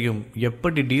பேரையும்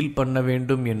எப்படி டீல் பண்ண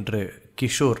வேண்டும் என்று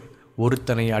கிஷோர்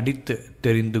ஒருத்தனை அடித்து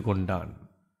தெரிந்து கொண்டான்.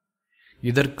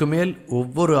 இதற்கு மேல்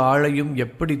ஒவ்வொரு ஆளையும்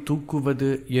எப்படி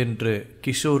தூக்குவது என்று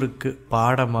கிஷோருக்கு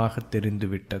பாடமாக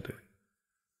தெரிந்துவிட்டது.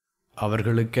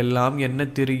 அவர்களுக்கெல்லாம் என்ன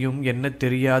தெரியும் என்ன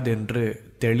தெரியாதென்று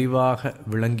தெளிவாக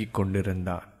விளங்கிக்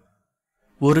கொண்டிருந்தான்.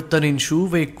 ஒருத்தனின்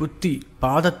ஷூவை குத்தி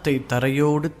பாதத்தை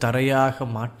தரையோடு தரையாக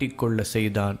மாட்டிக்கொள்ள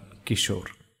செய்தான்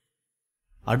கிஷோர்.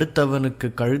 அடுத்தவனுக்கு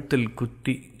கழுத்தில்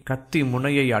குத்தி கத்தி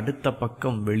முனையை அடுத்த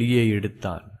பக்கம் வெளியே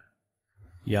எடுத்தான்.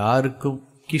 யாருக்கும்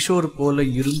கிஷோர் போல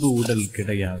இரும்பு உடல்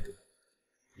கிடையாது.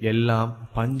 எல்லாம்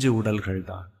பஞ்சு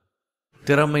உடல்கள்தான்.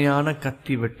 திறமையான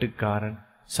கத்தி வெட்டுக்காரன்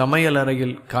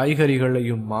சமையலறையில்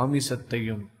காய்கறிகளையும்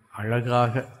மாமிசத்தையும்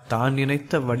அழகாக தான்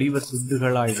நினைத்த வடிவ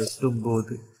துண்டுகளாய்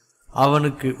வெட்டும்போது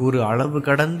அவனுக்கு ஒரு அளவு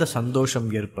கடந்த சந்தோஷம்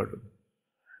ஏற்படும்.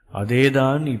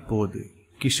 அதேதான் இப்போது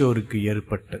கிஷோருக்கு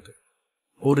ஏற்பட்டது.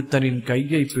 ஒருத்தனின்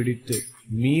கையை பிடித்து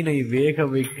மீனை வேக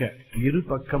வைக்க 2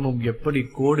 பக்கமும் எப்படி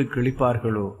கோடு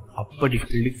கிழிப்பார்களோ அப்படி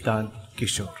கிழித்தான்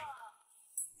கிஷோர்.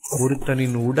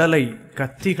 ஒருத்தனின் உடலை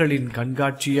கத்திகளின்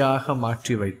கண்காட்சியாக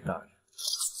மாற்றி வைத்தான்.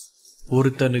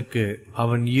 ஒருத்தனுக்கு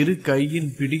அவன் 2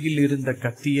 கையின் பிடியில் இருந்த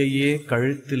கத்தியையே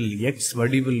கழுத்தில் எக்ஸ்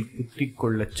வடிவில் குத்தி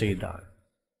கொள்ளச் செய்தான்.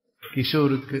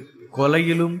 கிஷோருக்கு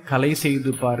கொலையிலும் கலை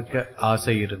செய்து பார்க்க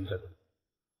ஆசை இருந்தது.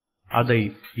 அதை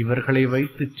இவர்களை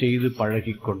வைத்து செய்து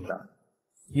பழகிக் கொண்டான்.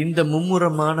 இந்த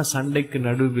மும்முரமான சண்டைக்கு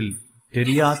நடுவில்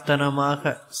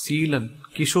தெரியாத்தனமாக சீலன்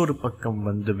கிஷோர் பக்கம்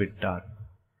வந்து விட்டான்.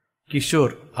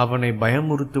 கிஷோர் அவனை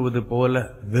பயமுறுத்துவது போல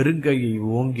வெறுங்கையை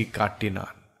ஓங்கி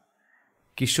காட்டினான்.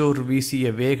 கிஷோர் வீசிய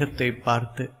வேகத்தை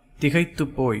பார்த்து திகைத்து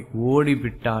போய்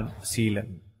ஓடிவிட்டான்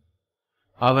சீலன்.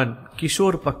 அவன்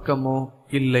கிஷோர் பக்கமோ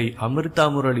இல்லை அமிர்தா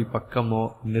முரளி பக்கமோ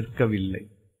நிற்கவில்லை.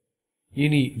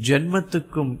 இனி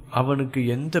ஜென்மத்துக்கும் அவனுக்கு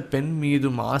எந்த பெண்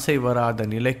மீதும் ஆசை வராத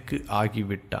நிலைக்கு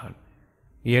ஆகிவிட்டான்.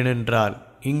 ஏனென்றால்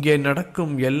இங்கே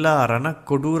நடக்கும் எல்லா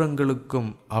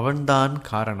ரணக்கொடூரங்களுக்கும் அவன்தான்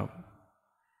காரணம்.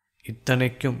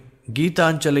 இத்தனைக்கும்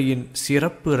கீதாஞ்சலியின்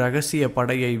சிறப்பு இரகசிய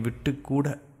படையை விட்டு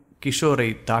கூட கிஷோரை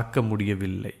தாக்க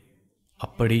முடியவில்லை.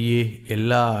 அப்படியே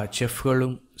எல்லா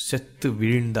செஃப்களும் செத்து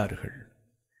வீழ்ந்தார்கள்.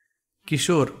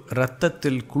 கிஷோர்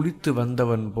இரத்தத்தில் குளித்து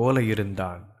வந்தவன் போல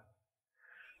இருந்தான்.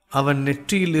 அவன்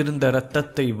நெற்றியில் இருந்த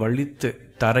இரத்தத்தை வழித்து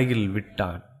தரையில்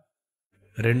விட்டான்.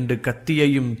 2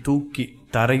 கத்தியையும் தூக்கி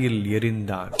தரையில்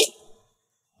எறிந்தான்.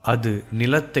 அது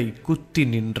நிலத்தை குத்தி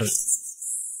நின்றது.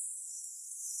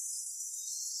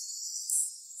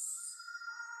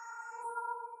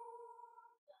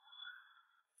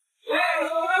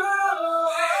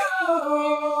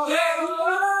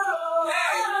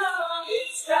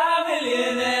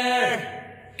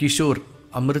 கிஷோர்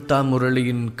அமிர்தா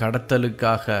முரளியின்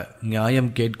கடத்தலுக்காக நியாயம்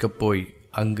கேட்கப் போய்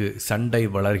அங்கு சண்டை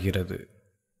வளர்கிறது.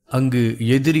 அங்கு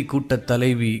எதிரி கூட்டத்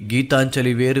தலைவி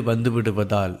கீதாஞ்சலி வேறு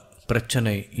வந்துவிடுவதால்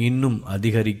பிரச்சனை இன்னும்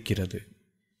அதிகரிக்கிறது.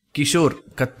 கிஷோர்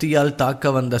கத்தியால்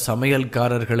தாக்க வந்த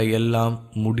சமையல்காரர்களை எல்லாம்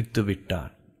முடித்து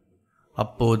விட்டான்.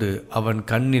 அப்போது அவன்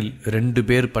கண்ணில் 2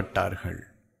 பேர் பட்டார்கள்.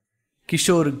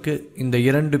 கிஷோருக்கு இந்த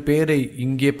 2 பேரை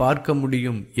இங்கே பார்க்க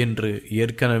முடியும் என்று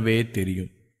ஏற்கனவே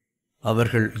தெரியும்.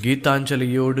 அவர்கள்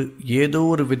கீதாஞ்சலியோடு ஏதோ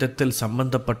ஒரு விதத்தில்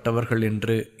சம்பந்தப்பட்டவர்கள்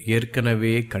என்று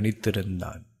ஏற்கனவே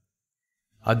கணித்திருந்தான்.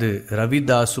 அது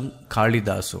ரவிதாசும்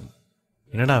காளிதாசும்.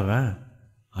 என்னடாவன்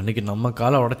அன்னைக்கு நம்ம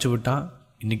காலை உடச்சி விட்டான்,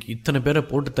 இன்னைக்கு இத்தனை பேரை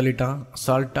போட்டு தள்ளிட்டான்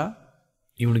அசால்ட்டா.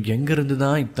 இவனுக்கு எங்கேருந்து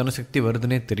தான் இத்தனை சக்தி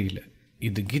வருதுன்னே தெரியல.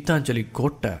 இது கீதாஞ்சலி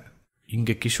கோட்டை,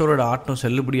 இங்கே கிஷோரோட ஆட்டம்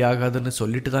செல்லுபடி ஆகாதுன்னு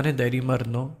சொல்லிட்டு தானே தைரியமாக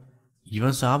இருந்தோம்.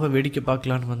 இவன் சாப வேடிக்கை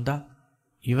பார்க்கலான்னு வந்தா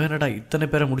இவன் என்னடா இத்தனை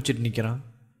பேரை முடிச்சிட்டு நிற்கிறான்.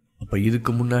 அப்போ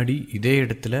இதுக்கு முன்னாடி இதே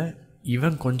இடத்துல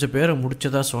இவன் கொஞ்சம் பேரை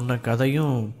முடிச்சதா சொன்ன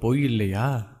கதையும் பொய் இல்லையா?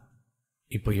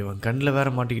 இப்போ இவன் கண்ணில் வேற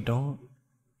மாட்டிக்கிட்டோம்.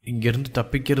 இங்கேருந்து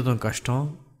தப்பிக்கிறதும் கஷ்டம்.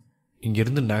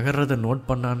 இங்கேருந்து நகர்றதை நோட்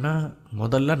பண்ணான்னா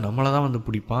முதல்ல நம்மளை தான் வந்து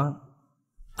பிடிப்பான்.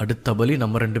 அடுத்த பலி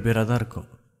நம்ம 2 பேராக தான் இருக்கும்.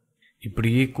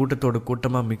 இப்படியே கூட்டத்தோட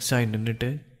கூட்டமாக மிக்ஸ் ஆகி நின்றுட்டு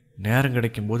நேரம்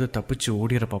கிடைக்கும்போது தப்பிச்சு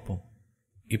ஓடிற பார்ப்போம்.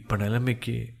 இப்போ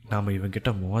நிலைமைக்கு நாம்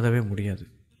இவன்கிட்ட மோதவே முடியாது.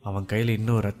 அவன் கையில்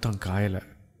இன்னும் ரத்தம் காயலை,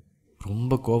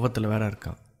 ரொம்ப கோபத்தில் வேற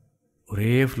இருக்கான்.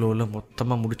 ஒரே ஃப்ளோவில்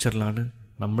மொத்தமாக முடிச்சிடலான்னு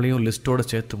நம்மளையும் லிஸ்ட்டோடு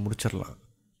சேர்த்து முடிச்சிடலாம்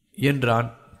என்றான்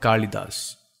காளிதாஸ்.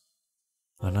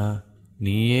 ஆனால்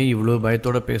நீயே இவ்வளோ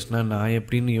பயத்தோடு பேசினா நான்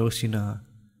எப்படின்னு யோசினா,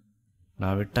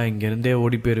 நான் விட்டா இங்கேருந்தே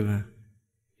ஓடி போயிடுவேன்.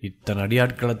 இத்தனை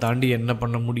அடியாட்களை தாண்டி என்ன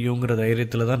பண்ண முடியுங்கிற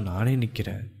தைரியத்தில் தான் நானே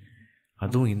நிற்கிறேன்.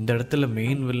 அதுவும் இந்த இடத்துல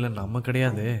மெயின் வில்லன் நம்ம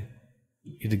கிடையாது,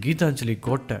 இது கீதாஞ்சலி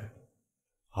கோட்டை.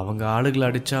 அவங்க ஆளுகளை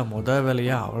அடித்தா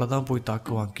வேலையாக அவளை தான் போய்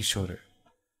தாக்குவான் கிஷோர்,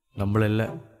 நம்மள இல்லை.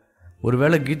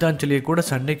 ஒருவேளை கீதாஞ்சலியை கூட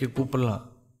சண்டைக்கு கூப்பிடலாம்.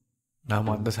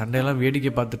 நாம் அந்த சண்டையெல்லாம்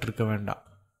வேடிக்கை பார்த்துட்டு இருக்க வேண்டாம்.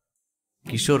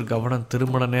 கிஷோர் கவனம்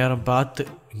திருமண நேரம் பார்த்து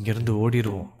இங்கேருந்து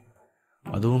ஓடிடுவோம்.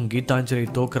 அதுவும் கீதாஞ்சலி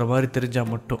தோக்குற மாதிரி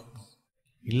தெரிஞ்சால் மட்டும்.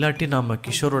 இல்லாட்டி நாம்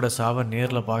கிஷோரோட சாவை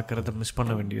நேரில் பார்க்குறத மிஸ்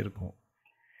பண்ண வேண்டியிருக்கும்.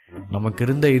 நமக்கு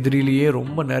இருந்த எதிரிலேயே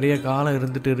ரொம்ப நிறைய காலம்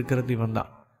இருந்துட்டு இருக்கிறது இவன்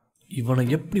தான். இவனை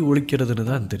எப்படி ஒழிக்கிறதுன்னு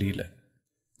தான் தெரியல.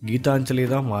 கீதாஞ்சலி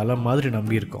தான் மலை மாதிரி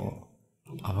நம்பியிருக்கோம்.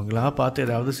 அவங்களா பார்த்து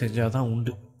ஏதாவது செஞ்சாதான்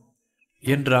உண்டு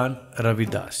என்றான்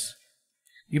ரவிதாஸ்.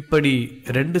 இப்படி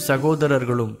 2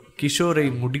 சகோதரர்களும் கிஷோரை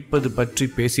முடிப்பது பற்றி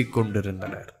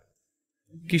பேசிக்கொண்டிருந்தனர்.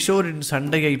 கிஷோரின்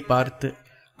சண்டையை பார்த்து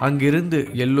அங்கிருந்து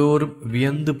எல்லோரும்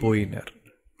வியந்து போயினர்.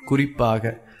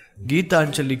 குறிப்பாக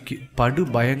கீதாஞ்சலிக்கு படு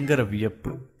பயங்கர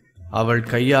வியப்பு. அவள்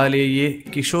கையாலேயே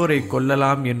கிஷோரை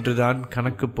கொல்லலாம் என்றுதான்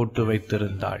கணக்கு போட்டு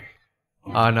வைத்திருந்தாள்.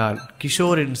 ஆனால்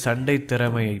கிஷோரின் சண்டை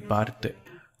திறமையை பார்த்து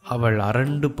அவள்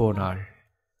அரண்டு போனாள்.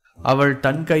 அவள்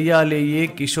தன் கையாலேயே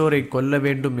கிஷோரை கொல்ல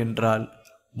வேண்டும் என்றால்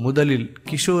முதலில்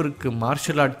கிஷோருக்கு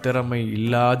மார்ஷல் ஆர்ட் திறமை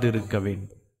இல்லாதிருக்க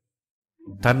வேண்டும்.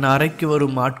 தன் அறைக்கு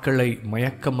வரும் ஆட்களை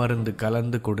மயக்க மருந்து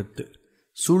கலந்து கொடுத்து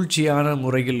சூழ்ச்சியான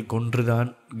முறையில் கொன்றுதான்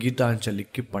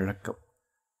கீதாஞ்சலிக்கு பழக்கம்.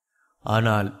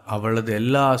 ஆனால் அவளது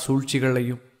எல்லா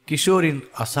சூழ்ச்சிகளையும் கிஷோரின்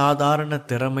அசாதாரண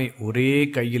திறமை ஒரே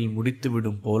கையில்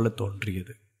முடித்துவிடும் போல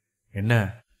தோன்றியது. என்ன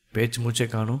பேச்சு மூச்சை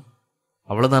காணும்?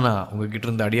 அவ்வளோதானா உங்ககிட்ட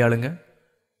இருந்த அடியாளுங்க?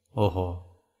 ஓஹோ,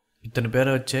 இத்தனை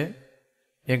பேரை வச்சே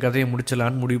என் கதையை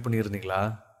முடிச்சலான்னு முடிவு பண்ணியிருந்தீங்களா?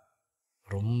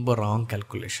 ரொம்ப ராங்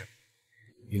கால்குலேஷன்.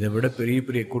 இதை விட பெரிய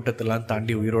பெரிய கூட்டத்தெல்லாம்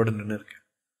தாண்டி உயிரோடு நின்று இருக்கேன்.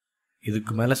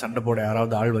 இதுக்கு மேலே சண்டை போட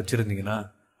யாராவது ஆள் வச்சுருந்தீங்கன்னா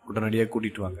உடனடியாக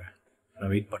கூட்டிகிட்டு வாங்க,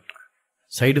 நான் வெயிட் பண்ணுறேன்.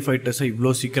 சைடு ஃபைட்டர்ஸை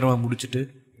இவ்வளோ சீக்கிரமாக முடிச்சுட்டு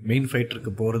மெயின்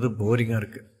ஃபைட்டருக்கு போகிறது போரிங்காக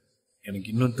இருக்குது. எனக்கு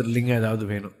இன்னும் த்ரில்லிங்காக ஏதாவது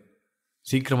வேணும்.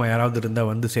 சீக்கிரமாக யாராவது இருந்தால்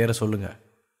வந்து சேர சொல்லுங்கள்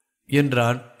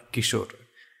என்றான் கிஷோர்.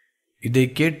 இதை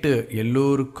கேட்டு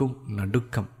எல்லோருக்கும்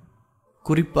நடுக்கம்.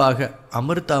 குறிப்பாக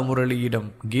அமிர்தா முரளியிடம்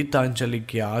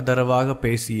கீதாஞ்சலிக்கு ஆதரவாக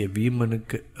பேசிய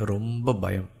வீமனுக்கு ரொம்ப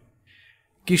பயம்.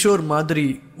 கிஷோர் மாதிரி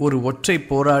ஒரு ஒற்றை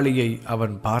போராளியை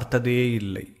அவன் பார்த்ததே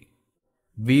இல்லை.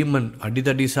 வீமன்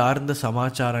அடிதடி சார்ந்த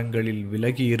சமாச்சாரங்களில்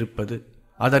விலகி இருப்பது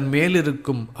அதன்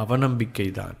மேலிருக்கும்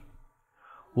அவநம்பிக்கைதான்.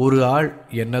 ஒரு ஆள்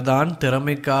என்னதான்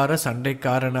திறமைக்கார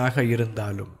சண்டைக்காரனாக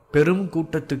இருந்தாலும் பெரும்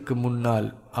கூட்டத்துக்கு முன்னால்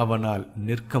அவனால்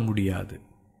நிற்க முடியாது.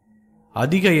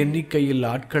 அதிக எண்ணிக்கையில்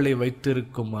ஆட்களை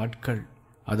வைத்திருக்கும் ஆட்கள்,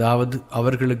 அதாவது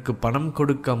அவர்களுக்கு பணம்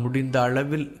கொடுக்க முடிந்த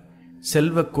அளவில்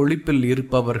செல்வ கொழிப்பில்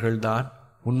இருப்பவர்கள்தான்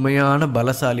உண்மையான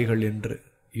பலசாலிகள் என்று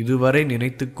இதுவரை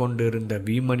நினைத்து கொண்டிருந்த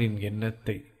வீமனின்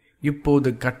எண்ணத்தை இப்போது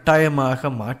கட்டாயமாக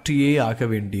மாற்றியே ஆக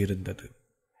வேண்டியிருந்தது.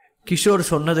 கிஷோர்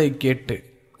சொன்னதை கேட்டு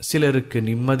சிலருக்கு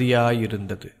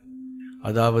நிம்மதியாயிருந்தது.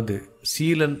 அதாவது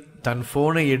சீலன் தன்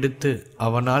போனை எடுத்து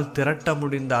அவனால் திரட்ட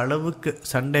முடிந்த அளவுக்கு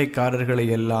சண்டைக்காரர்களை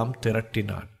எல்லாம்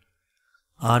திரட்டினான்.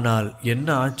 ஆனால் என்ன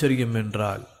ஆச்சரியம்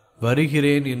என்றால்,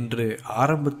 வருகிறேன் என்று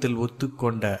ஆரம்பத்தில்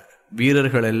ஒத்துக்கொண்ட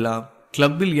வீரர்களெல்லாம்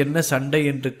கிளப்பில் என்ன சண்டை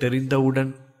என்று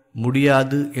தெரிந்தவுடன்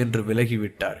முடியாது என்று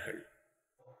விலகிவிட்டார்கள்.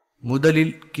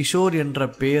 முதலில் கிஷோர் என்ற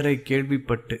பெயரை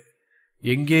கேள்விப்பட்டு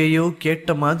எங்கேயோ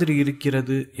கேட்ட மாதிரி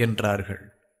இருக்கிறது என்றார்கள்.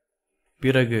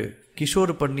 பிறகு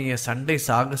கிஷோர் பண்ணிய சண்டை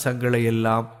சாகசங்களை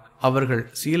எல்லாம் அவர்கள்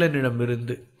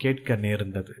சீலனிடமிருந்து கேட்க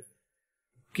நேர்ந்தது.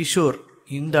 கிஷோர்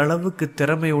இந்த அளவுக்கு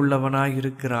திறமை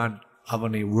உள்ளவனாயிருக்கிறான்,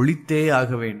 அவனை ஒழித்தே ஆக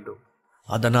வேண்டும்.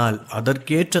 அதனால்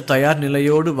அதற்கேற்ற தயார்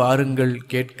நிலையோடு வாருங்கள்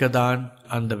கேட்கத்தான்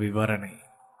அந்த விவரணை.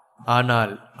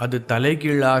 ஆனால் அது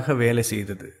தலைகீழாக வேலை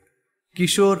செய்தது.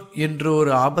 கிஷோர் என்று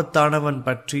ஒரு ஆபத்தானவன்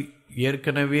பற்றி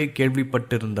ஏற்கனவே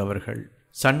கேள்விப்பட்டிருந்தவர்கள்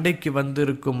சண்டைக்கு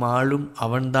வந்திருக்கும் ஆளும்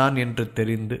அவன்தான் என்று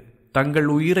தெரிந்து தங்கள்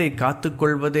உயிரை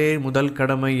காத்துக்கொள்வதே முதல்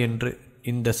கடமை என்று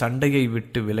இந்த சண்டையை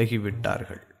விட்டு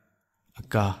விலகிவிட்டார்கள்.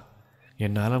 அக்கா,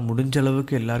 என்னால் முடிஞ்ச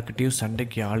அளவுக்கு எல்லார்கிட்டையும்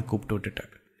சண்டைக்கு ஆள் கூப்பிட்டு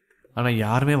விட்டுட்டேன். ஆனால்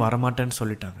யாருமே வரமாட்டேன்னு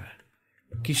சொல்லிட்டாங்க.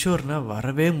 கிஷோர்னா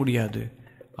வரவே முடியாது,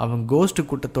 அவன் கோஸ்ட்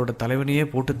கூட்டத்தோட தலைவனையே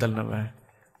போட்டு தள்ளினவன்.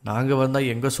 நாங்கள் வந்தால்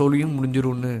எங்கள் சோழியும்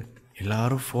முடிஞ்சிரும்னு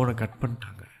எல்லாரும் ஃபோனை கட்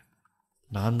பண்ணிட்டாங்க.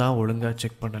 நான் தான் ஒழுங்காக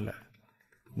செக் பண்ணலை.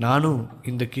 நானும்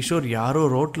இந்த கிஷோர் யாரோ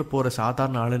ரோட்டில் போகிற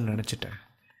சாதாரண ஆளுன்னு நினச்சிட்டேன்.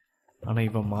 ஆனால்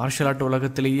இவன் மார்ஷல் ஆர்ட்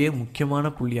உலகத்திலேயே முக்கியமான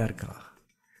புள்ளியாக இருக்கிறான்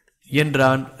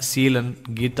என்றான் சீலன்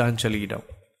கீதாஞ்சலியிடம்.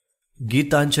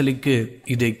 கீதாஞ்சலிக்கு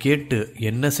இதை கேட்டு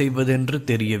என்ன செய்வதென்று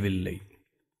தெரியவில்லை.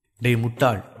 டேய்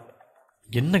முட்டாள்,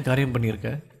 என்ன காரியம்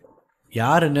பண்ணியிருக்க?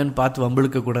 யார் என்னன்னு பார்த்து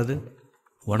வம்பிழுக்கக்கூடாது.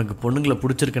 உனக்கு பொண்ணுங்களை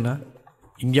பிடிச்சிருக்குன்னா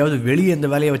எங்கேயாவது வெளியே இந்த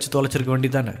வேலையை வச்சு தொலைச்சிருக்க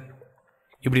வேண்டியதானே.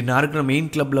 இப்படி நான் இருக்கிற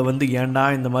மெயின் கிளப்பில் வந்து ஏன்டா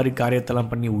இந்த மாதிரி காரியத்தெல்லாம்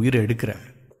பண்ணி உயிரை எடுக்கிறேன்?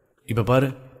 இப்போ பாரு,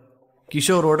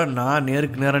 கிஷோரோட நான்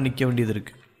நேருக்கு நேராக நிற்க வேண்டியது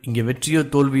இருக்குது. இங்கே வெற்றியோ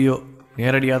தோல்வியோ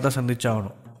நேரடியாக தான்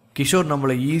சந்திச்சாகணும். கிஷோர்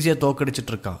நம்மளை ஈஸியாக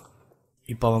தோக்கடிச்சிட்டு இருக்கான்.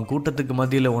 இப்போ அவன் கூட்டத்துக்கு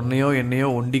மத்தியில் ஒன்னையோ என்னையோ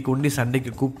ஒண்டி கொண்டி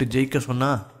சண்டைக்கு கூப்பிட்டு ஜெயிக்க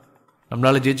சொன்னால்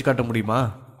நம்மளால் ஜெயிச்சு காட்ட முடியுமா?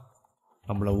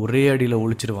 நம்மளை ஒரே அடியில்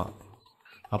ஒழிச்சிடுவான்.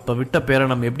 அப்போ விட்ட பேரை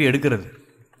நம்ம எப்படி எடுக்கிறது?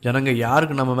 ஜனங்க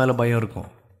யாருக்கு நம்ம மேலே பயம் இருக்கும்?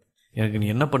 எனக்கு நீ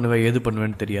என்ன பண்ணுவ ஏது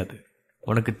பண்ணுவேன்னு தெரியாது.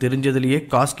 உனக்கு தெரிஞ்சதுலேயே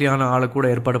காஸ்ட்லியான ஆளை கூட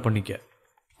ஏற்பாடு பண்ணிக்க.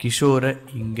 கிஷோரை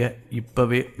இங்கே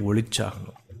இப்போவே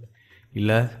ஒழிச்சாகணும்.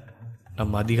 இல்லை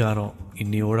நம்ம அதிகாரம்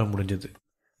இன்னையோட முடிஞ்சது.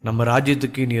 நம்ம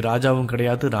ராஜ்யத்துக்கு நீ ராஜாவும்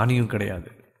கிடையாது, ராணியும் கிடையாது.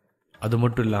 அது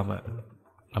மட்டும் இல்லாமல்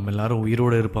நம்ம எல்லாரும்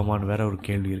உயிரோடு இருப்போமான்னு வேற ஒரு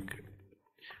கேள்வி இருக்குது.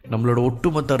 நம்மளோட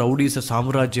ஒட்டுமொத்த ரவுடீச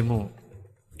சாம்ராஜ்யமும்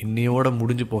இன்னையோட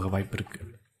முடிஞ்சு போக வாய்ப்பு இருக்கு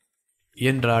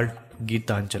என்றாள்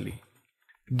கீதாஞ்சலி.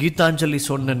 கீதாஞ்சலி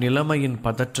சொன்ன நிலைமையின்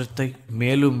பதற்றத்தை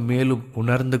மேலும் மேலும்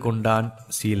உணர்ந்து கொண்டான்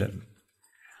சீலன்.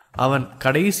 அவன்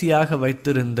கடைசியாக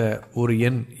வைத்திருந்த ஒரு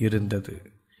எண் இருந்தது.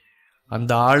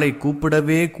 அந்த ஆளை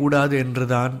கூப்பிடவே கூடாது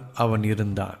என்றுதான் அவன்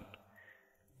இருந்தான்.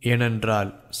 ஏனென்றால்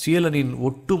சீலனின்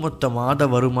ஒட்டுமொத்த மாத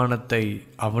வருமானத்தை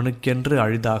அவனுக்கென்று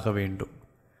அழிதாக வேண்டும்.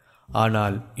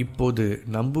 ஆனால் இப்போது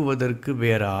நம்புவதற்கு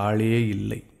வேற ஆளே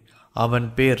இல்லை. அவன்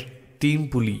பேர்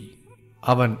தீம்புலி.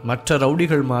 அவன் மற்ற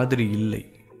ரவுடிகள் மாதிரி இல்லை.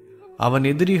 அவன்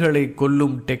எதிரிகளை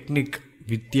கொல்லும் டெக்னிக்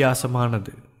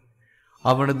வித்தியாசமானது.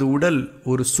 அவனது உடல்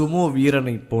ஒரு சுமோ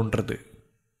வீரனை போன்றது.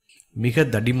 மிக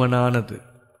தடிமனானது,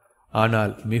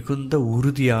 ஆனால் மிகுந்த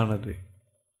உறுதியானது.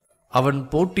 அவன்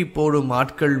போட்டி போடும்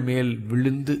ஆட்கள் மேல்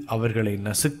விழுந்து அவர்களை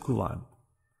நசுக்குவான்.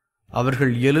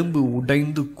 அவர்கள் எலும்பு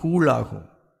உடைந்து கூழாகும்.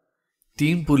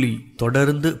 தீம்புலி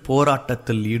தொடர்ந்து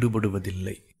போராட்டத்தில்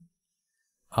ஈடுபடுவதில்லை.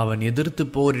 அவன் எதிர்த்து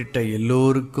போரிட்ட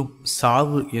எல்லோருக்கும்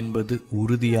சாவு என்பது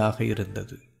உறுதியாக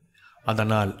இருந்தது.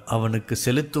 அதனால் அவனுக்கு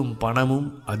செலுத்தும் பணமும்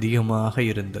அதிகமாக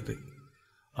இருந்தது.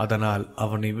 அதனால்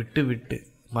அவனை விட்டுவிட்டு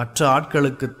மற்ற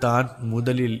ஆட்களுக்குத்தான்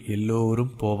முதலில்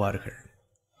எல்லோரும் போவார்கள்.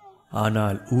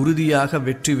 ஆனால் உறுதியாக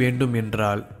வெற்றி வேண்டும்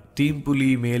என்றால் தீம்புலி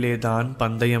மேலேதான்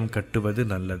பந்தயம் கட்டுவது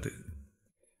நல்லது.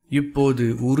 இப்போது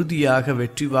உறுதியாக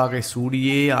வெற்றி வாகை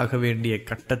சூடியே ஆக வேண்டிய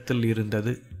கட்டத்தில்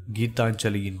இருந்தது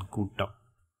கீதாஞ்சலியின் கூட்டம்.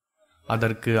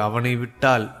 அதற்கு அவனை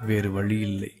விட்டால் வேறு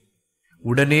வழியில்லை.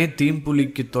 உடனே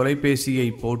தீம்புலிக்கு தொலைபேசியை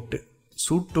போட்டு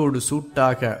சூட்டோடு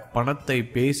சூட்டாக பணத்தை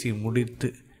பேசி முடித்து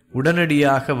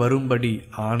உடனடியாக வரும்படி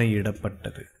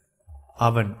ஆணையிடப்பட்டது.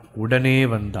 அவன் உடனே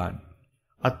வந்தான்.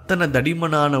 அத்தனை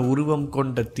தடிமனான உருவம்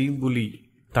கொண்ட தீம்புலி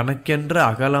தனக்கென்ற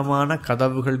அகலமான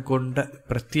கதவுகள் கொண்ட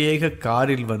பிரத்யேக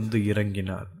காரில் வந்து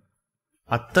இறங்கினான்.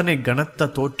 அத்தனை கனத்த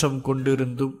தோற்றம்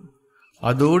கொண்டிருந்தும்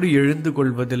அதோடு எழுந்து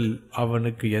கொள்வதில்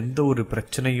அவனுக்கு எந்த ஒரு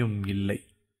பிரச்சனையும் இல்லை.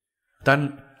 தன்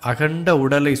அகண்ட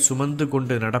உடலை சுமந்து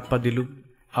கொண்டு நடப்பதிலும்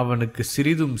அவனுக்கு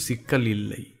சிறிதும் சிக்கல்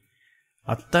இல்லை.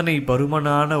 அத்தனை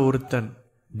பருமனான ஒருத்தன்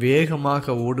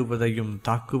வேகமாக ஓடுவதையும்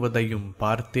தாக்குவதையும்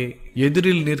பார்த்தே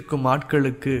எதிரில் நிற்கும்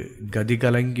ஆட்களுக்கு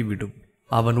கதிகலங்கிவிடும்.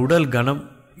 அவன் உடல் கனம்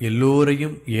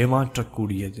எல்லோரையும்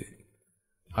ஏமாற்றக்கூடியது.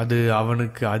 அது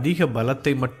அவனுக்கு அதிக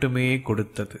பலத்தை மட்டுமே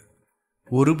கொடுத்தது.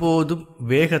 ஒருபோதும்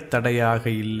வேகத்தடையாக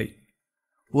இல்லை.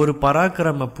 ஒரு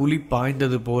பராக்கிரம புலி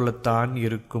பாய்ந்தது போலத்தான்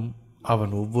இருக்கும்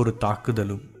அவன் ஒவ்வொரு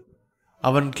தாக்குதலும்.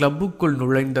 அவன் கிளப்புக்குள்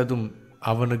நுழைந்ததும்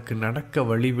அவனுக்கு நடக்க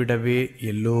வழிவிடவே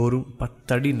எல்லோரும்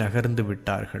 10 அடி நகர்ந்து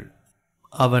விட்டார்கள்.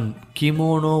 அவன்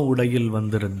கிமோனோ உடையில்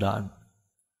வந்திருந்தான்.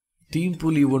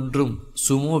 தீம்புலி ஒன்றும்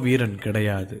சுமோ வீரன்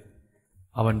கிடையாது.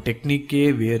 அவன் டெக்னிக்கே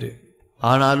வேறு.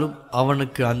 ஆனாலும்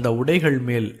அவனுக்கு அந்த உடைகள்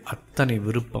மேல் அத்தனை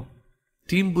விருப்பம்.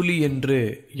 தீம்புலி என்று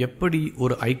எப்படி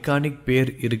ஒரு ஐகானிக்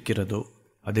பேர் இருக்கிறதோ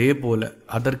அதே போல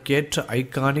அதற்கேற்ற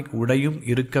ஐகானிக் உடையும்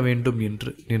இருக்க வேண்டும்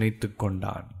என்று நினைத்து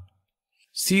கொண்டான்.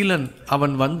 சீலன்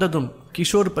அவன் வந்ததும்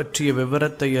கிஷோர் பற்றிய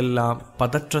விவரத்தை எல்லாம்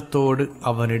பதற்றத்தோடு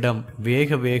அவனிடம்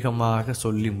வேக வேகமாக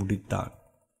சொல்லி முடித்தான்.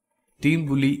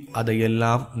 தீம்புலி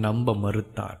அதையெல்லாம் நம்ப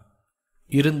மறுத்தான்.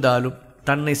 இருந்தாலும்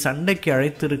தன்னை சண்டைக்கு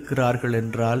அழைத்திருக்கிறார்கள்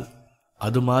என்றால்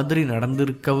அது மாதிரி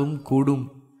நடந்திருக்கவும் கூடும்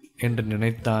என்று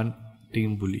நினைத்தான்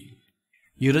தீம்புலி.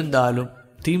 இருந்தாலும்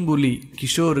தீம்புலி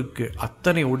கிஷோருக்கு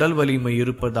அத்தனை உடல் வலிமை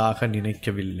இருப்பதாக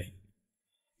நினைக்கவில்லை.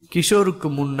 கிஷோருக்கு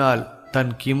முன்னால்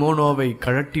தன் கிமோனோவை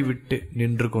கழட்டிவிட்டு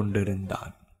நின்று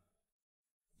கொண்டிருந்தான்.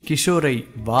 கிஷோரை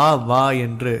வா வா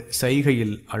என்று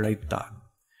சைகையில் அழைத்தான்.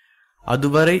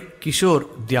 அதுவரை கிஷோர்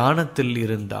தியானத்தில்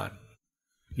இருந்தான்.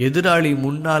 எதிராளி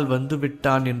முன்னால்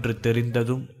வந்துவிட்டான் என்று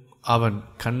தெரிந்ததும் அவன்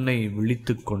கண்ணை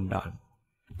விழித்து கொண்டான்.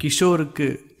 கிஷோருக்கு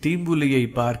தீம்புலியை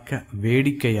பார்க்க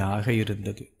வேடிக்கையாக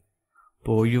இருந்தது.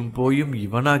 போயும் போயும்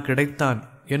இவனா கிடைத்தான்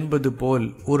என்பது போல்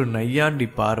ஒரு நையாண்டி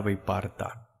பார்வை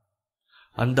பார்த்தான்.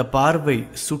 அந்த பார்வை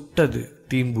சுட்டது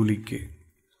தீம்புலிக்கு.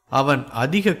 அவன்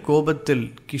அதிக கோபத்தில்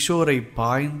கிஷோரை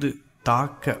பாய்ந்து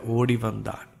தாக்க ஓடி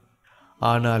வந்தான்.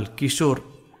 ஆனால் கிஷோர்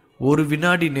ஒரு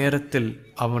வினாடி நேரத்தில்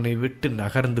அவனை விட்டு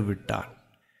நகர்ந்து விட்டான்.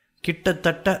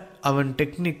 கிட்டத்தட்ட அவன்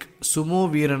டெக்னிக் சுமோ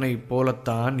வீரனை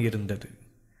போலத்தான் இருந்தது.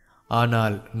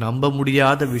 ஆனால் நம்ப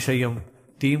முடியாத விஷயம்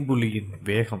தீம்புலியின்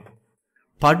வேகம்.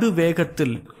 படு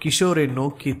வேகத்தில் கிஷோரை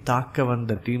நோக்கி தாக்க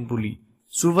வந்த தீம்புலி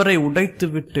சுவரை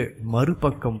உடைத்துவிட்டு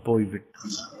மறுபக்கம்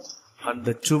போய்விட்டான்.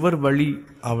 அந்த சுவர் வழி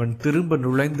அவன் திரும்ப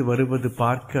நுழைந்து வருவது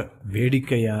பார்க்க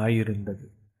வேடிக்கையாயிருந்தது.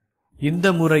 இந்த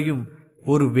முறையும்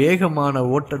ஒரு வேகமான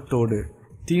ஓட்டத்தோடு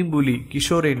தீம்புலி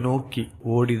கிஷோரை நோக்கி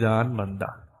ஓடிதான்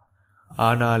வந்தான்.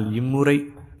 ஆனால் இம்முறை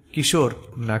கிஷோர்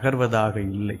நகர்வதாக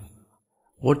இல்லை.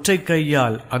 ஒற்றை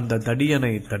கையால் அந்த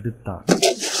தடியனை தடுத்தான்.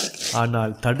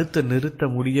 ஆனால் தடுத்து நிறுத்த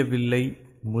முடியவில்லை.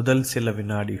 முதல் சில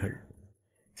வினாடிகள்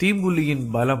தீம்புலியின்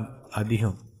பலம்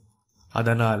அதிகம்.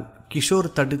 அதனால் கிஷோர்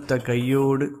தடுத்த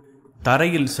கையோடு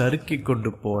தரையில் சறுக்கி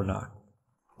கொண்டு போனான்.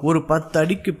 ஒரு 10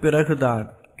 அடிக்கு பிறகுதான்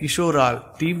கிஷோரால்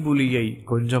தீம்புலியை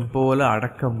கொஞ்சம் போல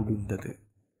அடக்க முடிந்தது.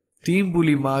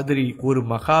 தீம்புலி மாதிரி ஒரு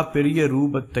மகா பெரிய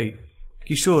ரூபத்தை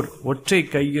கிஷோர் ஒற்றை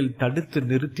கையில் தடுத்து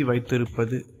நிறுத்தி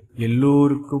வைத்திருப்பது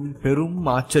எல்லோருக்கும் பெரும்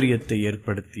ஆச்சரியத்தை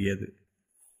ஏற்படுத்தியது.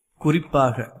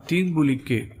 குறிப்பாக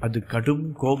தீம்புலிக்கு அது கடும்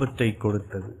கோபத்தை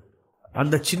கொடுத்தது.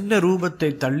 அந்த சின்ன ரூபத்தை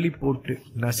தள்ளி போட்டு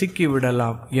நசுக்கி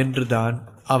விடலாம் என்றுதான்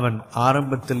அவன்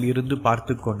ஆரம்பத்தில் இருந்து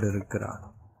பார்த்து கொண்டிருக்கிறான்.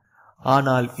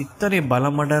 ஆனால் இத்தனை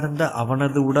பலமடர்ந்த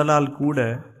அவனது உடலால் கூட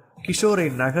கிஷோரை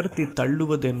நகர்த்தி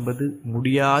தள்ளுவதென்பது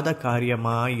முடியாத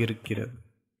காரியமாயிருக்கிறது.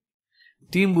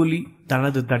 தீம்புலி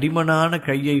தனது தடிமனான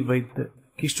கையை வைத்து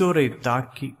கிஷோரை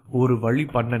தாக்கி ஒரு வழி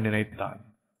பண்ண நினைத்தான்.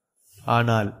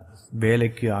 ஆனால்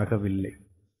வேலைக்கு ஆகவில்லை.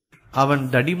 அவன்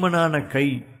தடிமனான கை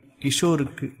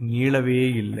கிஷோருக்கு நீளவே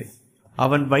இல்லை.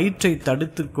 அவன் வயிற்றை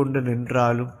தடுத்து கொண்டு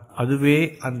நின்றாலும் அதுவே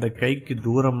அந்த கைக்கு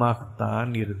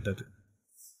தூரமாகத்தான் இருந்தது.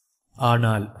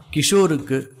 ஆனால்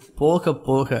கிஷோருக்கு போக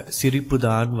போக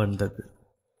சிரிப்புதான் வந்தது.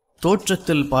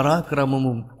 தோற்றத்தில்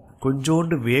பராக்கிரமமும்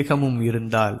கொஞ்சோண்டு வேகமும்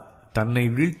இருந்தால் தன்னை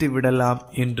வீழ்த்தி விடலாம்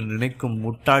என்று நினைக்கும்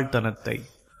முட்டாள்தனத்தை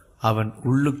அவன்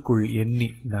உள்ளுக்குள் எண்ணி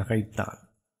நகைத்தான்.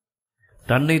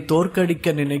 தன்னை தோற்கடிக்க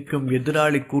நினைக்கும்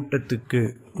எதிராளி கூட்டத்துக்கு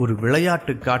ஒரு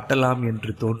விளையாட்டு காட்டலாம்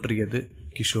என்று தோன்றியது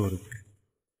கிஷோருக்கு.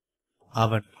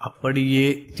 அவன் அப்படியே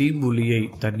தீம்புலியை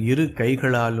தன் இரு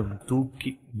கைகளாலும்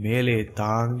தூக்கி மேலே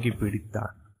தாங்கி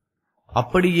பிடித்தான்.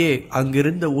 அப்படியே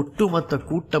அங்கிருந்த ஒட்டுமொத்த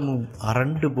கூட்டமும்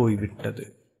அரண்டு போய்விட்டது.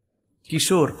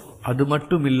 கிஷோர் அது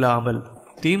மட்டுமில்லாமல்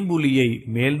தீம்புலியை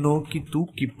மேல் நோக்கி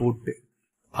தூக்கி போட்டு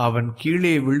அவன்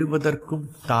கீழே விழுவதற்கும்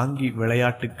தாங்கி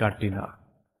விளையாட்டு காட்டினான்.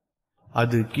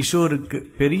 அது கிஷோருக்கு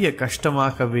பெரிய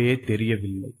கஷ்டமாகவே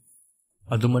தெரியவில்லை.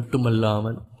 அது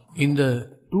மட்டுமல்லாமல் இந்த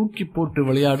தூக்கி போட்டு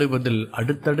விளையாடுவதில்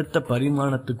அடுத்தடுத்த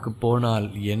பரிமாணத்துக்கு போனால்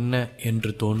என்ன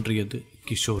என்று தோன்றியது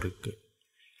கிஷோருக்கு.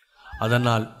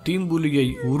 அதனால் தீம்புலியை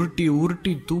உருட்டி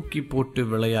உருட்டி தூக்கி போட்டு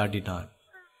விளையாடினான்.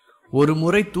 ஒரு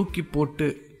முறை தூக்கி போட்டு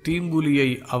தீம்புலியை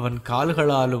அவன்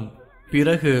கால்களாலும்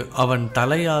பிறகு அவன்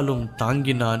தலையாலும்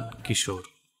தாங்கினான் கிஷோர்.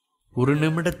 ஒரு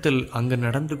நிமிடத்தில் அங்கு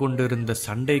நடந்து கொண்டிருந்த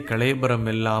சண்டை கலேபரம்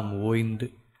எல்லாம் ஓய்ந்து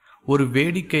ஒரு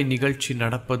வேடிக்கை நிகழ்ச்சி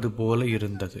நடப்பது போல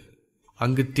இருந்தது.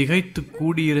 அங்கு திகைத்து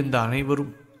கூடியிருந்த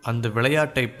அனைவரும் அந்த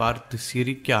விளையாட்டை பார்த்து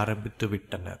சிரிக்க ஆரம்பித்து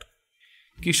விட்டனர்.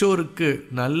 கிஷோருக்கு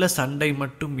நல்ல சண்டை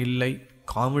மட்டும் இல்லை,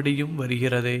 காமெடியும்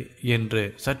வருகிறதே என்று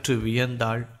சற்று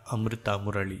வியந்தாள் அமிர்தா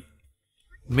முரளி.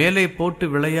 மேலே போட்டு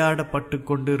விளையாடப்பட்டு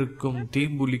கொண்டிருக்கும்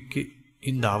தீம்புலிக்கு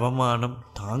இந்த அவமானம்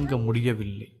தாங்க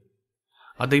முடியவில்லை.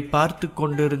 அதை பார்த்து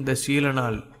கொண்டிருந்த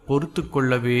சீலனால் பொறுத்து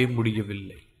கொள்ளவே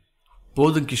முடியவில்லை.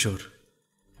 போதும் கிஷோர்,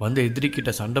 வந்து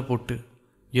எதிரிக்கிட்ட சண்டை போட்டு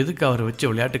எதுக்கு அவரை வச்சு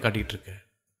விளையாட்டு காட்டிகிட்டு இருக்க?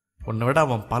 உன்னை விட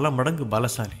அவன் பல மடங்கு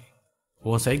பலசாலி.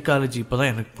 உன் சைக்காலஜி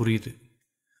இப்போதான் எனக்கு புரியுது.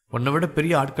 உன்னை விட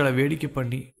பெரிய ஆட்களை வேடிக்கை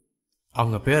பண்ணி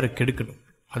அவங்க பேரை கெடுக்கணும்,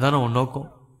 அதான உன்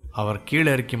நோக்கம். அவர் கீழே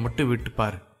இறக்கி மட்டும்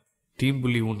விட்டுப்பார்,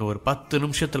 தீம்புலி உன்னை ஒரு 10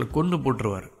 நிமிஷத்தில் கொன்று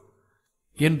போட்டுருவார்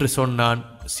என்று சொன்னான்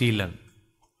சீலன்.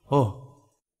 ஓ,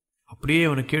 அப்படியே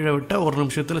அவனை கீழே விட்டால் 1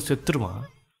 நிமிஷத்தில் செத்துருவான்.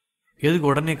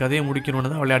 எதுக்கு உடனே கதையை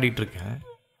முடிக்கணும்னு தான் விளையாடிட்டு இருக்கேன்.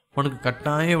 உனக்கு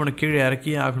கட்டாயம் இவனை கீழே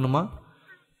இறக்கியே ஆகணுமா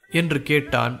என்று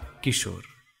கேட்டான் கிஷோர்.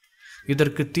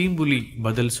 இதற்கு தீம்புலி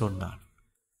பதில் சொன்னான்.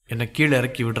 என்னை கீழே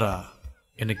இறக்கி விடுறா,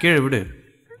 என்னை கீழே விடு,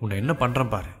 உன்னை என்ன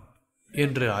பண்ணுறேன் பாரு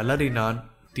என்று அலறினான்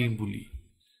தீம்புலி.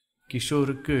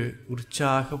 கிஷோருக்கு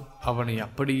உற்சாகம் அவனை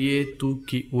அப்படியே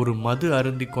தூக்கி ஒரு மது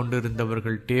அருந்தி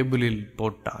கொண்டிருந்தவர்கள் டேபிளில்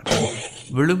போட்டான்.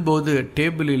 விழும்போது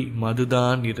டேபிளில்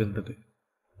மதுதான் இருந்தது.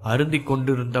 அருந்தி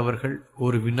கொண்டிருந்தவர்கள்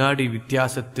ஒரு வினாடி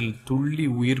வித்தியாசத்தில் துள்ளி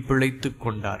உயிர் பிழைத்து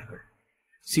கொண்டார்கள்.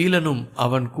 சீலனும்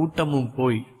அவன் கூட்டமும்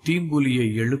போய் தீம்புலியை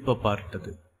எழுப்ப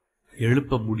பார்த்தது.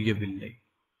 எழுப்ப முடியவில்லை.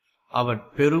 அவன்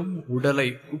பெரும் உடலை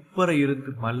குப்பர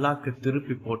இருந்து மல்லாக்க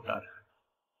திருப்பி போட்டார்கள்.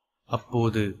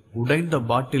 அப்போது உடைந்த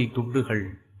பாட்டில் துண்டுகள்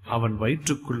அவன்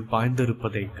வயிற்றுக்குள்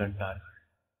பாய்ந்திருப்பதை கண்டார்கள்.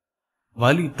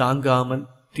 வலி தாங்காமல்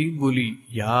தீம்புலி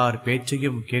யார்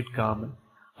பேச்சையும் கேட்காமல்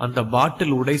அந்த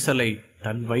பாட்டில் உடைசலை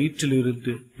தன்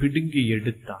வயிற்றிலிருந்து பிடுங்கி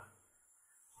எடுத்தான்.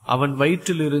 அவன்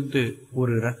வயிற்றிலிருந்து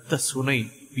ஒரு இரத்த சுனை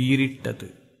பீரிட்டது.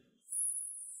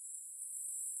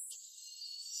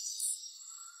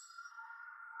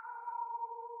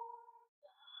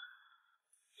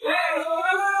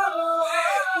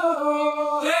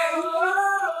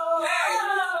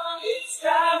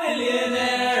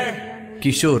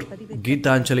 கிஷோர்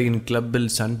கீதாஞ்சலியின் கிளப்பில்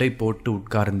சண்டை போட்டு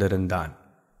உட்கார்ந்திருந்தான்.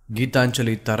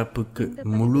 கீதாஞ்சலி தரப்புக்கு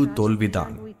முழு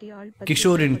தோல்விதான்.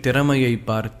 கிஷோரின் திறமையை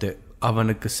பார்த்து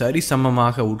அவனுக்கு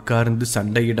சரிசமமாக உட்கார்ந்து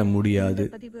சண்டையிட முடியாது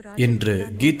என்று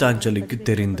கீதாஞ்சலிக்கு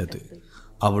தெரிந்தது.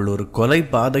 அவள் ஒரு கொலை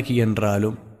பாதகி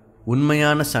என்றாலும்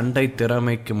உண்மையான சண்டை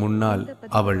திறமைக்கு முன்னால்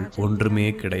அவள் ஒன்றுமே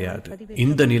கிடையாது.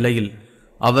 இந்த நிலையில்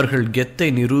அவர்கள் கெத்தை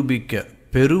நிரூபிக்க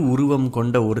பெரு உருவம்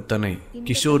கொண்ட ஒருத்தனை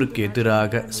கிஷோருக்கு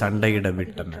எதிராக சண்டையிட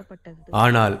விட்டனர்.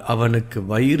 ஆனால் அவனுக்கு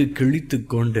வயிறு கிழித்து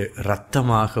கொண்டு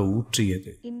இரத்தமாக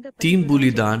ஊற்றியது.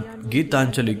 தீம்புலிதான்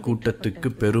கீதாஞ்சலி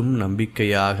கூட்டத்துக்கு பெரும்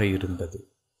நம்பிக்கையாக இருந்தது.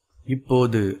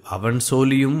 இப்போது அவன்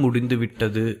சோலியும்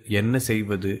முடிந்துவிட்டது. என்ன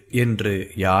செய்வது என்று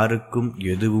யாருக்கும்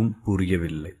எதுவும்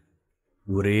புரியவில்லை.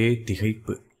 ஒரே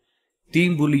திகைப்பு.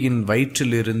 தீம்புலியின்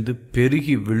வயிற்றிலிருந்து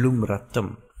பெருகி விழும்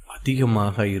இரத்தம்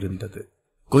அதிகமாக இருந்தது.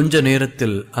 கொஞ்ச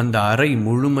நேரத்தில் அந்த அறை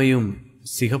முழுமையும்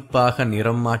சிகப்பாக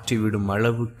நிறம் மாற்றிவிடும்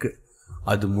அளவுக்கு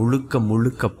அது முழுக்க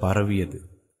முழுக்க பரவியது.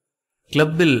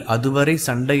 கிளப்பில் அதுவரை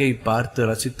சண்டையை பார்த்து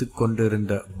ரசித்துக்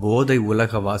கொண்டிருந்த போதை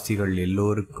உலகவாசிகள்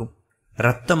எல்லோருக்கும்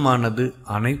இரத்தமானது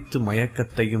அனைத்து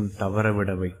மயக்கத்தையும்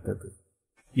தவறவிட வைத்தது.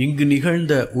 இங்கு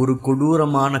நிகழ்ந்த ஒரு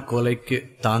கொடூரமான கொலைக்கு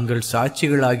தாங்கள்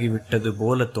சாட்சிகளாகிவிட்டது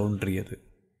போல தோன்றியது.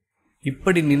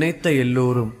 இப்படி நினைத்த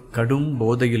எல்லோரும் கடும்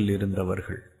போதையில்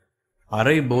இருந்தவர்கள்.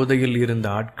 அரை போதையில் இருந்த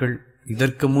ஆட்கள்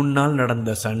இதற்கு முன்னால்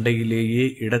நடந்த சண்டையிலேயே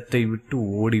இடத்தை விட்டு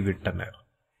ஓடிவிட்டனர்.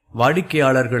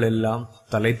 வாடிக்கையாளர்கள் எல்லாம்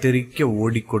தலை தெறிக்க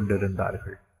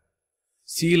ஓடிக்கொண்டிருந்தார்கள்.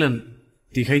 சீலன்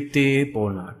திகைத்தே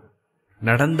போனான்.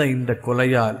 நடந்த இந்த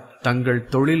கொலையால் தங்கள்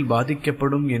தொழில்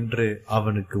பாதிக்கப்படும் என்று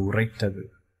அவனுக்கு உரைத்தது.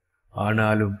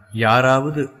 ஆனாலும்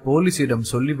யாராவது போலீசிடம்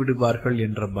சொல்லிவிடுவார்கள்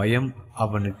என்ற பயம்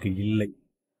அவனுக்கு இல்லை.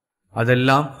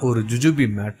 அதெல்லாம் ஒரு ஜுஜுபி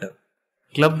மேட்டர்.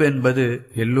 கிளப் என்பது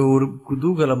எல்லோரும்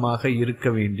குதூகலமாக இருக்க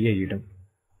வேண்டிய இடம்.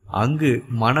 அங்கு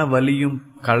மனவலியும்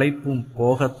களைப்பும்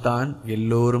போகத்தான்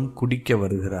எல்லோரும் குடிக்க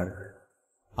வருகிறார்கள்.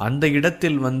 அந்த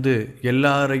இடத்தில் வந்து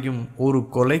எல்லாரையும் ஒரு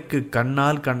கொலைக்கு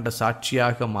கண்ணால் கண்ட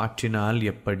சாட்சியாக மாற்றினால்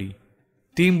எப்படி?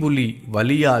 தீம்புலி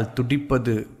வலியால்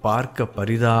துடிப்பது பார்க்க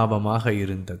பரிதாபமாக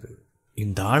இருந்தது.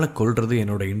 இந்த ஆளை கொல்றது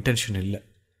என்னோட இன்டென்ஷன் இல்லை,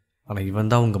 ஆனால் இவன்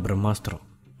தான் உங்கள் பிரம்மாஸ்திரம்,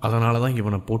 அதனால தான்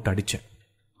இவனை போட்டு அடித்தேன்,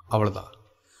 அவ்வளோதான்.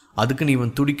 அதுக்குன்னு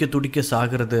இவன் துடிக்க துடிக்க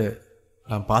சாகிறத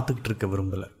நான் பார்த்துக்கிட்டு இருக்க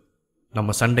விரும்பலை.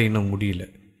 நம்ம சண்டை இன்னும் முடியல.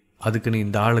 அதுக்குன்னு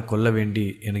இந்த ஆளை கொல்ல வேண்டி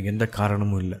எனக்கு எந்த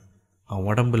காரணமும் இல்லை. அவன்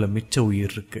உடம்புல மிச்ச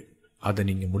உயிர் இருக்குது, அதை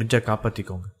நீங்கள் முடிஞ்சால்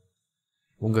காப்பாற்றிக்கோங்க.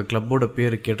 உங்கள் கிளப்போட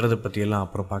பேர் கெடுறதை பற்றியெல்லாம்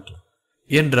அப்புறம் பார்க்கலாம்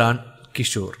என்றான்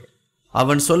கிஷோர்.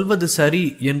 அவன் சொல்வது சரி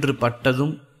என்று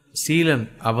பட்டதும் சீலன்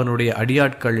அவனுடைய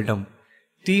அடியாட்களிடம்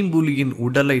தீம்புலியின்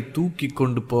உடலை தூக்கி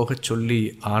கொண்டு போகச் சொல்லி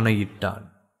ஆணையிட்டான்.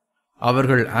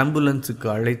 அவர்கள் ஆம்புலன்ஸுக்கு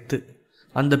அழைத்து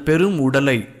அந்த பெரும்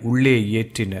உடலை உள்ளே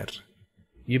ஏற்றினர்.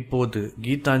 இப்போது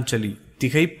கீதாஞ்சலி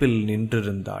திகைப்பில்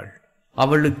நின்றிருந்தாள்.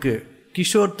 அவளுக்கு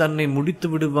கிஷோர் தன்னை முடித்து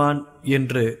விடுவான்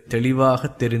என்று தெளிவாக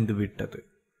தெரிந்துவிட்டது.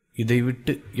 இதை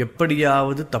விட்டு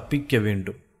எப்படியாவது தப்பிக்க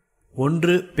வேண்டும்.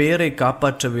 ஒன்று பேரை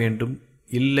காப்பாற்ற வேண்டும்,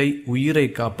 இல்லை உயிரை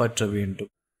காப்பாற்ற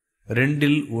வேண்டும்.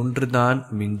 ரெண்டில் ஒன்றுதான்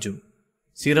மிஞ்சும்.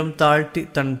 சிரம் தாழ்த்தி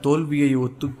தன் தோல்வியை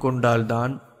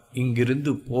ஒத்துக்கொண்டால்தான்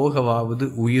இங்கிருந்து போகவாவது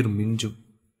உயிர் மிஞ்சும்.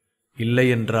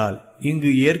 இல்லையென்றால் இங்கு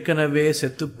ஏற்கனவே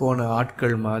செத்துப்போன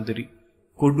ஆட்கள் மாதிரி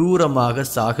கொடூரமாக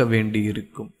சாக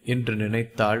வேண்டியிருக்கும் என்று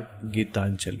நினைத்தாள்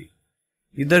கீதாஞ்சலி.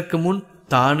 இதற்கு முன்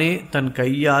தானே தன்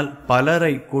கையால்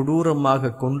பலரை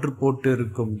கொடூரமாக கொன்று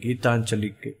போட்டிருக்கும்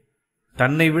கீதாஞ்சலிக்கு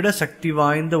தன்னை விட சக்தி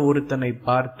வாய்ந்த ஒருத்தனை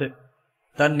பார்த்து,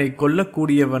 தன்னை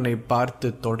கொல்லக்கூடியவனை பார்த்து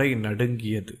தொடை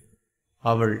நடுங்கியது.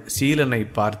 அவள் சீலனை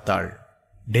பார்த்தாள்.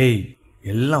 டேய்,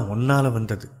 எல்லாம் ஒன்னால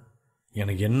வந்தது.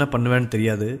 எனக்கு என்ன பண்ணுவேன்னு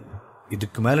தெரியாது.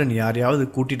 இதுக்கு மேலே நீ யாரையாவது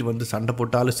கூட்டிட்டு வந்து சண்டை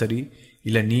போட்டாலும் சரி,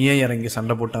 இல்லை நீயே இறங்கி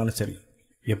சண்டை போட்டாலும் சரி,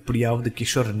 எப்படியாவது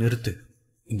கிஷோரை நிறுத்து.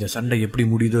 இந்த சண்டை எப்படி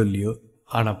முடியுதோ இல்லையோ,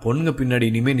 ஆனால் பொண்ணுங்க பின்னாடி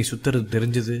இனிமேல் நீ சுத்துறது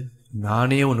தெரிஞ்சது,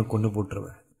 நானே உனக்கு கொண்டு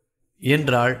போட்டுருவேன்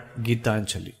என்றாள்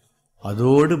கீதாஞ்சலி.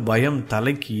 அதோடு பயம்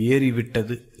தலைக்கு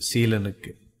ஏறிவிட்டது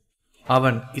சீலனுக்கு.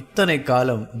 அவன் இத்தனை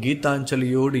காலம்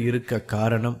கீதாஞ்சலியோடு இருக்க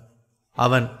காரணம்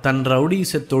அவன் தன்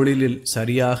ரவுடீச தொழிலில்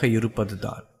சரியாக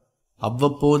இருப்பதுதான்.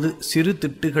 அவ்வப்போது சிறு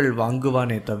திட்டுகள்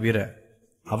வாங்குவானே தவிர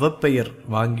அவப்பெயர்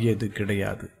வாங்கியது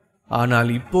கிடையாது. ஆனால்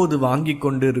இப்போது வாங்கி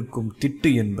கொண்டிருக்கும் திட்டு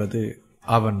என்பது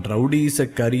அவன் ரவுடீச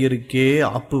கரியருக்கே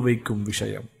ஆப்பு வைக்கும்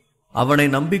விஷயம். அவனை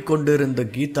நம்பிக்கொண்டிருந்த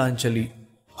கீதாஞ்சலி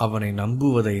அவனை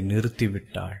நம்புவதை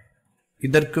நிறுத்திவிட்டாள்.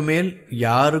 இதற்கு மேல்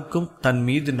யாருக்கும் தன்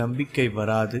மீது நம்பிக்கை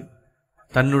வராது.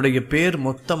 தன்னுடைய பேர்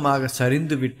மொத்தமாக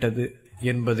சரிந்து விட்டது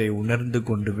என்பதை உணர்ந்து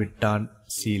கொண்டு விட்டான்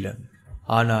சீலன்.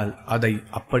 ஆனால் அதை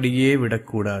அப்படியே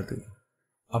விடக்கூடாது.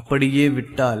 அப்படியே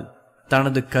விட்டால்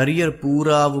தனது கரியர்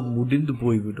பூராவும் முடிந்து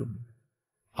போய்விடும்.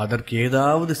 அதற்கு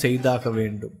ஏதாவது செய்தாக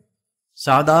வேண்டும்.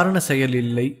 சாதாரண செயல்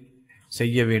இல்லை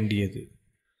செய்ய வேண்டியது.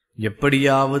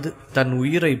 எப்படியாவது தன்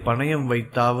உயிரை பணயம்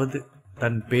வைத்தாவது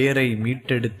தன் பேரை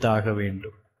மீட்டெடுத்தாக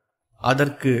வேண்டும்.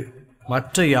 அதற்கு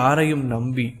மற்ற யாரையும்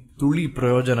நம்பி துளி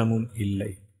பிரயோஜனமும்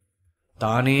இல்லை.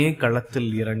 தானே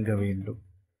களத்தில் இறங்க வேண்டும்.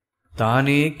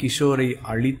 தானே கிஷோரை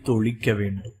அழித்து ஒழிக்க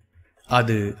வேண்டும்.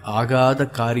 அது ஆகாத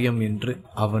காரியம் என்று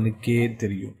அவனுக்கே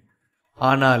தெரியும்.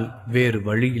 ஆனால் வேறு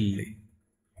வழி இல்லை.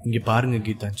 இங்க பாருங்க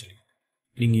கீதாஞ்சலி,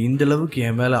 நீங்க இந்த அளவுக்கு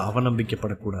என் மேல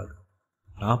அவநம்பிக்கப்படக்கூடாது.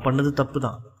 நான் பண்ணது தப்பு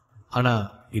தான், ஆனா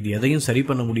இது எதையும் சரி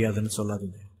பண்ண முடியாதுன்னு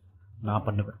சொல்லாதீங்க. நான்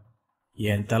பண்ணுவேன்.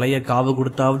 என் தலையை காவு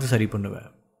கொடுத்தாவது சரி பண்ணுவேன்.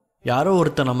 யாரோ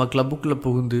ஒருத்தன் நம்ம கிளப்புக்குள்ள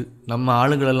புகுந்து நம்ம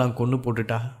ஆளுங்களெல்லாம் கொண்டு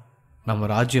போட்டுட்டா நம்ம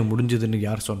ராஜ்யம் முடிஞ்சதுன்னு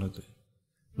யார் சொன்னது?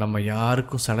 நம்ம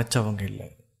யாருக்கும் சளைச்சவங்க இல்லை.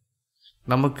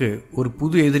 நமக்கு ஒரு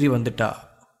புது எதிரி வந்துட்டா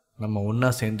நம்ம ஒன்றா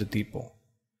சேர்ந்து தீப்போம்.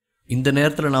 இந்த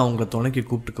நேரத்தில் நான் உங்களை துணைக்கு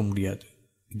கூப்பிட்டுக்க முடியாது.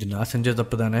 இது நான் செஞ்ச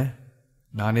தப்பு தானே,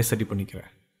 நானே சரி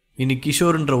பண்ணிக்கிறேன். இனி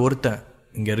கிஷோர்ன்ற ஒருத்தன்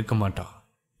இங்கே இருக்க மாட்டான்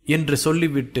என்று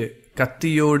சொல்லிவிட்டு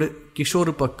கத்தியோடு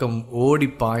கிஷோர் பக்கம் ஓடி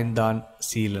பாய்ந்தான்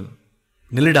சீலன்.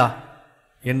 நில்லுடா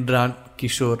என்றான்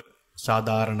கிஷோர்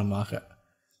சாதாரணமாக.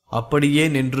 அப்படியே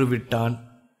நின்று விட்டான்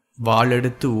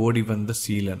வாளெடுத்து ஓடி வந்த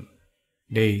சீலன்.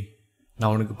 டேய்,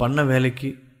 நான் உனக்கு பண்ண வேலைக்கு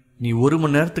நீ 1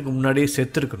 மணி நேரத்துக்கு முன்னாடியே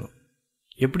செத்துருக்கணும்.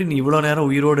 எப்படி நீ இவ்வளோ நேரம்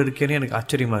உயிரோடு இருக்கேன்னு எனக்கு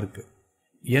ஆச்சரியமா இருக்கு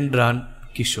என்றான்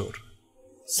கிஷோர்.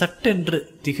 சட்டென்று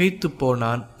திகைத்து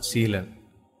போனான் சீலன்.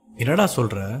 என்னடா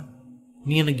சொல்ற?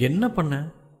 நீ எனக்கு என்ன பண்ண?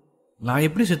 நான்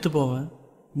எப்படி செத்து போவேன்?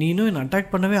 நீ இன்னும் என்னை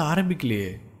அட்டாக் பண்ணவே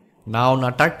ஆரம்பிக்கலையே. நான் உன்னை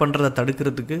அட்டாக் பண்ணுறதை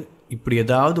தடுக்கிறதுக்கு இப்படி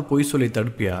ஏதாவது பொய் சொல்லி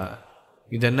தடுப்பியா?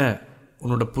 இதென்ன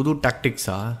உன்னோட புது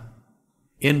டாக்டிக்ஸா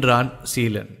என்றான்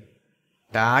சீலன்.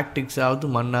 டாக்டிக்ஸாவது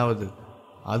மண்ணாவது,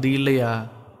 அது இல்லையா,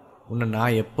 உன்னை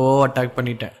நான் எப்போ அட்டாக்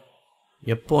பண்ணிட்டேன்.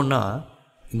 எப்போன்னா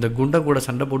இந்த குண்டை கூட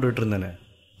சண்டை போட்டுட்டு இருந்தேனே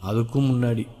அதுக்கும்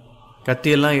முன்னாடி.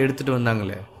 கத்தியெல்லாம் எடுத்துகிட்டு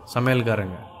வந்தாங்களே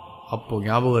சமையல்காரங்க, அப்போது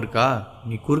ஞாபகம் இருக்கா?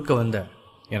 நீ குறுக்க வந்த.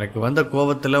 எனக்கு வந்த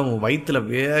கோபத்தில் உன் வயிற்றில்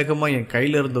வேகமாக என்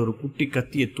கையில் இருந்த ஒரு குட்டி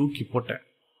கத்தியை தூக்கி போட்டேன்.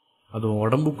 அது உன்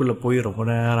உடம்புக்குள்ளே போய் ரொம்ப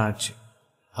நேரம் ஆச்சு.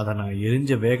 அதை நான்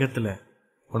எரிஞ்ச வேகத்தில்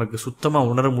உனக்கு சுத்தமாக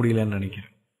உணர முடியலன்னு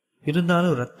நினைக்கிறேன்.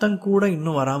 இருந்தாலும் ரத்தம் கூட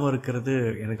இன்னும் வராமல் இருக்கிறது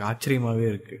எனக்கு ஆச்சரியமாகவே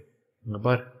இருக்குது. இங்கே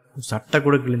பார், சட்டை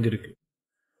கூட கிழிஞ்சிருக்கு,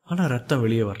 ஆனால் ரத்தம்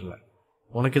வெளியே வரல.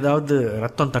 உனக்கு ஏதாவது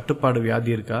ரத்தம் தட்டுப்பாடு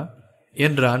வியாதி இருக்கா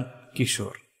என்றான்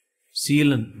கிஷோர்.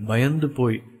 சீலன் பயந்து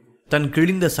போய் தன்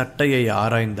கிழிந்த சட்டையை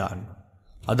ஆராய்ந்தான்.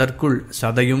 அதற்குள்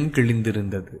சதையும்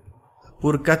கிழிந்திருந்தது.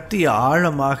 ஒரு கத்தி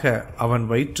ஆழமாக அவன்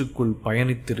வயிற்றுக்குள்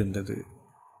பயணித்திருந்தது.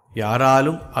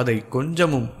 யாராலும் அதை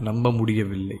கொஞ்சமும் நம்ப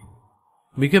முடியவில்லை.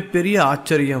 மிகப்பெரிய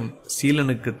ஆச்சரியம்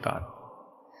சீலனுக்குத்தான்.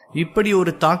 இப்படி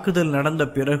ஒரு தாக்குதல் நடந்த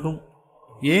பிறகும்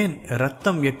ஏன்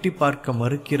இரத்தம் எட்டி பார்க்க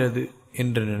மறுக்கிறது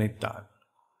என்று நினைத்தான்.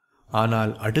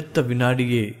 ஆனால் அடுத்த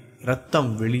வினாடியே இரத்தம்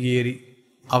வெளியேறி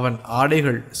அவன்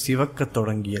ஆடைகள் சிவக்கத்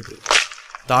தொடங்கியது.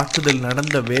 தாக்குதல்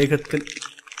நடந்த வேகத்தில்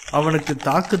அவனுக்கு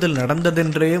தாக்குதல்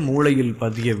நடந்ததென்றே மூளையில்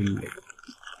பதியவில்லை.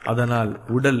 அதனால்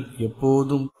உடல்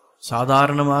எப்போதும்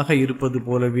சாதாரணமாக இருப்பது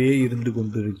போலவே இருந்து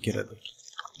கொண்டிருக்கிறது.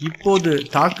 இப்போது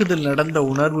தாக்குதல் நடந்த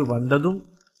உணர்வு வந்ததும்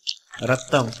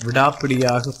இரத்தம்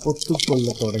விடாப்பிடியாக பொத்துக்கொள்ள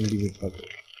தொடங்கிவிட்டது.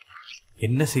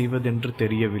 என்ன செய்வதென்று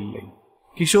தெரியவில்லை.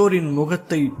 கிஷோரின்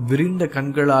முகத்தை விரிந்த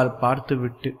கண்களால்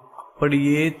பார்த்துவிட்டு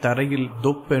அப்படியே தரையில்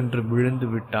தொப்பென்று விழுந்து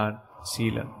விட்டான்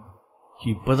சீலன்.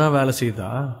 இப்பதான் வேலை செய்தா?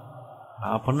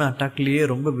 நான் பண்ண அட்டாக்லேயே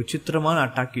ரொம்ப விசித்திரமான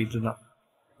அட்டாக் இதுதான்.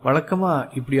 வழக்கமா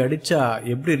இப்படி அடிச்சா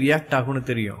எப்படி ரியாக்ட் ஆகும்னு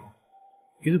தெரியும்,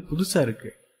 இது புதுசா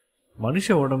இருக்கு.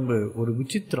 மனுஷ உடம்பு ஒரு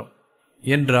விசித்திரம்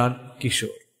என்றான்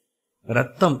கிஷோர்.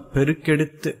 இரத்தம்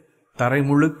பெருக்கெடுத்து தரை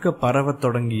முழுக்க பரவத்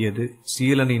தொடங்கியது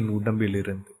சீலனின்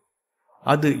உடம்பிலிருந்து.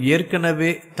 அது ஏற்கனவே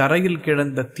தரையில்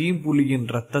கிடந்த தீம்புலியின்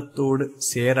இரத்தத்தோடு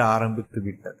சேர ஆரம்பித்து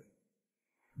விட்டது.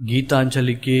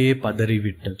 கீதாஞ்சலிக்கே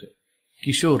பதறிவிட்டது.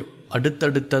 கிஷோர்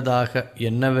அடுத்தடுத்ததாக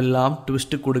என்னவெல்லாம்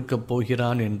ட்விஸ்ட் கொடுக்கப்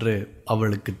போகிறான் என்று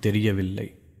அவளுக்கு தெரியவில்லை.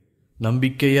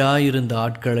 நம்பிக்கையாயிருந்த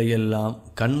ஆட்களையெல்லாம்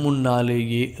கண்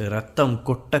முன்னாலேயே இரத்தம்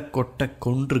கொட்ட கொட்ட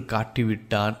கொன்று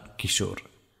காட்டிவிட்டான் கிஷோர்.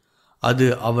 அது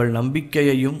அவள்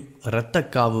நம்பிக்கையையும்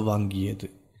இரத்தக்காவு வாங்கியது.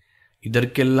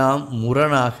 இதற்கெல்லாம்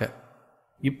முரணாக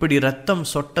இப்படி இரத்தம்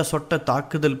சொட்ட சொட்ட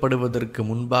தாக்குதல் படுவதற்கு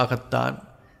முன்பாகத்தான்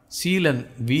சீலன்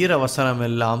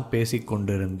வீரவசனமெல்லாம்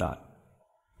பேசிக்கொண்டிருந்தான்.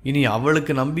 இனி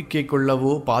அவளுக்கு நம்பிக்கை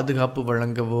கொள்ளவோ பாதுகாப்பு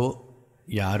வழங்கவோ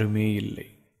யாருமே இல்லை.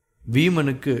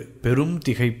 வீமனுக்கு பெரும்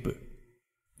திகைப்பு.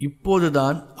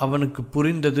 இப்போதுதான் அவனுக்கு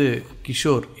புரிந்தது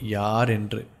கிஷோர் யார்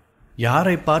என்று.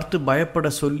 யாரை பார்த்து பயப்பட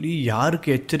சொல்லி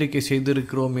யாருக்கு எச்சரிக்கை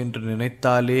செய்திருக்கிறோம் என்று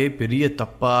நினைத்தாலே பெரிய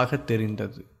தப்பாக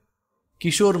தெரிந்தது.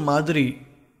 கிஷோர் மாதிரி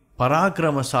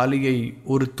பராக்கிரமசாலியை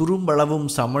ஒரு துரும்பளவும்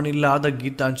சமனில்லாத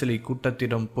கீதாஞ்சலி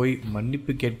கூட்டத்திடம் போய்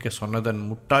மன்னிப்பு கேட்க சொன்னதன்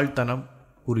முட்டாள்தனம்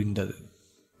புரிந்தது.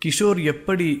 கிஷோர்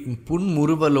எப்படி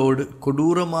புன்முறுவலோடு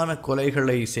கொடூரமான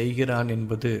கொலைகளை செய்கிறான்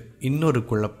என்பது இன்னொரு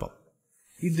குழப்பம்.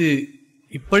 இது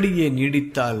இப்படியே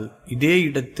நீடித்தால் இதே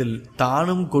இடத்தில்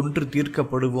தானும் கொன்று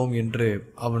தீர்க்கப்படுவோம் என்று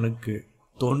அவனுக்கு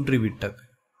தோன்றிவிட்டது.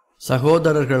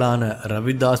 சகோதரர்களான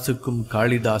ரவிதாசுக்கும்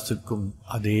காளிதாசுக்கும்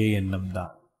அதே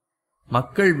எண்ணம்தான்.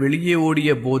 மக்கள் வெளியே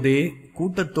ஓடிய போதே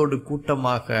கூட்டத்தோடு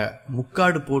கூட்டமாக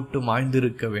முக்காடு போட்டு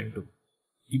மாய்ந்திருக்க வேண்டும்.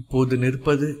 இப்போது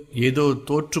நிற்பது ஏதோ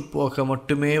தோற்றுப்போக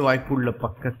மட்டுமே வாய்ப்புள்ள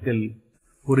பக்கத்தில்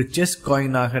ஒரு செஸ்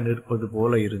காயினாக நிற்பது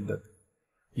போல இருந்தது.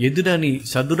 எதிரணி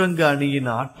சதுரங்க அணியின்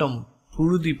ஆட்டம்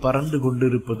புழுதி பறந்து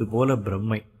கொண்டிருப்பது போல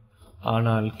பிரம்மை.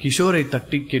 ஆனால் கிஷோரை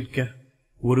தட்டி கேட்க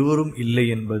ஒருவரும் இல்லை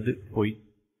என்பது பொய்.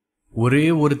 ஒரே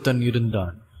ஒருத்தன்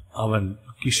இருந்தான். அவன்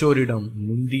கிஷோரிடம்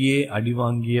முந்தியே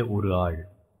அடிவாங்கிய ஒரு ஆள்.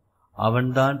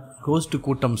 அவன்தான் கோஸ்ட்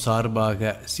கூட்டம்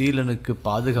சார்பாக சீலனுக்கு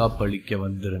பாதுகாப்பு அளிக்க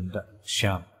வந்திருந்த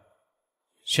ஷியாம்.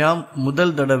 ஷியாம்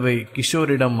முதல் தடவை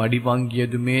கிஷோரிடம் அடி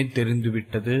வாங்கியதுமே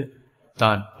தெரிந்துவிட்டது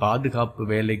தான் பாதுகாப்பு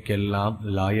வேலைக்கெல்லாம்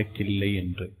லாயக்கில்லை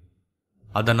என்று.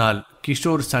 அதனால்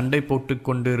கிஷோர் சண்டை போட்டு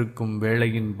கொண்டிருக்கும்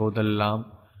வேளையின் போதெல்லாம்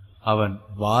அவன்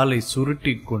வாளை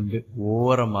சுருட்டி கொண்டு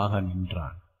ஓரமாக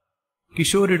நின்றான்.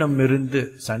 கிஷோரிடமிருந்து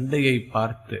சண்டையை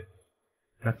பார்த்து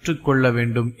கற்றுக்கொள்ள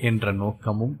வேண்டும் என்ற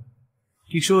நோக்கமும்,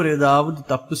 கிஷோர் ஏதாவது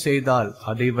தப்பு செய்தால்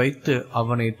அதை வைத்து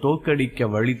அவனை தோற்கடிக்க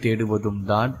வழி தேடுவதும்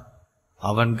தான்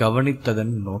அவன்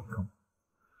கவனித்ததன் நோக்கம்.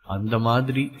 அந்த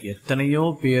மாதிரி எத்தனையோ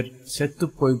பேர் செத்து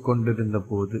போய்க் கொண்டிருந்த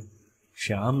போது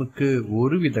ஷியாமுக்கு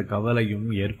ஒருவித கவலையும்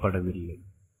ஏற்படவில்லை.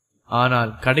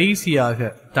 ஆனால் கடைசியாக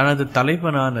தனது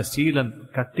தலைவனான சீலன்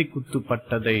கத்தி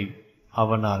குத்துப்பட்டதை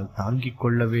அவனால் தாங்கிக்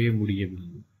கொள்ளவே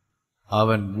முடியவில்லை.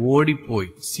 அவன்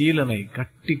ஓடிப்போய் சீலனை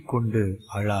கட்டி கொண்டு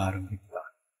அழ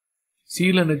ஆரம்பித்தான்.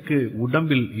 சீலனுக்கு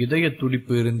உடம்பில் இதய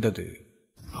துடிப்பு இருந்தது.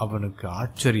 அவனுக்கு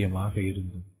ஆச்சரியமாக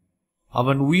இருந்தது.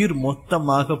 அவன் உயிர்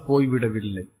மொத்தமாக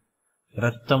போய்விடவில்லை.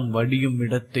 இரத்தம் வடியும்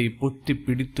இடத்தை பொத்தி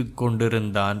பிடித்து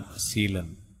கொண்டிருந்தான்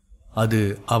சீலன். அது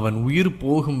அவன் உயிர்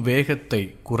போகும் வேகத்தை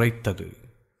குறைத்தது.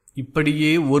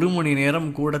 இப்படியே 1 மணி நேரம்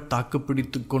கூட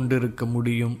தாக்குப்பிடித்து கொண்டிருக்க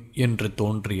முடியும் என்று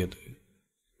தோன்றியது.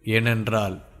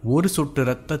 ஏனென்றால் ஒரு சொட்டு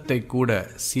இரத்தத்தை கூட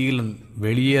சீலன்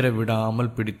வெளியேற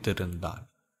விடாமல் பிடித்திருந்தான்.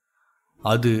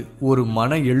 அது ஒரு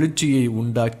மன எழுச்சியை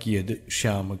உண்டாக்கியது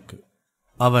ஷியாமுக்கு.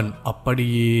 அவன்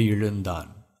அப்படியே எழுந்தான்.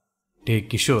 டே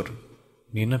கிஷோர்,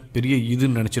 நீ என்ன பெரிய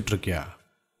இதுன்னு நினச்சிட்டு இருக்கியா?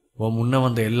 உன் முன்ன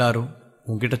வந்த எல்லாரும்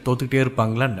உன்கிட்ட தோத்துக்கிட்டே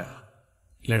இருப்பாங்களான்னு?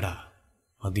 இல்லடா,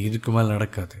 அது இதுக்கு மேலே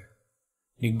நடக்காது.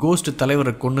 நீ கோஸ்ட்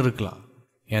தலைவரை கொண்டு இருக்கலாம்,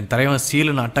 என் தலைவன்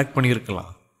சீலனை அட்டாக்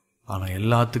பண்ணியிருக்கலாம். ஆனால்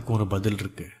எல்லாத்துக்கும் ஒரு பதில்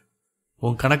இருக்கு.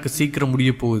 உன் கணக்கு சீக்கிரம்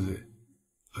முடிய போகுது.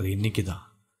 அது இன்னைக்கு தான்.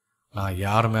 நான்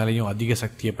யார் மேலேயும் அதிக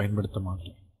சக்தியை பயன்படுத்த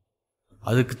மாட்டேன்.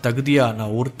 அதுக்கு தகுதியாக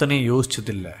நான் ஒருத்தனே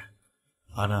யோசிச்சதில்லை.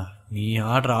 ஆனால் நீ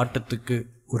ஆடுற ஆட்டத்துக்கு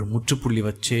ஒரு முற்றுப்புள்ளி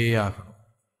வச்சே ஆகணும்.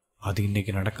 அது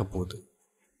இன்னைக்கு நடக்க போகுது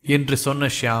என்று சொன்ன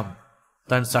ஷியாம்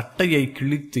தன் சட்டையை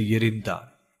கிழித்து எறிந்தான்.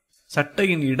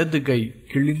 சட்டையின் இடது கை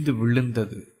கிழிந்து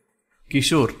விழுந்தது.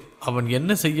 கிஷோர் அவன்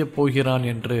என்ன செய்ய போகிறான்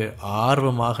என்று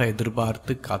ஆர்வமாக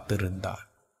எதிர்பார்த்து காத்திருந்தான்.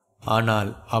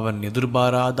 ஆனால் அவன்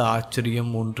எதிர்பாராத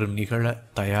ஆச்சரியம் ஒன்று நிகழ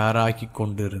தயாராகி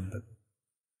கொண்டிருந்தது.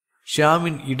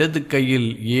 ஷியாமின் இடது கையில்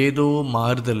ஏதோ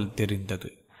மாறுதல்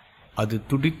தெரிந்தது. அது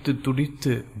துடித்து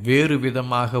துடித்து வேறு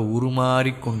விதமாக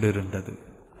உருமாறிக் கொண்டிருந்தது.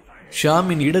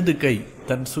 ஷியாமின் இடது கை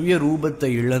தன் சுய ரூபத்தை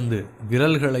இழந்து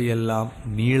விரல்களையெல்லாம்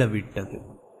நீளவிட்டது.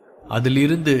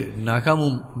 அதிலிருந்து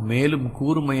நகமும் மேலும்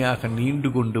கூர்மையாக நீண்டு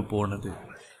கொண்டு போனது.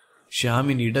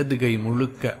 ஷியாமின் இடது கை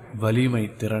முழுக்க வலிமை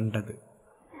திரண்டது.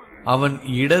 அவன்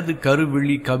இடது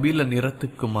கருவிழி கபில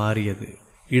நிறத்துக்கு மாறியது.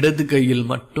 இடது கையில்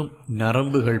மட்டும்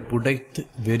நரம்புகள் புடைத்து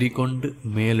வெறி கொண்டு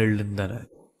மேலெழுந்தன.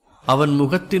 அவன்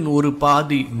முகத்தின் ஒரு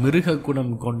பாதி மிருக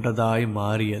குணம் கொண்டதாய்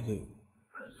மாறியது.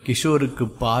 கிஷோருக்கு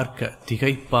பார்க்க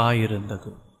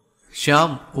திகைப்பாயிருந்தது.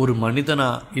 ஷியாம் ஒரு மனிதனா,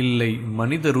 இல்லை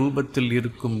மனித ரூபத்தில்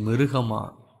இருக்கும் மிருகமா?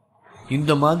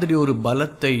 இந்த மாதிரி ஒரு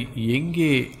பலத்தை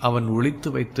எங்கே அவன்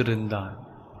ஒளித்து வைத்திருந்தான்?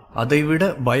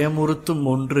 அதைவிட பயமுறுத்தும்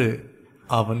ஒன்று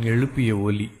அவன் எழுப்பிய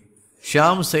ஒலி.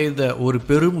 ஷியாம் செய்த ஒரு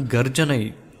பெரும் கர்ஜனை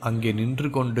அங்கே நின்று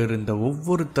கொண்டிருந்த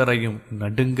ஒவ்வொருத்தரையும்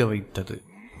நடுங்க வைத்தது.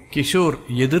 கிஷோர்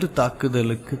எதிர்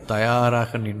தாக்குதலுக்கு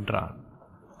தயாராக நின்றான்.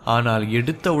 ஆனால்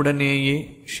எடுத்த உடனேயே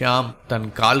ஷியாம் தன்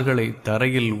கால்களை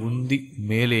தரையில் உந்தி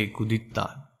மேலே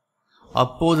குதித்தான்.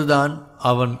 அப்போதுதான்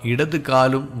அவன் இடது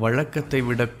காலும் வழக்கத்தை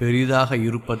விட பெரிதாக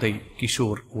இருப்பதை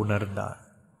கிஷோர் உணர்ந்தான்.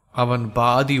 அவன்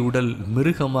பாதி உடல்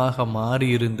மிருகமாக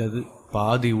மாறியிருந்தது,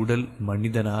 பாதி உடல்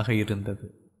மனிதனாக இருந்தது.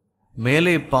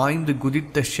 மேலே பாய்ந்து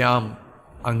குதித்த ஷியாம்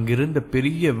அங்கிருந்த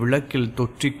பெரிய விளக்கில்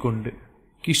தொற்றிக்கொண்டு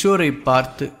கிஷோரை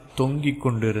பார்த்து தொங்கிக்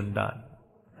கொண்டிருந்தான்.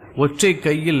 ஒற்றை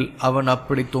கையில் அவன்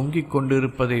அப்படி தொங்கிக்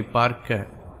கொண்டிருப்பதை பார்க்க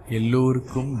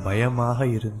எல்லோருக்கும் பயமாக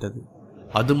இருந்தது.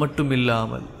 அது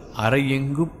மட்டுமில்லாமல்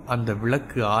அறையெங்கும் அந்த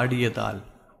விளக்கு ஆடியதால்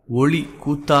ஒளி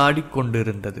கூத்தாடி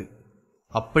கொண்டிருந்தது.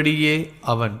 அப்படியே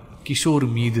அவன் கிஷோர்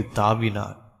மீது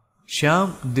தாவினான்.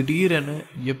 ஷியாம் திடீரென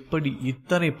எப்படி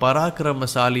இத்தனை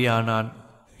பராக்கிரமசாலியானான்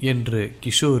என்று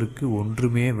கிஷோருக்கு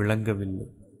ஒன்றுமே விளங்கவில்லை.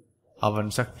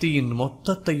 அவன் சக்தியின்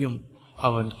மொத்தத்தையும்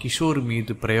அவன் கிஷோர்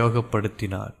மீது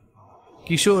பிரயோகப்படுத்தினான்.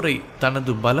 கிஷோரை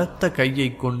தனது பலத்த கையை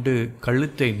கொண்டு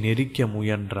கழுத்தை நெரிக்க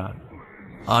முயன்றான்.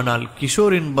 ஆனால்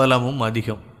கிஷோரின் பலமும்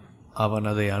அதிகம். அவன்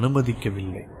அதை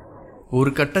அனுமதிக்கவில்லை.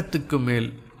 ஒரு கட்டத்துக்கு மேல்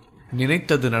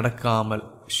நினைத்தது நடக்காமல்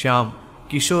ஷியாம்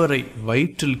கிஷோரை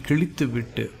வயிற்றில்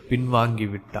கிழித்துவிட்டு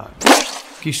பின்வாங்கிவிட்டான்.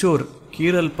 கிஷோர்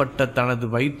கீறல் பட்ட தனது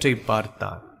வயிற்றை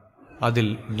பார்த்தான்.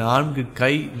 அதில் 4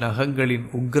 கை நகங்களின்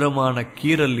உக்கிரமான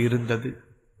கீறல் இருந்தது.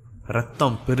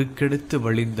 இரத்தம் பெருக்கெடுத்து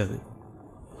வழிந்தது.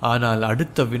 ஆனால்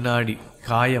அடுத்த வினாடி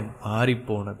காயம்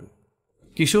ஆறிப்போனது.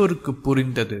 கிஷோருக்கு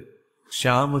புரிந்தது,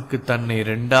 ஷியாமுக்கு தன்னை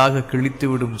 2ஆக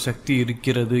கிழித்துவிடும் சக்தி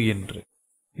இருக்கிறது என்று.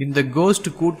 இந்த கோஸ்ட்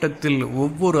கூட்டத்தில்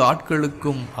ஒவ்வொரு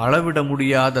ஆட்களுக்கும் அளவிட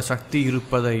முடியாத சக்தி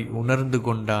இருப்பதை உணர்ந்து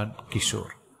கொண்டான்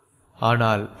கிஷோர்.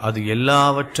 ஆனால் அது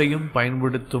எல்லாவற்றையும்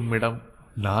பயன்படுத்தும் இடம்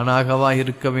நானாகவா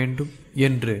இருக்க வேண்டும்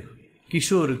என்று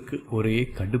கிஷோருக்கு ஒரே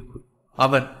கடுப்பு.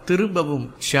 அவன் திரும்பவும்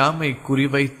ஷியாமை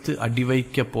குறிவைத்து அடி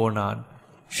வைக்க போனான்.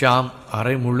 ஷியாம்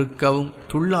அரை முழுக்கவும்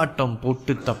துள்ளாட்டம்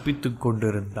போட்டு தப்பித்து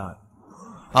கொண்டிருந்தான்.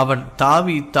 அவன்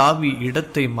தாவி தாவி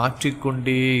இடத்தை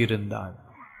மாற்றிக்கொண்டே இருந்தான்.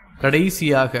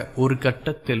 கடைசியாக ஒரு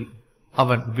கட்டத்தில்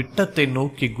அவன் விட்டத்தை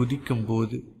நோக்கி குதிக்கும்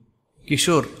போது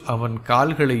கிஷோர் அவன்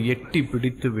கால்களை எட்டி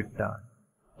பிடித்து விட்டான்.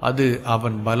 அது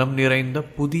அவன் பலம் நிறைந்த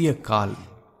புதிய கால்.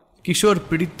 கிஷோர்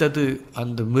பிடித்தது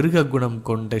அந்த மிருக குணம்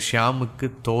கொண்ட ஷியாமுக்கு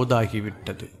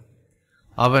தோதாகிவிட்டது.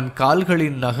 அவன்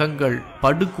கால்களின் நகங்கள்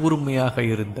படுகூர்மையாக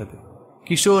இருந்தது.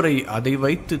 கிஷோரை அதை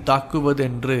வைத்து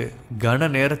தாக்குவதென்று கன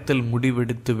நேரத்தில்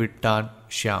முடிவெடுத்து விட்டான்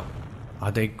ஷியாம்.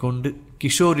 அதை கொண்டு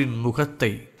கிஷோரின்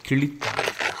முகத்தை கிழித்தான்.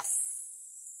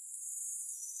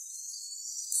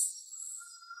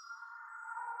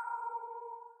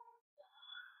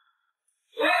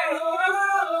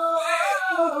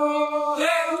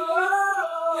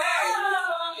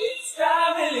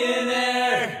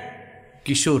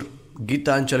 கிஷோர்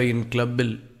கீதாஞ்சலியின்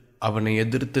கிளப்பில் அவனை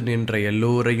எதிர்த்து நின்ற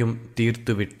எல்லோரையும்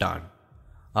தீர்த்து விட்டான்.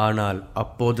 ஆனால்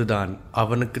அப்போதுதான்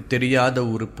அவனுக்கு தெரியாத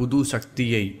ஒரு புது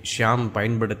சக்தியை ஷியாம்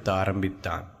பயன்படுத்த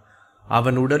ஆரம்பித்தான்.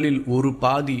 அவன் உடலில் ஒரு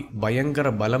பாதி பயங்கர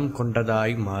பலம்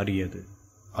கொண்டதாய் மாறியது.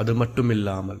 அது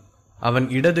மட்டுமில்லாமல் அவன்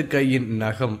இடது கையின்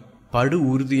நகம் படு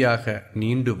உறுதியாக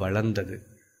நீண்டு வளர்ந்தது.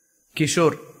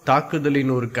 கிஷோர்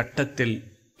தாக்குதலின் ஒரு கட்டத்தில்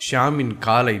ஷியாமின்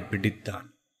காலை பிடித்தான்.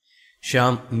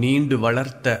 ஷியாம் நீண்டு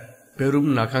வளர்த்த பெரும்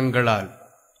நகங்களால்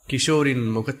கிஷோரின்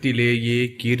முகத்திலேயே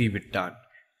கீறிவிட்டான்.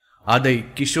 அதை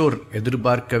கிஷோர்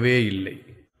எதிர்பார்க்கவே இல்லை.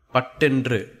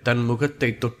 பட்டென்று தன் முகத்தை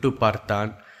தொட்டு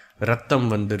பார்த்தான். இரத்தம்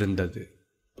வந்திருந்தது.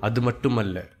 அது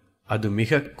மட்டுமல்ல, அது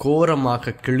மிக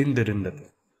கோரமாக கிழிந்திருந்தது.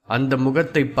 அந்த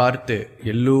முகத்தை பார்த்து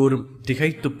எல்லோரும்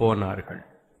திகைத்து போனார்கள்.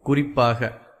 குறிப்பாக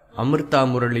அமிர்தா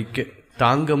முரளிக்கு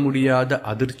தாங்க முடியாத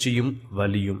அதிர்ச்சியும்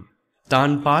வலியும்.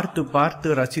 தான் பார்த்து பார்த்து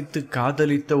ரசித்து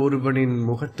காதலித்த ஒருவனின்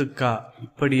முகத்துக்கா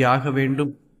இப்படியாக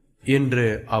வேண்டும் என்று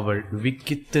அவள்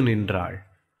விக்கித்து நின்றாள்.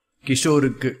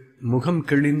 கிஷோருக்கு முகம்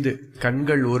கிழிந்து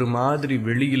கண்கள் ஒரு மாதிரி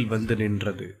வெளியில் வந்து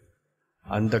நின்றது.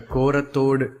 அந்த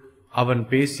கோரத்தோடு அவன்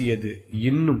பேசியது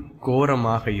இன்னும்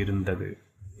கோரமாக இருந்தது.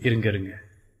 இருங்க,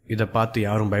 இதை பார்த்து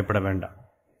யாரும் பயப்பட வேண்டாம்.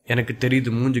 எனக்கு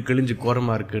தெரியுது மூஞ்சி கிழிஞ்சு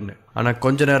கோரமா இருக்குன்னு. ஆனா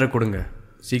கொஞ்ச நேரம் கொடுங்க,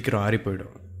 சீக்கிரம் ஆறி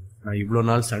போயிடும். நான் இவ்வளோ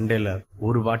நாள் சண்டேல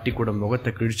ஒரு வாட்டி கூட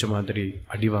முகத்தை கிழிச்ச மாதிரி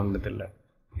அடி வாங்கினதில்லை.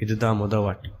 இதுதான் முத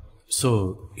வாட்டி. ஸோ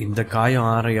இந்த காயம்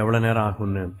ஆற எவ்வளோ நேரம்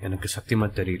ஆகும்னு எனக்கு சத்தியமா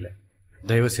தெரியல.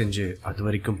 தயவு செஞ்சு அது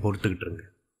வரைக்கும் பொறுத்துக்கிட்டு இருங்க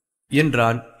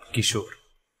என்றான் கிஷோர்.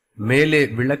 மேலே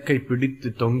விளக்கை பிடித்து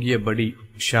தொங்கியபடி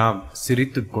ஷியாம்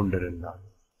சிரித்து கொண்டிருந்தான்.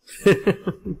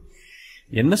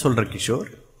 என்ன சொல்ற கிஷோர்?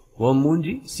 உன்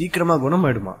மூஞ்சி சீக்கிரமா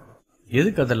குணமாயிடுமா?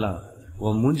 எதுக்கு அதெல்லாம்?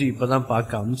 உன் மூஞ்சி இப்பதான்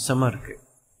பார்க்க அம்சமா இருக்கு.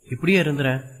 இப்படியே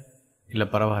இருந்துறேன். இல்லை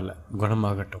பரவாயில்ல,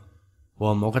 குணமாகட்டும்.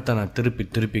 உன் முகத்தை நான் திருப்பி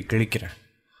திருப்பி கிழிக்கிறேன்.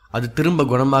 அது திரும்ப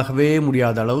குணமாகவே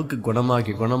முடியாத அளவுக்கு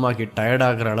குணமாகி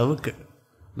டயர்டாகிற அளவுக்கு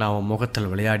நான் உன் முகத்தில்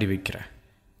விளையாடி வைக்கிறேன்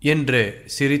என்று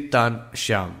சிரித்தான்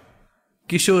ஷியாம்.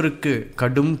 கிஷோருக்கு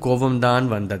கடும் கோபம்தான்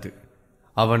வந்தது.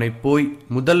 அவனை போய்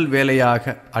முதல்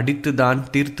வேலையாக அடித்துதான்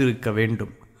தீர்த்திருக்க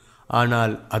வேண்டும்.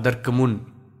 ஆனால் அதற்கு முன்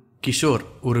கிஷோர்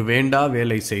ஒரு வேண்டா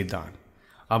வேலை செய்தான்.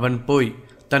 அவன் போய்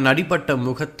தன் அடிபட்ட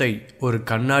முகத்தை ஒரு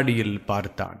கண்ணாடியில்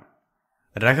பார்த்தான்.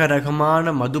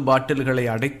 ரகரகமான மது பாட்டில்களை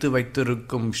அடைத்து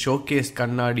வைத்திருக்கும் ஷோகேஸ்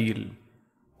கண்ணாடியில்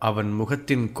அவன்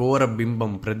முகத்தின் கோர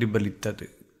பிம்பம் பிரதிபலித்தது.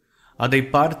 அதை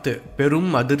பார்த்து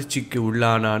பெரும் அதிர்ச்சிக்கு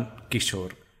உள்ளானான்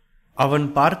கிஷோர். அவன்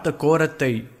பார்த்த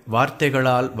கோரத்தை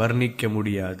வார்த்தைகளால் வர்ணிக்க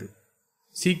முடியாது.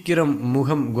 சீக்கிரம்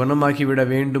முகம் குணமாகிவிட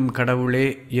வேண்டும் கடவுளே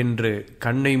என்று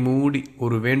கண்ணை மூடி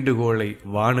ஒரு வேண்டுகோளை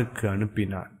வானுக்கு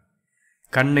அனுப்பினான்.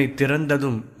 கண்ணை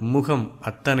திறந்ததும் முகம்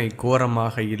அத்தனை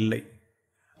கோரமாக இல்லை.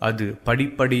 அது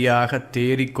படிப்படியாக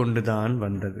தேறிக்கொண்டுதான்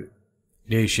வந்தது.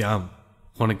 டேய் ஷியாம்,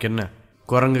 உனக்கு என்ன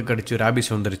குரங்கு கடிச்சு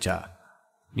ராபிஸ் வந்துருச்சா?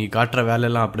 நீ காட்டுற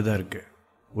வேலையெல்லாம் அப்படிதான் இருக்கு.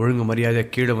 ஒழுங்கு மரியாதை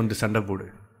கீழே வந்து சண்டை போடு.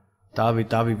 தாவி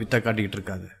தாவி வித்த காட்டிக்கிட்டு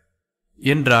இருக்காது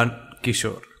என்றான்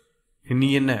கிஷோர். நீ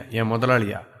என்ன என்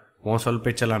முதலாளியா? உன் சொல்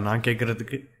பேச்செல்லாம் நான்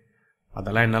கேட்கறதுக்கு?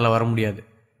 அதெல்லாம் என்னால் வர முடியாது.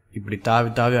 இப்படி தாவி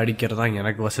தாவி அடிக்கிறதான்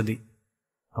எனக்கு வசதி.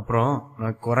 அப்புறம்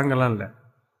நான் குரங்கெல்லாம் இல்லை,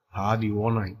 ஆதி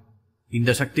ஓனாய்.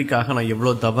 இந்த சக்திக்காக நான்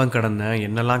எவ்வளோ தவம் கடந்தேன்,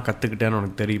 என்னெல்லாம் கற்றுக்கிட்டேன்னு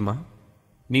உனக்கு தெரியுமா?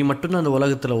 நீ மட்டும்தான் அந்த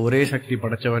உலகத்தில் ஒரே சக்தி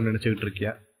படைச்சவன் நினச்சிக்கிட்டு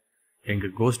இருக்கியா?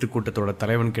 எங்கள் கோஸ்ட் கூட்டத்தோட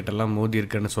தலைவன் கிட்டெல்லாம் மோதி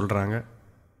இருக்கேன்னு சொல்கிறாங்க.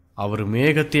 அவர்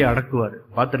மேகத்தையே அடக்குவார்,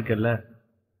 பார்த்துருக்கல?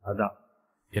 அதான்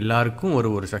எல்லாருக்கும்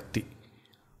ஒரு சக்தி.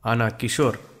 ஆனால்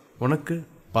கிஷோர், உனக்கு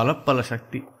பல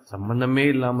சக்தி சம்பந்தமே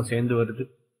இல்லாமல் சேர்ந்து வருது.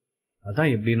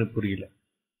 அதான் எப்படின்னு புரியல.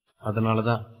 அதனால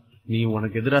தான் நீ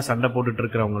உனக்கு எதிராக சண்டை போட்டுட்டு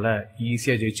இருக்கிறவங்கள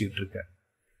ஈஸியாக ஜெயிச்சுக்கிட்டு இருக்க.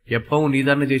 எப்பவும் நீ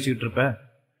தானே ஜெயிச்சுக்கிட்டு இருப்ப.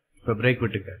 இப்போ பிரேக்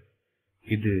விட்டுக்க.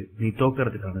 இது நீ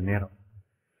தோக்கிறதுக்கான நேரம்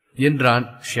என்றான்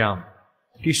ஷியாம்.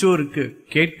 கிஷோருக்கு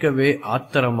கேட்கவே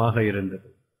ஆத்திரமாக இருந்தது.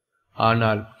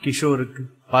 ஆனால் கிஷோருக்கு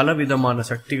பலவிதமான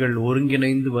சக்திகள்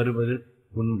ஒருங்கிணைந்து வருவது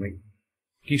உண்மை.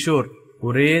 கிஷோர்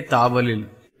ஒரே தாவலில்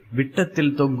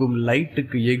விட்டத்தில் தொங்கும்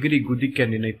லைட்டுக்கு எகிரி குதிக்க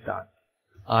நினைத்தான்.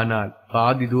 ஆனால்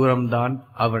பாதி தூரம்தான்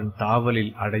அவன்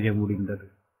தாவலில் அடைய முடிந்தது.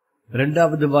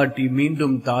 2வது வாட்டி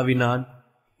மீண்டும் தாவினான்.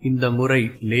 இந்த முறை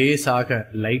லேசாக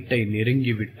லைட்டை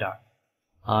நெருங்கிவிட்டான்.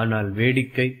 ஆனால்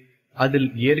வேடிக்கை, அதில்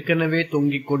ஏற்கனவே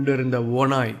தொங்கிக் கொண்டிருந்த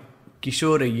ஓநாய்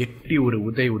கிஷோரை எட்டி ஒரு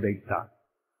உதை உதைத்தான்.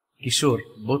 கிஷோர்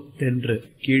பொத்தென்று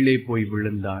கீழே போய்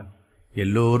விழுந்தான்.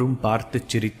 எல்லோரும் பார்த்து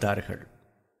சிரித்தார்கள்.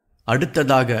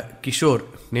 அடுத்ததாக கிஷோர்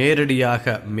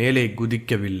நேரடியாக மேலே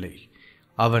குதிக்கவில்லை.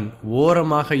 அவன்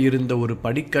ஓரமாக இருந்த ஒரு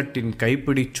படிக்கட்டின்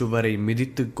கைப்பிடி சுவரை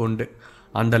மிதித்து கொண்டு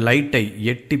அந்த லைட்டை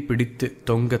எட்டி பிடித்து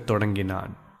தொங்கத்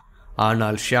தொடங்கினான்.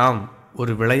 ஆனால் ஷியாம்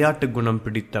ஒரு விளையாட்டு குணம்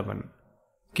பிடித்தவன்.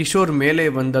 கிஷோர் மேலே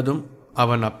வந்ததும்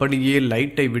அவன் அப்படியே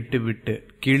லைட்டை விட்டுவிட்டு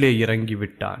கீழே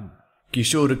இறங்கிவிட்டான்.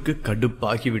 கிஷோருக்கு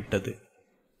கடுப்பாகிவிட்டது.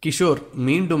 கிஷோர்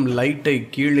மீண்டும் லைட்டை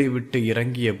கீழே விட்டு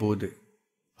இறங்கிய போது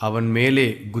அவன் மேலே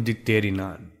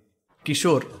குதித்தேறினான்.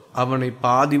 கிஷோர் அவனை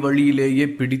பாதி வழியிலேயே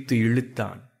பிடித்து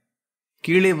இழுத்தான்.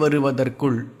 கீழே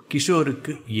வருவதற்குள்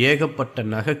கிஷோருக்கு ஏகப்பட்ட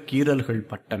நகக்கீறல்கள்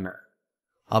பட்டன.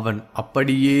 அவன்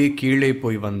அப்படியே கீழே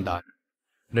போய் வந்தான்.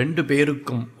 2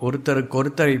 பேருக்கும்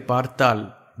ஒருத்தருக்கொருத்தரை பார்த்தால்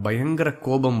பயங்கர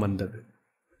கோபம் வந்தது.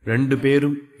 2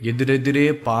 பேரும் எதிரெதிரே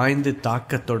பாய்ந்து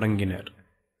தாக்கத் தொடங்கினர்.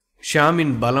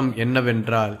 ஷியாமின் பலம்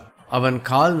என்னவென்றால் அவன்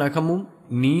கால் நகமும்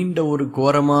நீண்ட ஒரு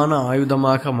கோரமான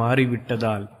ஆயுதமாக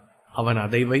மாறிவிட்டதால் அவன்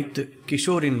அதை வைத்து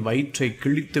கிஷோரின் வயிற்றை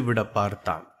கிழித்துவிட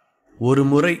பார்த்தான். ஒரு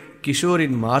முறை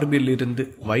கிஷோரின் மார்பில் இருந்து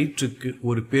வயிற்றுக்கு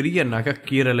ஒரு பெரிய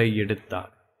நகக்கீறலை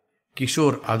எடுத்தான்.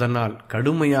 கிஷோர் அதனால்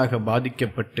கடுமையாக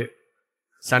பாதிக்கப்பட்டு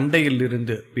சண்டையில்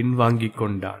இருந்து பின்வாங்கிக்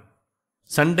கொண்டான்.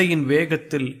 சண்டையின்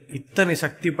வேகத்தில் இத்தனை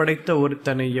சக்தி படைத்த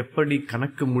ஒருத்தனை எப்படி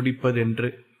கணக்கு முடிப்பதென்று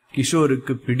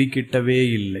கிஷோருக்கு பிடிக்கிட்டவே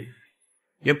இல்லை.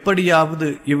 எப்படியாவது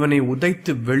இவனை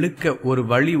உதைத்து வெளுக்க ஒரு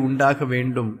வழி உண்டாக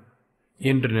வேண்டும்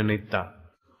என்று நினைத்தான்.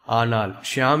 ஆனால்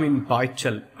ஷியாமின்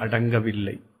பாய்ச்சல்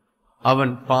அடங்கவில்லை.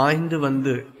 அவன் பாய்ந்து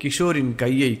வந்து கிஷோரின்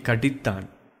கையை கடித்தான்.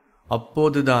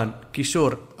 அப்போதுதான்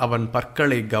கிஷோர் அவன்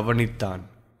பற்களை கவனித்தான்.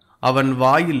 அவன்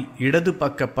வாயில் இடது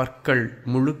பக்க பற்கள்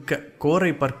முழுக்க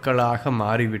கோரை பற்களாக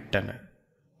மாறிவிட்டன.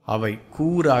 அவை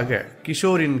கூராக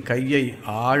கிஷோரின் கையை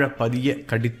ஆழ பதிய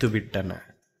கடித்துவிட்டன.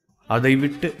 அதை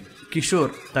விட்டு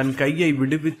கிஷோர் தன் கையை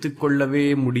விடுவித்துக் கொள்ளவே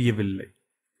முடியவில்லை.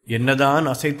 என்னதான்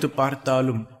அசைத்து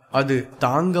பார்த்தாலும் அது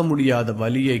தாங்க முடியாத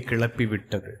வலியை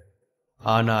கிளப்பிவிட்டது.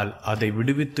 ஆனால் அதை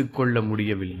விடுவித்துக் கொள்ள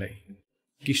முடியவில்லை.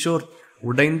 கிஷோர்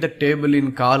உடைந்த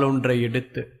டேபிளின் காலொன்றை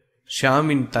எடுத்து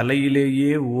ஷியாமின்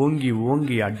தலையிலேயே ஓங்கி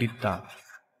ஓங்கி அடித்தான்.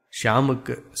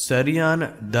 ஷியாமுக்கு சரியான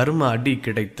தர்ம அடி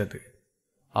கிடைத்தது.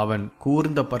 அவன்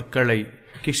கூர்ந்த பற்களை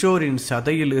கிஷோரின்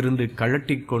சதையில் இருந்து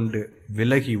கழட்டிக் கொண்டு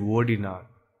விலகி ஓடினான்.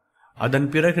 அதன்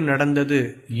பிறகு நடந்தது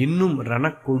இன்னும்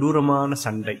ரணக்கொடூரமான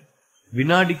சண்டை.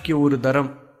 வினாடிக்கு ஒரு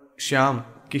தரம் ஷியாம்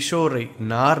கிஷோரை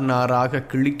நார் நாராக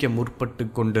கிழிக்க முற்பட்டு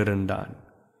கொண்டிருந்தான்.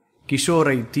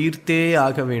 கிஷோரை தீர்த்தே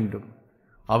ஆக வேண்டும்.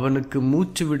 அவனுக்கு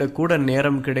மூச்சு விடக்கூட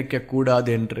நேரம் கிடைக்கக்கூடாது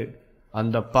என்று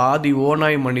அந்த பாதி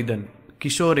ஓநாய் மனிதன்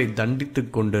கிஷோரை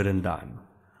தண்டித்துக் கொண்டிருந்தான்.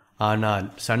 ஆனால்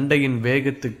சண்டையின்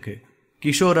வேகத்துக்கு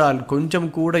கிஷோரால் கொஞ்சம்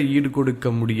கூட ஈடு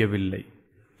கொடுக்க முடியவில்லை.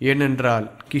 ஏனென்றால்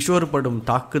கிஷோர் படும்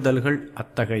தாக்குதல்கள்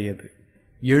அத்தகையது.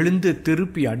 எழுந்து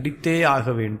திருப்பி அடித்தே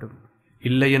ஆக வேண்டும்,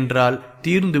 இல்லையென்றால்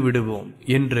தீர்ந்து விடுவோம்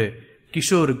என்று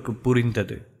கிஷோருக்கு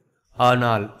புரிந்தது.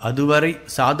 ஆனால் அதுவரை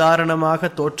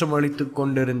சாதாரணமாக தோற்றமளித்துக்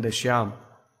கொண்டிருந்த ஷியாம்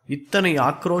இத்தனை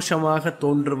ஆக்ரோஷமாக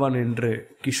தோன்றுவான் என்று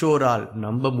கிஷோரால்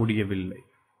நம்ப முடியவில்லை.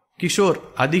 கிஷோர்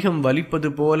அதிகம் வலிப்பது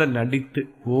போல நடித்து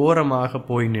ஓரமாக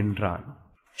போய் நின்றான்.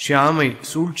 ஷியாமை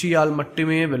சூழ்ச்சியால்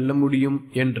மட்டுமே வெல்ல முடியும்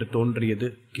என்று தோன்றியது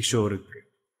கிஷோருக்கு.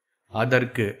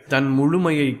 அதற்கு தன்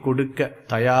முழுமையை கொடுக்க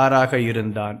தயாராக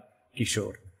இருந்தான்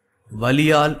கிஷோர்.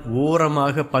 வலியால்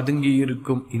ஓரமாக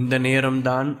பதுங்கியிருக்கும் இந்த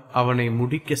நேரம்தான் அவனை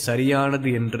முடிக்க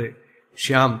சரியானது என்று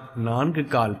ஷியாம் 4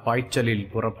 கால் பாய்ச்சலில்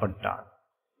புறப்பட்டான்.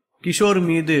 கிஷோர்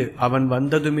மீது அவன்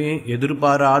வந்ததுமே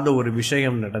எதிர்பாராத ஒரு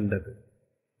விஷயம் நடந்தது.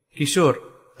 கிஷோர்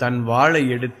தன் வாளை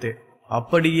எடுத்து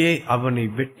அப்படியே அவனை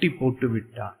வெட்டி போட்டு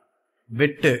விட்டான்.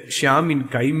 வெட்டு ஷியாமின்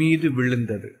கை மீது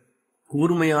விழுந்தது.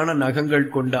 கூர்மையான நகங்கள்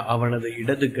கொண்ட அவனது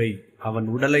இடது கை அவன்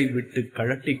உடலை விட்டு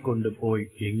கழட்டி கொண்டு போய்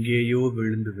எங்கேயோ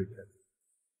விழுந்து விட்டது.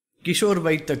 கிஷோர்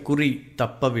வைத்த குறி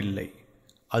தப்பவில்லை.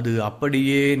 அது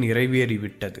அப்படியே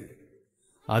நிறைவேறிவிட்டது.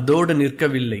 அதோடு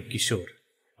நிற்கவில்லை கிஷோர்.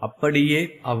 அப்படியே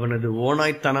அவனது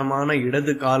ஓநாய்த்தனமான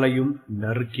இடது காலையும்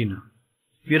நறுக்கினான்.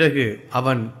 பிறகு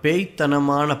அவன்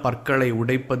பேய்த்தனமான பற்களை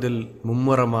உடைப்பதில்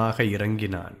மும்முரமாக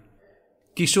இறங்கினான்.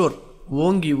 கிஷோர்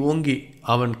ஓங்கி ஓங்கி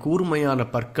அவன் கூர்மையான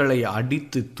பற்களை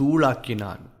அடித்து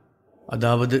தூளாக்கினான்.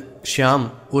 அதாவது ஷியாம்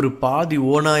ஒரு பாதி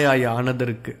ஓநாயாய்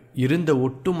ஆனதற்கு இருந்த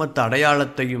ஒட்டுமொத்த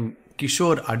அடையாளத்தையும்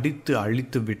கிஷோர் அடித்து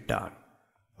அழித்து விட்டான்.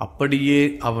 அப்படியே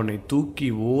அவனை தூக்கி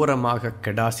ஓரமாக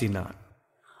கெடாசினான்.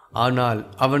 ஆனால்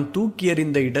அவன் தூக்கி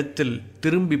எறிந்த இடத்தில்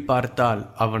திரும்பி பார்த்தால்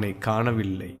அவனை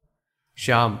காணவில்லை.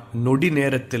 ஷாம் நொடி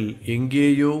நேரத்தில்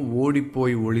எங்கேயோ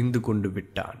ஓடிப்போய் ஒளிந்து கொண்டு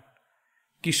விட்டான்.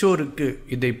 கிஷோருக்கு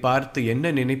இதை பார்த்து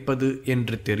என்ன நினைப்பது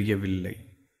என்று தெரியவில்லை.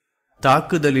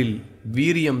 தாக்குதலில்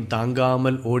வீரியம்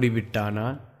தாங்காமல் ஓடிவிட்டானா,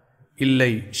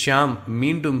 இல்லை ஷாம்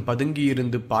மீண்டும்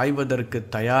பதுங்கியிருந்து பாய்வதற்கு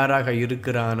தயாராக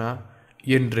இருக்கிறானா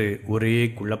என்று ஒரே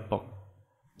குழப்பம்.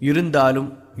 இருந்தாலும்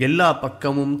எல்லா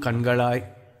பக்கமும் கண்களாய்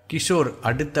கிஷோர்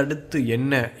அடுத்தடுத்து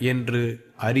என்ன என்று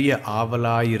அறிய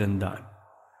ஆவலாயிருந்தான்.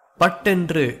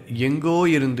 பட்டென்று எங்கோ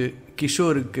இருந்து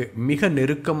கிஷோருக்கு மிக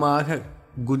நெருக்கமாக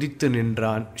குதித்து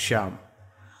நின்றான் ஷாம்.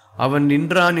 அவன்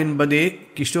நின்றான் என்பதே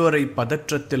கிஷோரை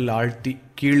பதற்றத்தில் ஆழ்த்தி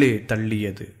கீழே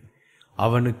தள்ளியது.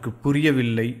 அவனுக்கு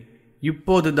புரியவில்லை,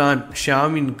 இப்போதுதான்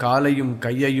ஷாமின் காலையும்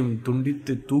கையையும்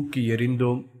துண்டித்து தூக்கி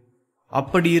எறிந்தோம்.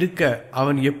 அப்படி இருக்க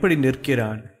அவன் எப்படி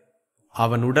நிற்கிறான்?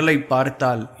 அவன் உடலை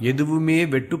பார்த்தால் எதுவுமே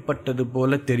வெட்டுப்பட்டது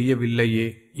போல தெரியவில்லையே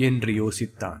என்று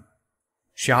யோசித்தான்.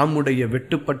 ஷாமுடைய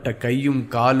வெட்டுப்பட்ட கையும்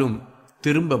காலும்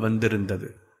திரும்ப வந்திருந்தது.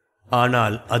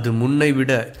 ஆனால் அது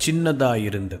முன்னைவிட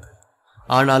சின்னதாயிருந்தது.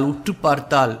 ஆனால் உற்று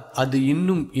பார்த்தால் அது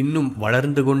இன்னும்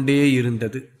வளர்ந்து கொண்டே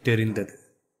இருந்தது தெரிந்தது.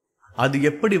 அது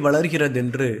எப்படி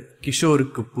வளர்கிறதென்று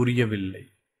கிஷோருக்கு புரியவில்லை.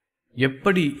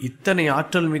 எப்படி இத்தனை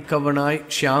ஆற்றல் மிக்கவனாய்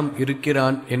ஷாம்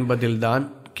இருக்கிறான் என்பதில்தான்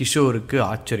கிஷோருக்கு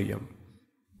ஆச்சரியம்.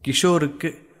 கிஷோருக்கு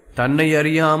தன்னை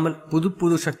அறியாமல் புது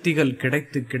புது சக்திகள்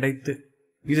கிடைத்து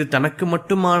இது தனக்கு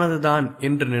மட்டுமானதுதான்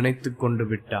என்று நினைத்து கொண்டு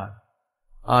விட்டான்.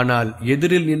 ஆனால்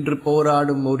எதிரில் நின்று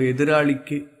போராடும் ஒரு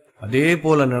எதிராளிக்கு அதே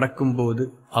போல நடக்கும்போது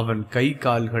அவன் கை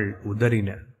கால்கள் உதறின.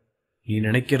 நீ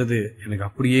நினைக்கிறது எனக்கு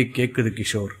அப்படியே கேக்குது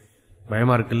கிஷோர்,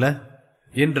 பயமா இருக்குல்ல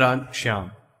என்றான் ஷாம்.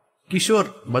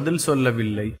 கிஷோர் பதில்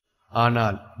சொல்லவில்லை,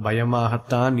 ஆனால்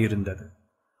பயமாகத்தான் இருந்தது.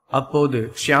 அப்போது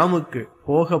ஷியாமுக்கு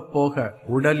போக போக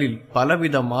உடலில்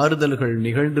பலவித மாறுதல்கள்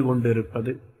நிகழ்ந்து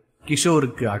கொண்டிருப்பது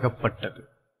கிஷோருக்கு அகப்பட்டது.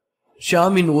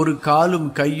 ஷியாமின் ஒரு காலும்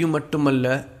கையும் மட்டுமல்ல,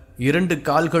 2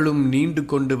 கால்களும் நீண்டு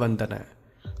கொண்டு வந்தன.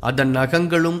 அதன்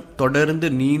நகங்களும் தொடர்ந்து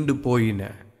நீண்டு போயின.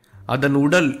 அதன்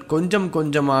உடல் கொஞ்சம்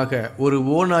கொஞ்சமாக ஒரு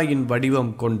ஓநாயின்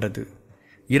வடிவம் கொண்டது.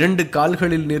 2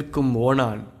 கால்களில் நிற்கும்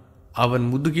ஓணான் அவன்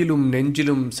முதுகிலும்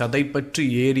நெஞ்சிலும் சதை பற்றி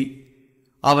ஏறி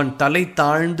அவன் தலை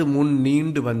தாழ்ந்து முன்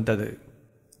நீண்டு வந்தது.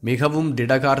 மிகவும்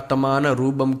திடகார்த்தமான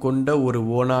ரூபம் கொண்ட ஒரு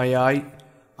ஓநாயாய்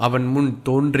அவன் முன்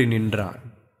தோன்றி நின்றான்.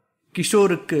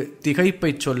 கிஷோருக்கு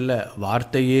திகைப்பை சொல்ல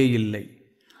வார்த்தையே இல்லை.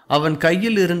 அவன்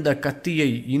கையில் இருந்த கத்தியை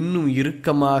இன்னும்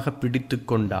இறுக்கமாக பிடித்து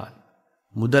கொண்டான்.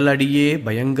 முதலடியே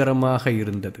பயங்கரமாக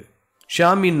இருந்தது.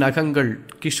 ஷாமின் நகங்கள்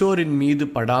கிஷோரின் மீது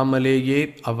படாமலேயே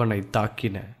அவனை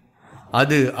தாக்கின.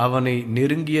 அது அவனை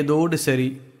நெருங்கியதோடு சரி,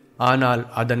 ஆனால்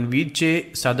அதன் வீச்சே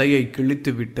சதையை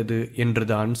கிழித்து விட்டது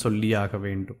என்றுதான் சொல்லியாக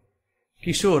வேண்டும்.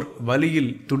 கிஷோர்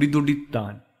வலியில்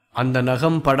துடிதுடித்தான். அந்த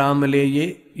நகம் படாமலேயே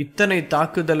இத்தனை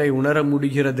தாக்குதலை உணர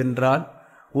முடிகிறதென்றால்,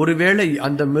 ஒருவேளை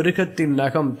அந்த மிருகத்தின்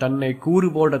நகம் தன்னை கூறு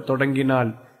போடத்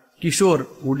தொடங்கினால் கிஷோர்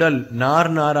உடல்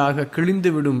நார் நாராக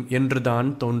கிழிந்துவிடும் என்றுதான்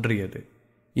தோன்றியது.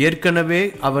 ஏற்கனவே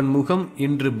அவன் முகம்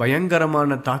இன்று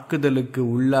பயங்கரமான தாக்குதலுக்கு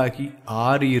உள்ளாகி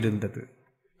ஆறியிருந்தது.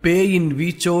 பேயின்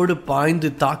வீச்சோடு பாய்ந்து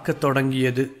தாக்கத்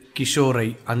தொடங்கியது கிஷோரை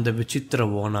அந்த விசித்திர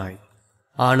ஓநாய்.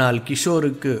 ஆனால்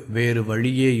கிஷோருக்கு வேறு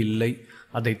வழியே இல்லை,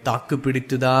 அதை தாக்கு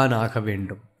பிடித்துதான் ஆக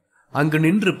வேண்டும். அங்கு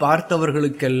நின்று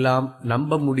பார்த்தவர்களுக்கெல்லாம்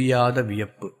நம்ப முடியாத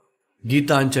வியப்பு.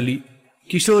 கீதாஞ்சலி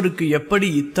கிஷோருக்கு எப்படி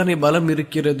இத்தனை பலம்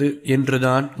இருக்கிறது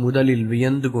என்றுதான் முதலில்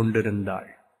வியந்து கொண்டிருந்தாள்.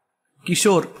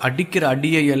 கிஷோர் அடிக்கிற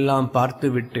அடியையெல்லாம்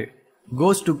பார்த்துவிட்டு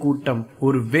கோஸ்ட் கூட்டம்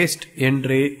ஒரு வேஸ்ட்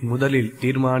என்றே முதலில்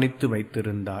தீர்மானித்து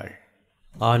வைத்திருந்தாள்.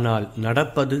 ஆனால்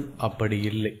நடப்பது அப்படி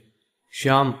இல்லை.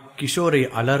 ஷியாம் கிஷோரை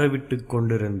அலறவிட்டு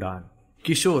கொண்டிருந்தான்.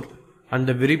 கிஷோர்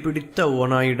அந்த வெறிபிடித்த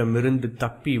ஓநாயிடமிருந்து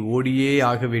தப்பி ஓடியே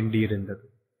ஆக வேண்டியிருந்தது.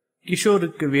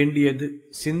 கிஷோருக்கு வேண்டியது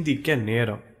சிந்திக்க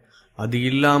நேரம். அது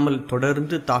இல்லாமல்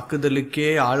தொடர்ந்து தாக்குதலுக்கே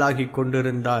ஆளாகி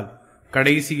கொண்டிருந்தால்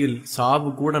கடைசியில்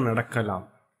சாவு கூட நடக்கலாம்.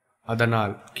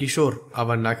 அதனால் கிஷோர்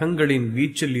அவன் நகங்களின்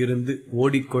வீச்சில் இருந்து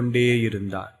ஓடிக்கொண்டே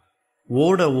இருந்தான்.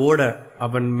 ஓட ஓட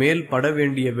அவன் மேல் பட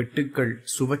வேண்டிய வெட்டுக்கள்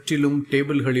சுவற்றிலும்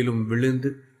டேபிள்களிலும் விழுந்து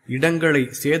இடங்களை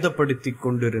சேதப்படுத்தி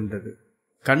கொண்டிருந்தது.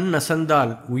 கண்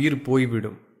அசந்தால் உயிர்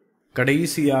போய்விடும்.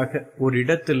 கடைசியாக ஒரு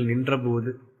இடத்தில்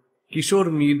நின்றபோது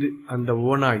கிஷோர் மீது அந்த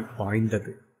ஓநாய்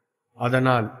பாய்ந்தது.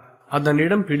 அதனால்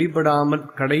அதனிடம் பிடிபடாமல்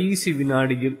கடைசி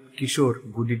வினாடியில் கிஷோர்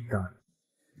குதித்தான்.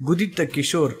 குதித்த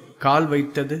கிஷோர் கால்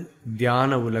வைத்தது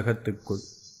தியான உலகத்துக்குள்.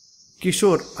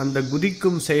 கிஷோர் அந்த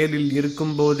குதிக்கும் செயலில்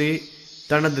இருக்கும்போதே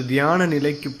தனது தியான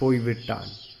நிலைக்கு போய்விட்டான்.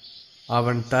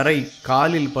 அவன் தரை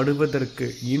காலில் படுவதற்கு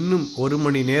இன்னும் 1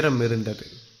 மணி நேரம் இருந்தது.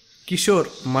 கிஷோர்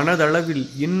மனதளவில்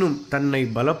இன்னும் தன்னை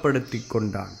பலப்படுத்தி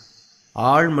கொண்டான்.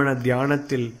 ஆழ்மன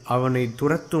தியானத்தில் அவனை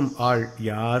துரத்தும் ஆள்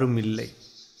யாரும் இல்லை.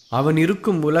 அவன்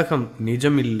இருக்கும் உலகம்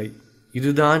நிஜமில்லை.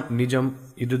 இதுதான் நிஜம்,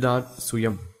 இதுதான்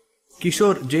சுயம்.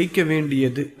 கிஷோர் ஜெயிக்க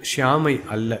வேண்டியது ஷியாமை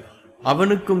அல்ல.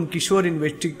 அவனுக்கும் கிஷோரின்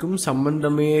வெற்றிக்கும்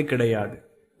சம்பந்தமே கிடையாது.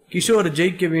 கிஷோர்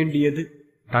ஜெயிக்க வேண்டியது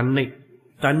தன்னை,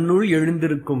 தன்னுள்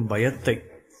எழுந்திருக்கும் பயத்தை.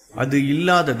 அது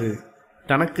இல்லாதது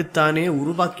தனக்குத்தானே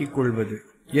உருவாக்கிக் கொள்வது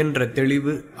என்ற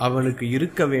தெளிவு அவனுக்கு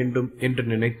இருக்க வேண்டும் என்று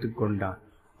நினைத்து கொண்டான்.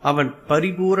 அவன்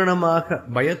பரிபூரணமாக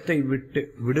பயத்தை விட்டு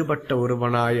விடுபட்ட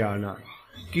ஒருவனாயானான்.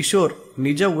 கிஷோர்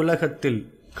நிஜ உலகத்தில்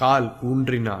கால்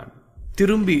ஊன்றினான்.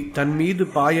 திரும்பி தன் மீது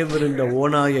பாயவிருந்த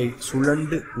ஓநாயை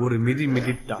சுழண்டு ஒரு மிதி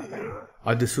மிதித்தான்.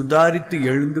 அது சுதாரித்து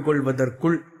எழுந்து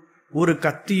கொள்வதற்குள் ஒரு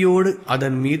கத்தியோடு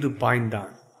அதன் மீது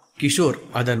பாய்ந்தான். கிஷோர்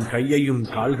அதன் கையையும்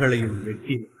கால்களையும்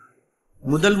வெட்டினான்.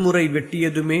 முதல் முறை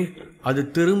வெட்டியதுமே அது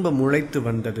திரும்ப முளைத்து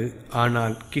வந்தது.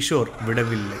 ஆனால் கிஷோர்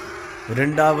விடவில்லை.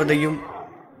 இரண்டாவதையும்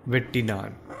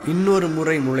வெட்டினான். இன்னொரு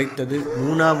முறை முளைத்தது.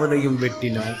 மூணாவதையும்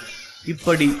வெட்டினான்.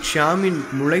 இப்படி ஷியாமின்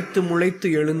முளைத்து முளைத்து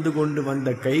எழுந்து கொண்டு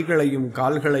வந்த கைகளையும்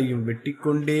கால்களையும்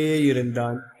வெட்டிக்கொண்டே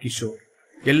இருந்தான் கிஷோர்.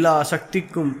 எல்லா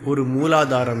சக்திக்கும் ஒரு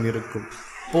மூலாதாரம் இருக்கும்.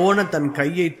 போன தன்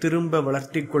கையை திரும்ப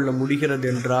வளர்த்தி கொள்ள முடிகிறது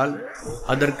என்றால்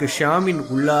அதற்கு ஷியாமின்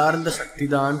உள்ளார்ந்த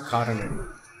சக்திதான் காரணம்.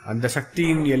 அந்த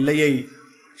சக்தியின் எல்லையை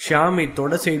ஷியாமை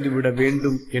தொட செய்துவிட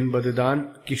வேண்டும் என்பதுதான்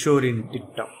கிஷோரின்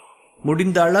திட்டம்.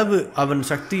 முடிந்த அளவு அவன்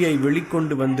சக்தியை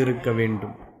வெளிக்கொண்டு வந்திருக்க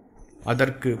வேண்டும்.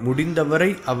 அதற்கு முடிந்தவரை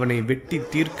அவனை வெட்டி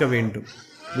தீர்க்க வேண்டும்.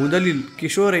 முதலில்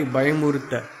கிஷோரை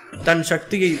பயமுறுத்த தன்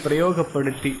சக்தியை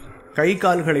பிரயோகப்படுத்தி கை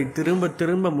கால்களை திரும்ப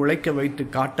திரும்ப முளைக்க வைத்து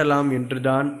காட்டலாம்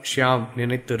என்றுதான் ஷியாம்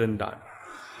நினைத்திருந்தான்.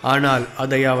 ஆனால்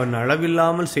அதை அவன்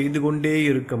அளவில்லாமல் செய்து கொண்டே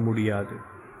இருக்க முடியாது.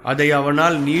 அதை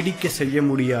அவனால் நீடிக்க செய்ய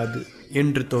முடியாது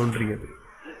என்று தோன்றியது.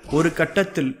 ஒரு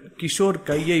கட்டத்தில் கிஷோர்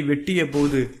கையை வெட்டிய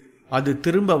போது அது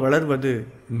திரும்ப வளர்வது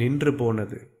நின்று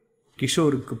போனது.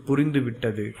 கிஷோருக்கு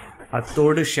புரிந்துவிட்டது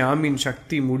அத்தோடு ஷியாமின்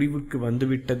சக்தி முடிவுக்கு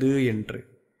வந்துவிட்டது என்று.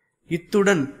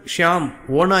 இத்துடன் ஷியாம்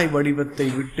ஓநாய் வடிவத்தை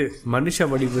விட்டு மனுஷ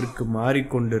வடிவிற்கு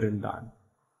மாறிக்கொண்டிருந்தான்.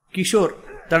 கிஷோர்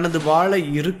தனது வாளை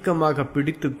இறுக்கமாக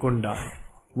பிடித்து கொண்டான்.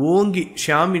 ஓங்கி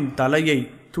ஷியாமின் தலையை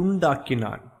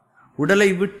துண்டாக்கினான். உடலை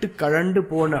விட்டு கழண்டு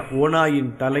போன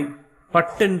ஓநாயின் தலை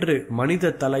பட்டென்று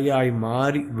மனித தலையாய்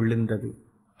மாறி விழுந்தது.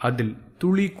 அதில்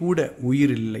துளி கூட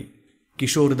உயிரில்லை.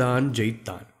 கிஷோர்தான்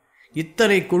ஜெயித்தான்.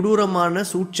 இத்தனை கொடூரமான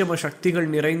சூட்சம சக்திகள்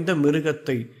நிறைந்த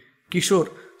மிருகத்தை கிஷோர்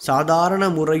சாதாரண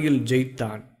முறையில்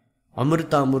ஜெயித்தான்.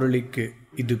 அமிர்தா முரளிக்கு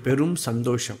இது பெரும்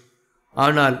சந்தோஷம்.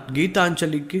 ஆனால்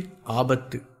கீதாஞ்சலிக்கு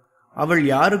ஆபத்து. அவள்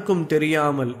யாருக்கும்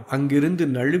தெரியாமல் அங்கிருந்து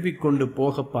நழுவிக்கொண்டு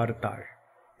போக பார்த்தாள்.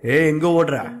 எங்க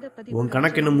ஓடுற? உன்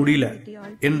கணக்கு என்ன முடியல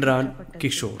என்றான்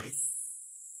கிஷோர்.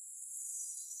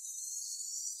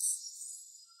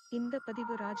 இந்த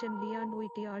பதிவு ராஜன் லியான்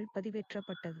ஆல்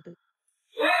பதிவேற்றப்பட்டது.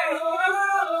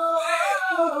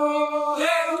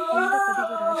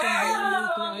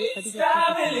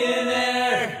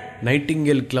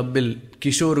 நைட்டிங்கேல் கிளப்பில்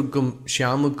கிஷோருக்கும்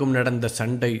ஷியாமுக்கும் நடந்த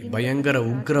சண்டை பயங்கர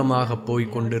உக்கிரமாக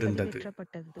போய்க் கொண்டிருந்தது.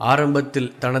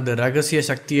 ஆரம்பத்தில் தனது ரகசிய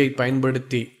சக்தியை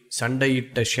பயன்படுத்தி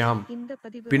சண்டையிட்ட ஷியாம்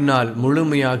பின்னால்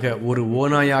முழுமையாக ஒரு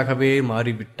ஓநாயாகவே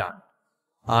மாறிவிட்டான்.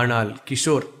 ஆனால்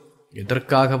கிஷோர்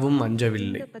எதற்காகவும்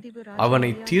அஞ்சவில்லை. அவனை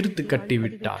தீர்த்து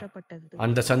கட்டிவிட்டான்.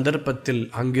 அந்த சந்தர்ப்பத்தில்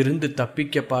அங்கிருந்து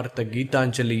தப்பிக்க பார்த்த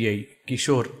கீதாஞ்சலியை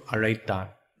கிஷோர் அழைத்தான்.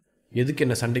 எதுக்கு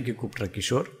என்ன சண்டைக்கு கூப்பிட்ற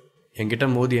கிஷோர்? என்கிட்ட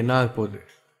மோதி என்ன ஆக போகுது?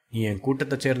 நீ என்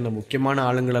கூட்டத்தை சேர்ந்த முக்கியமான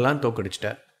ஆளுங்களெல்லாம் தோக்கடிச்சிட்ட.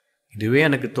 இதுவே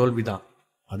எனக்கு தோல்விதான்.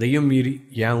 அதையும் மீறி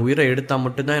என் உயிரை எடுத்தா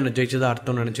மட்டும்தான் என்னை ஜெயிச்சதா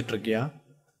அர்த்தம்னு நினச்சிட்டு இருக்கியா?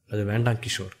 அது வேண்டாம்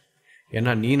கிஷோர்.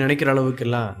 ஏன்னா நீ நினைக்கிற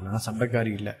அளவுக்கெல்லாம் நான்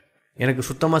சண்டைக்காரி இல்லை. எனக்கு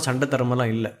சுத்தமாக சண்டை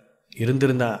தரமெல்லாம் இல்லை.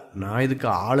 இருந்திருந்தா நான் இதுக்கு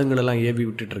ஆளுங்களெல்லாம் ஏவி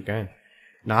விட்டுட்டு இருக்கேன்.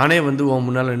 நானே வந்து உன்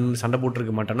முன்னால் நின்று சண்டை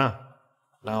போட்டிருக்க மாட்டேனா?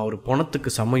 நான் ஒரு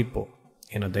பணத்துக்கு சமைப்போம்.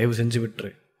 என்னை தயவு செஞ்சு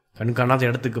விட்டுரு. கண்காணாத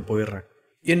இடத்துக்கு போயிடுறேன்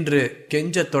என்று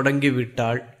கெஞ்ச தொடங்கி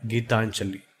விட்டாள்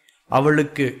கீதாஞ்சலி.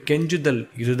 அவளுக்கு கெஞ்சுதல்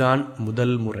இதுதான்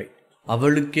முதல் முறை.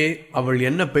 அவளுக்கே அவள்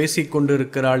என்ன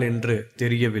பேசிக்கொண்டிருக்கிறாள் என்று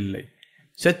தெரியவில்லை.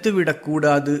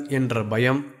 செத்துவிடக்கூடாது என்ற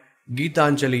பயம்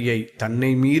கீதாஞ்சலியை தன்னை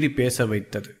மீறி பேச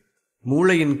வைத்தது.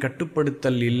 மூளையின்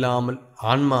கட்டுப்படுத்தல் இல்லாமல்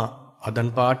ஆன்மா அதன்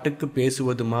பாட்டுக்கு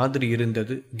பேசுவது மாதிரி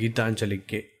இருந்தது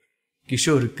கீதாஞ்சலிக்கே.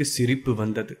 கிஷோருக்கு சிரிப்பு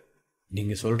வந்தது.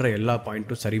 நீங்கள் சொல்கிற எல்லா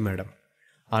பாயிண்ட்டும் சரி மேடம்.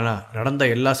 ஆனால் நடந்த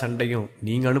எல்லா சண்டையும்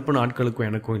நீங்கள் அனுப்பின ஆட்களுக்கும்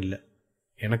எனக்கும் இல்லை.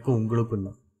 எனக்கும் உங்களுக்கும்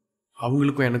தான்.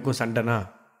 அவங்களுக்கும் எனக்கும் சண்டைனா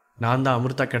நான் தான்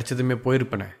அமிர்தா கிடைச்சதுமே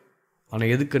போயிருப்பேனே.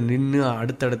 ஆனால் எதுக்கு நின்று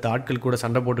அடுத்தடுத்த ஆட்கள் கூட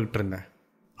சண்டை போட்டுக்கிட்டு இருந்தேன்?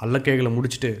 அல்லக்கைகளை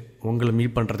முடிச்சுட்டு உங்களை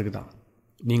மீட் பண்ணுறதுக்கு தான்.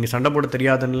 நீங்கள் சண்டை போட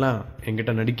தெரியாதுன்னெலாம்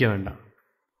என்கிட்ட நடிக்க வேண்டாம்.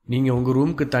 நீங்கள் உங்கள்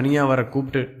ரூமுக்கு தனியாக வர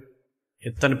கூப்பிட்டு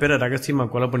எத்தனை பேரை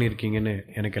ரகசியமாக கொலை பண்ணியிருக்கீங்கன்னு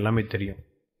எனக்கு எல்லாமே தெரியும்.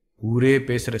 ஊரே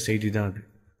பேசுகிற செய்தி தான் அது.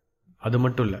 அது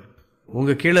மட்டும் இல்லை,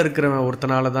 உங்கள் கீழே இருக்கிறவன்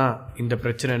ஒருத்தனால தான் இந்த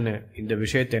பிரச்சனைன்னு இந்த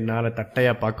விஷயத்தை என்னால்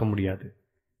தட்டையாக பார்க்க முடியாது.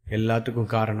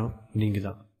 எல்லாத்துக்கும் காரணம் நீங்கள்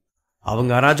தான்.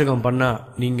 அவங்க அராஜகம் பண்ணால்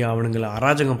நீங்கள் அவனுங்களை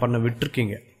அராஜகம் பண்ண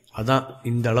விட்டுருக்கீங்க. அதான்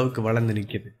இந்த அளவுக்கு வளர்ந்து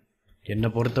நிற்கிது. என்னை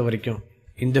பொறுத்த வரைக்கும்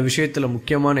இந்த விஷயத்தில்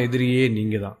முக்கியமான எதிரியே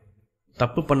நீங்கள் தான்.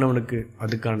 தப்பு பண்ணவனுக்கு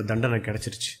அதுக்கான தண்டனை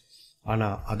கிடைச்சிருச்சு.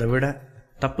 ஆனால் அதை விட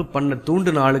தப்பு பண்ண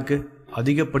தூண்டின ஆளுக்கு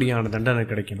அதிகப்படியான தண்டனை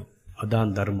கிடைக்கணும்.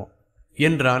 அதான் தர்மம்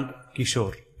என்றான்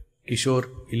கிஷோர். கிஷோர்,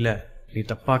 இல்லை, நீ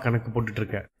தப்பாக கணக்கு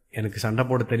போட்டுட்ருக்க. எனக்கு சண்டை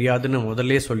போட தெரியாதுன்னு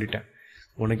முதல்லே சொல்லிட்டேன்.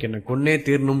 உனக்கு என்னை கொன்னே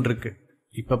தீரணும்னு இருக்கு.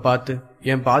 இப்போ பார்த்து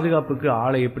என் பாதுகாப்புக்கு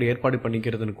ஆளை எப்படி ஏற்பாடு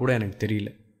பண்ணிக்கிறதுன்னு கூட எனக்கு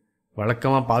தெரியல.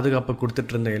 வழக்கமாக பாதுகாப்பு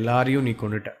கொடுத்துட்டு இருந்த எல்லாரையும் நீ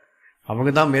கொண்டுட்ட.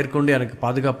 அவங்க தான் மேற்கொண்டு எனக்கு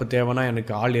பாதுகாப்பு தேவைன்னா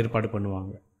எனக்கு ஆள் ஏற்பாடு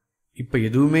பண்ணுவாங்க. இப்போ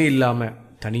எதுவுமே இல்லாமல்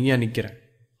தனியாக நிற்கிறேன்.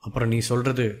 அப்புறம் நீ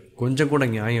சொல்கிறது கொஞ்சம் கூட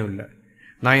நியாயம் இல்லை.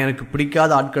 நான் எனக்கு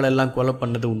பிடிக்காத ஆட்கள் எல்லாம் கொலை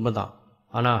பண்ணது உண்மைதான்.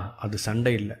 ஆனால் அது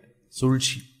சண்டை இல்லை,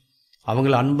 சூழ்ச்சி.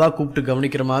 அவங்கள அன்பாக கூப்பிட்டு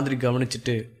கவனிக்கிற மாதிரி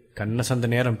கவனிச்சுட்டு கண்ணை சந்த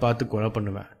நேரம் பார்த்து கொலை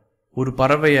பண்ணுவேன். ஒரு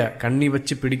பறவையை கண்ணி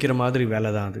வச்சு பிடிக்கிற மாதிரி வேலை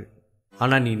தான் அது.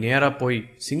 ஆனால் நீ நேராக போய்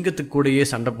சிங்கத்துக்கு கூடயே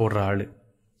சண்டை போடுற ஆள்.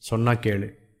 சொன்னா கேளு,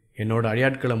 என்னோட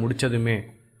அடியாட்களை முடித்ததுமே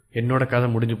என்னோட கதை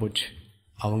முடிஞ்சு போச்சு.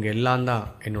 அவங்க எல்லாம் தான்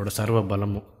என்னோட சர்வ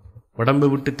பலமும். உடம்பு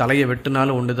விட்டு தலையை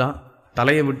வெட்டினாலும் ஒன்று தான்,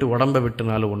 தலையை விட்டு உடம்பை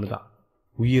வெட்டினாலும் ஒன்று தான்.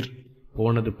 உயிர்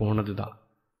போனது தான்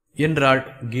என்றாள்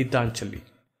கீதாஞ்சலி.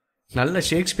 நல்ல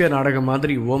ஷேக்ஸ்பியர் நாடகம்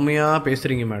மாதிரி ஓமையாக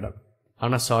பேசுகிறீங்க மேடம்.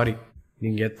 ஆனால் சாரி,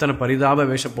 நீங்கள் எத்தனை பரிதாப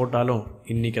வேஷம் போட்டாலும்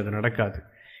இன்னைக்கு அது நடக்காது.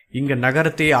 இங்கே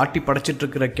நகரத்தையே ஆட்டி படைச்சிட்டு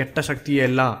இருக்கிற கெட்ட சக்தியை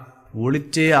எல்லாம்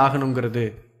ஒழிச்சே ஆகணுங்கிறது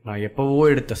நான் எப்போவோ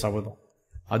எடுத்த சபதம்.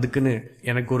 அதுக்குன்னு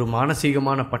எனக்கு ஒரு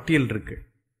மானசீகமான பட்டியல் இருக்கு.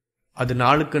 அது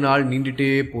நாளுக்கு நாள் நீண்டிட்டே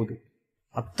போகுது.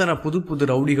 அத்தனை புது புது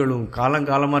ரவுடிகளும்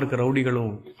காலங்காலமாக இருக்கிற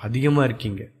ரவுடிகளும் அதிகமாக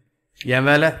இருக்கீங்க. என்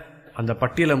வேலை அந்த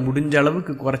பட்டியலை முடிஞ்ச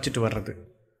அளவுக்கு குறைச்சிட்டு வர்றது.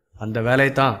 அந்த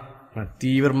வேலையை தான் நான்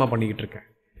தீவிரமாக பண்ணிக்கிட்டு இருக்கேன்.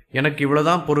 எனக்கு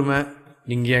இவ்வளோதான் பொறுமை.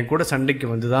 நீங்கள் என் கூட சண்டைக்கு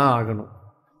வந்து தான் ஆகணும்.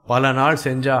 பல நாள்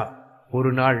செஞ்சால்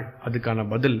ஒரு நாள் அதுக்கான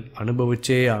பதில்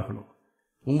அனுபவிச்சே ஆகணும்.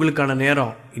 உங்களுக்கான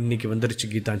நேரம் இன்னைக்கு வந்துருச்சு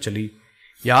கீதாஞ்சலி.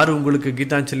 யார் உங்களுக்கு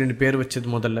கீதாஞ்சலின்னு பேர் வச்சது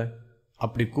முதல்ல?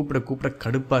 அப்படி கூப்பிட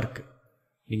கடுப்பாக இருக்குது.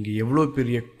 நீங்கள் எவ்வளோ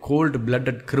பெரிய கோல்டு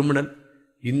பிளட்டட் கிரிமினல்.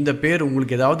 இந்த பேர்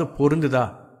உங்களுக்கு ஏதாவது பொருந்துதா?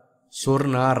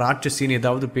 சொர்ணா, ராட்சசின்னு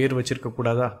ஏதாவது பேர் வச்சிருக்க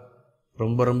கூடாதா?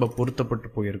 ரொம்ப ரொம்ப பொருத்தப்பட்டு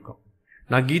போயிருக்கோம்.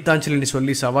 நான் கீதாஞ்சலின்னு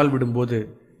சொல்லி சவால் விடும்போது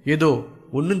ஏதோ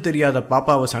ஒன்றும் தெரியாத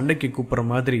பாப்பாவை சண்டைக்கு கூப்பிட்ற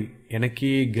மாதிரி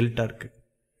எனக்கே கில்ட்டாக இருக்கு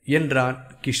என்றான்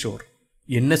கிஷோர்.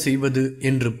 என்ன செய்வது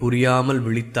என்று புரியாமல்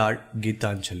விழித்தாள்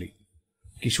கீதாஞ்சலி.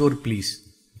 கிஷோர் ப்ளீஸ்,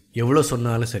 எவ்வளோ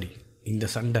சொன்னாலும் சரி, இந்த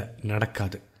சண்டை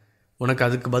நடக்காது. உனக்கு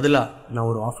அதுக்கு பதிலாக நான்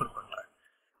ஒரு ஆஃபர் பண்ணுறேன்.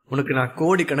 உனக்கு நான்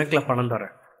கோடி கணக்கில் பணம்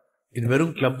தரேன். இது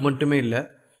வெறும் கிளப் மட்டுமே இல்லை,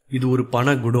 இது ஒரு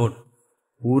பண குடோன்.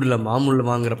 ஊரில் மாமூல்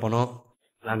வாங்குகிற பணம்,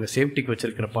 நாங்கள் சேஃப்டிக்கு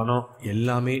வச்சுருக்கிற பணம்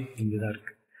எல்லாமே இங்கே தான்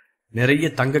இருக்குது. நிறைய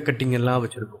தங்க கட்டிங்கெல்லாம்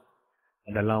வச்சுருக்கோம்.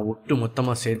 அதெல்லாம் ஒட்டு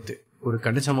மொத்தமாக சேர்த்து ஒரு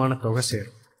கணிசமான தொகை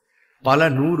சேரும். பல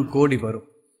 100 கோடி வரும்.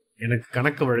 எனக்கு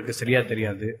கணக்கு வழக்கு சரியாக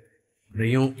தெரியாது.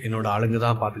 இதையும் என்னோட ஆளுங்க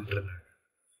தான் பார்த்துக்கிட்டு இருந்தேன்.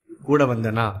 கூட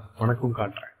வந்தேன்னா உனக்கும்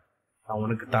காட்டுறேன். நான்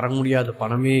உனக்கு தர முடியாத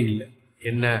பணமே இல்லை.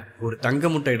 என்ன ஒரு தங்க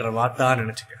முட்டையிடுற வாத்தா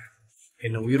நினச்சிக்கிறேன்.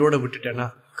 என்னை உயிரோடு விட்டுட்டேன்னா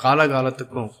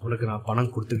காலகாலத்துக்கும் உனக்கு நான்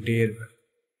பணம் கொடுத்துக்கிட்டே இருப்பேன்.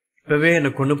 இப்போவே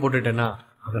என்னை கொண்டு போட்டுட்டேன்னா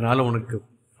அதனால் உனக்கு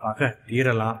பகை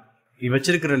தீரலாம். நீ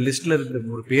வச்சிருக்கிற லிஸ்ட்டில் இருக்கிற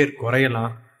ஒரு பேர்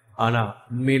குறையலாம். ஆனால்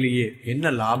உண்மையிலேயே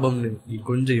என்ன லாபம்னு நீ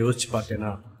கொஞ்சம் யோசிச்சு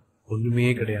பார்த்தேன்னா ஒன்றுமே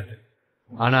கிடையாது.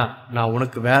 ஆனால் நான்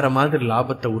உனக்கு வேற மாதிரி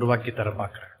லாபத்தை உருவாக்கி தர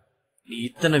பார்க்குறேன். நீ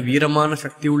இத்தனை வீரமான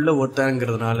சக்தி உள்ள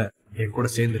ஒருத்தங்கிறதுனால என் கூட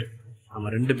சேர்ந்துரு.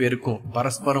 நம்ம 2 பேருக்கும்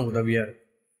பரஸ்பரம் உதவியா இருக்கு.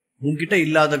 உன்கிட்ட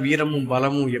இல்லாத வீரமும்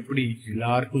பலமும் எப்படி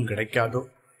எல்லாருக்கும் கிடைக்காதோ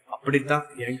அப்படித்தான்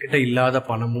என்கிட்ட இல்லாத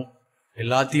பணமும்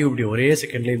எல்லாத்தையும் இப்படி ஒரே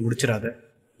செகண்ட்லேயே முடிச்சிடாத.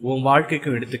 உன்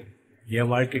வாழ்க்கைக்கும் எடுத்துக்க,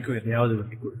 என் வாழ்க்கைக்கும் எதையாவது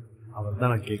வெட்டி கொடு. அவர்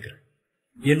தான் நான் கேட்குறேன்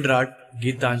என்றாள்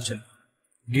கீதாஞ்சலி.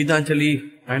 கீதாஞ்சலி,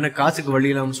 நான் என்ன காசுக்கு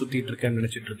வழி இல்லாமல் சுற்றிட்டு இருக்கேன்னு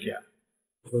நினச்சிட்டு இருக்கியா?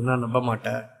 சொன்னா நம்ப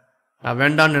மாட்டேன். நான்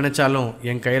வேண்டான்னு நினச்சாலும்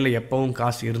என் கையில் எப்பவும்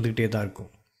காசு இருந்துக்கிட்டே தான்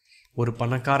இருக்கும். ஒரு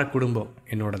பணக்கார குடும்பம்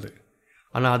என்னோடது.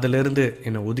 ஆனால் அதிலிருந்து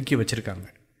என்னை ஒதுக்கி வச்சுருக்காங்க.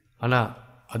 ஆனால்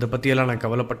அதை பற்றியெல்லாம் நான்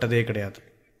கவலைப்பட்டதே கிடையாது.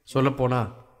 சொல்லப்போனால்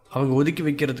அவங்க ஒதுக்கி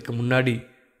வைக்கிறதுக்கு முன்னாடி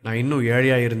நான் இன்னும்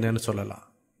ஏழையாக இருந்தேன்னு சொல்லலாம்.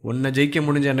 உன்னை ஜெயிக்க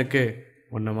முடிஞ்ச எனக்கு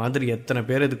உன்னை மாதிரி எத்தனை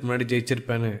பேர் இதுக்கு முன்னாடி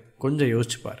ஜெயிச்சிருப்பேன்னு கொஞ்சம்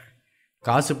யோசிச்சுப்பார்.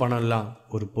 காசு பணம்லாம்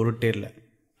ஒரு பொருட்டே இல்லை.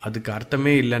 அதுக்கு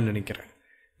அர்த்தமே இல்லைன்னு நினைக்கிறேன்.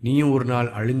 நீயும் ஒரு நாள்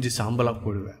அழிஞ்சு சாம்பலாக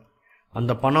போடுவேன்.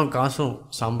 அந்த பணம் காசும்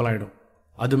சாம்பலாயிடும்.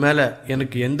 அது மேலே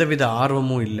எனக்கு எந்தவித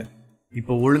ஆர்வமும் இல்லை.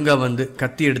 இப்போ ஒழுங்காக வந்து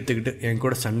கத்தி எடுத்துக்கிட்டு என்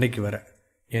கூட சண்டைக்கு வர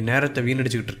என் நேரத்தை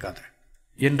வீணடிச்சுக்கிட்டு இருக்காத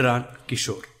என்றான்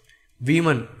கிஷோர்.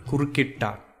 வீமன்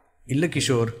குறுக்கிட்டான். இல்லை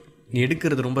கிஷோர், நீ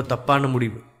எடுக்கிறது ரொம்ப தப்பான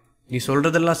முடிவு. நீ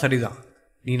சொல்கிறதெல்லாம் சரிதான்.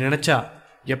 நீ நினச்சா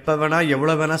எப்போ வேணா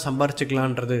எவ்வளோ வேணா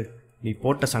சம்பாரிச்சிக்கலான்றது நீ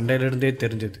போட்ட சண்டையிலிருந்தே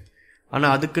தெரிஞ்சது.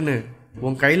 ஆனால் அதுக்குன்னு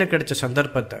உன் கையில் கிடைச்ச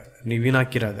சந்தர்ப்பத்தை நீ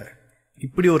வீணாக்கிறாத.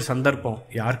 இப்படி ஒரு சந்தர்ப்பம்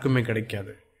யாருக்குமே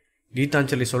கிடைக்காது.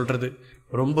 கீதாஞ்சலி சொல்கிறது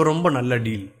ரொம்ப ரொம்ப நல்ல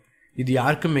டீல். இது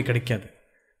யாருக்குமே கிடைக்காது.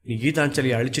 நீ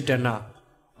கீதாஞ்சலியை அழிச்சிட்டேன்னா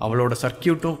அவளோட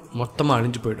சர்க்கியூட்டும் மொத்தமாக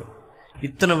அழிஞ்சு போயிடும்.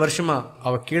 இத்தனை வருஷமாக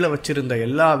அவள் கீழே வச்சிருந்த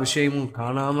எல்லா விஷயமும்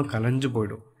காணாமல் கலைஞ்சு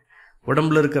போயிடும்.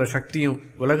 உடம்புல இருக்கிற சக்தியும்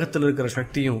உலகத்தில் இருக்கிற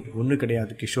சக்தியும் ஒன்று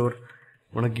கிடையாது கிஷோர்.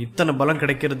 உனக்கு இத்தனை பலம்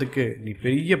கிடைக்கிறதுக்கு நீ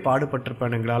பெரிய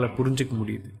பாடுபட்டிருப்பேன் எங்களால் புரிஞ்சிக்க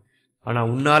முடியுது. ஆனால்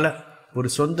உன்னால் ஒரு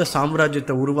சொந்த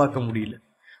சாம்ராஜ்யத்தை உருவாக்க முடியல.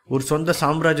 ஒரு சொந்த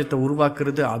சாம்ராஜ்யத்தை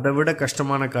உருவாக்குறது அதை விட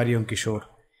கஷ்டமான காரியம் கிஷோர்.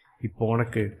 இப்போ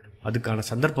உனக்கு அதுக்கான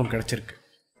சந்தர்ப்பம் கிடைச்சிருக்கு.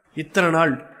 இத்தனை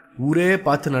நாள் ஊரே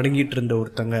பார்த்து நடுங்கிட்டு இருந்த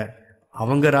ஒருத்தங்க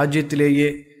அவங்க ராஜ்யத்திலேயே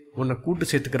உன்னை கூட்டு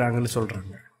சேர்த்துக்கிறாங்கன்னு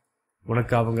சொல்கிறாங்க.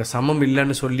 உனக்கு அவங்க சமம்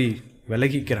இல்லைன்னு சொல்லி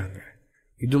விலகிக்கிறாங்க.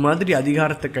 இது மாதிரி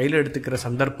அதிகாரத்தை கையில் எடுத்துக்கிற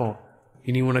சந்தர்ப்பம்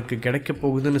இனி உனக்கு கிடைக்க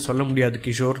போகுதுன்னு சொல்ல முடியாது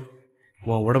கிஷோர்.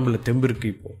 உன் உடம்புல தெம்பு இருக்கு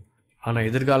இப்போ. ஆனால்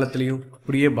எதிர்காலத்துலேயும்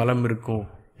அப்படியே பலம் இருக்கும்,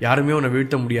 யாருமே உன்னை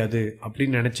வீழ்த்த முடியாது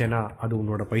அப்படின்னு நினச்சேன்னா அது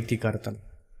உன்னோட பைத்தியக்காரத்தன்.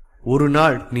 ஒரு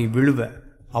நாள் நீ விழுவ,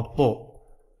 அப்போ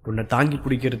உன்னை தாங்கி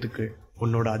பிடிக்கிறதுக்கு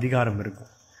உன்னோட அதிகாரம்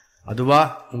இருக்கும். அதுவா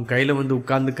உன் கையில் வந்து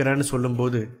உட்கார்ந்துக்கிறேன்னு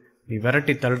சொல்லும்போது நீ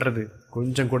விரட்டி தள்ளுறது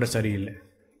கொஞ்சம் கூட சரியில்லை.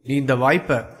 நீ இந்த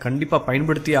வாய்ப்பை கண்டிப்பாக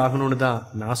பயன்படுத்தி ஆகணும்னு தான்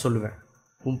நான் சொல்லுவேன்.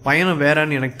 உன் பயணம்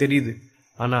வேறான்னு எனக்கு தெரியுது.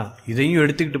 ஆனால் இதையும்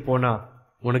எடுத்துக்கிட்டு போனால்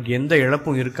உனக்கு எந்த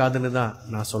இழப்பும் இருக்காதுன்னு தான்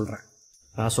நான் சொல்கிறேன்.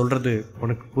 நான் சொல்கிறது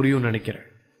உனக்கு புரியும் நினைக்கிறேன்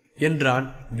என்றான்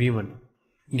வீமன்.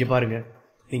 இங்கே பாருங்க,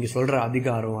 நீங்கள் சொல்கிற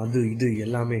அதிகாரம் அது இது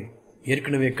எல்லாமே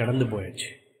ஏற்கனவே கடந்து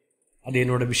போயாச்சு. அது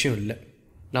என்னோட விஷயம் இல்லை.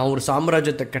 நான் ஒரு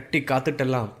சாம்ராஜ்யத்தை கட்டி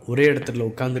காத்துட்டெல்லாம் ஒரே இடத்துல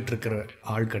உட்காந்துட்டு இருக்கிற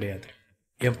ஆள் கிடையாது.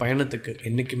 என் பயணத்துக்கு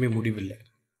என்றைக்குமே முடிவில்லை.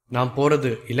 நான்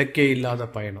போகிறது இலக்கே இல்லாத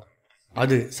பயணம்.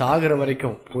 அது சாகிற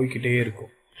வரைக்கும் போய்கிட்டே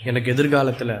இருக்கும். எனக்கு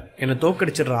எதிர்காலத்தில் என்னை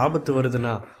தோக்கடிச்சிடுற ஆபத்து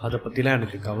வருதுன்னா அதை பற்றிலாம்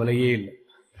எனக்கு கவலையே இல்லை.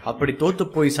 அப்படி தோற்று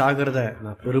போய் சாகிறத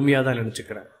நான் பெருமையாக தான்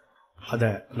நினச்சிக்கிறேன். அதை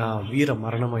நான் வீர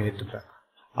மரணமாக ஏற்றுப்பேன்.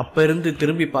 அப்போ இருந்து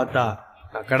திரும்பி பார்த்தா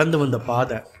நான் கடந்து வந்த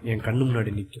பாதை என் கண்ணு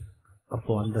முன்னாடி நிற்கும்.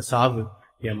 அப்போது அந்த சாவு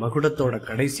என் மகுடத்தோட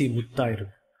கடைசி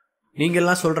முத்தாயிரும்.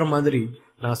 நீங்கள்லாம் சொல்கிற மாதிரி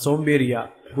நான் சோம்பேறியா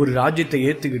ஒரு ராஜ்யத்தை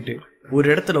ஏற்றுக்கிட்டு ஒரு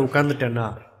இடத்துல உட்காந்துட்டேன்னா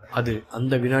அது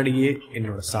அந்த வினாடியே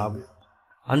என்னோட சாவு.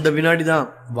 அந்த வினாடி தான்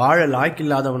வாழ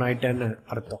லாய்க்கில்லாதவன் ஆயிட்டேன்னு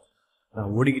அர்த்தம்.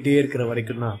 நான் ஓடிக்கிட்டே இருக்கிற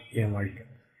வரைக்கும் தான் என் வாழ்க்கை.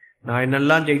 நான்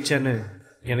என்னெல்லாம் ஜெயிச்சேன்னு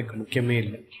எனக்கு முக்கியமே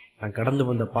இல்லை. நான் கடந்து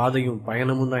வந்த பாதையும்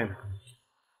பயணமும் தான் எனக்கு முக்கியம்.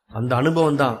 அந்த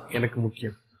அனுபவம் தான் எனக்கு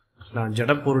முக்கியம். நான்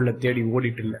ஜடப்பொருளை தேடி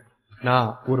ஓடிட்டு இல்லை. நான்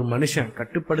ஒரு மனுஷன்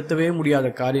கட்டுப்படுத்தவே முடியாத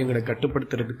காரியங்களை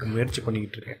கட்டுப்படுத்துறதுக்கு முயற்சி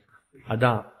பண்ணிக்கிட்டு இருக்கேன்.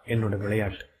 அதான் என்னோட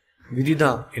விளையாட்டு.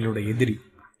 விதிதான் என்னோட எதிரி.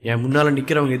 என் முன்னால்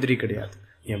நிற்கிறவங்க எதிரி கிடையாது.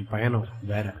 என் பயணம்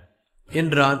வேற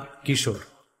என்றான் கிஷோர்.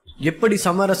 எப்படி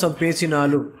சமரசம்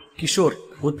பேசினாலும் கிஷோர்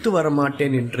ஒத்து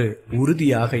வரமாட்டேன் என்று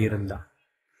உறுதியாக இருந்தான்.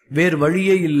 வேறு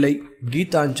வழியே இல்லை.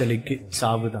 கீதாஞ்சலிக்கு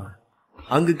சாவுதான்.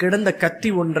 அங்கு கிடந்த கத்தி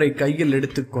ஒன்றை கையில்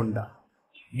எடுத்துக்கொண்டான்.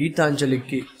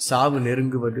 கீதாஞ்சலிக்கு சாவு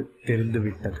நெருங்குவது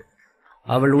தெரிந்துவிட்டது.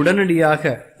 அவள் உடனடியாக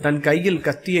தன் கையில்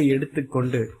கத்தியை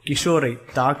எடுத்துக்கொண்டு கிஷோரை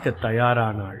தாக்க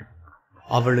தயாரானாள்.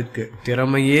 அவளுக்கு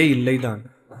திறமையே இல்லைதான்.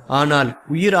 ஆனால்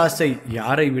உயிராசை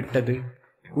யாரை விட்டது?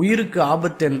 உயிருக்கு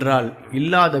ஆபத்தென்றால்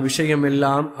இல்லாத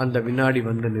விஷயமெல்லாம் அந்த வினாடி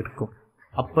வந்து நிற்கும்.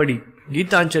 அப்படி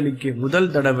கீதாஞ்சலிக்கு முதல்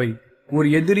தடவை ஒரு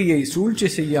எதிரியை சூழ்ச்சி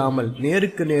செய்யாமல்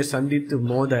நேருக்கு நேர் சந்தித்து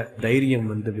மோத தைரியம்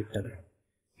வந்துவிட்டது.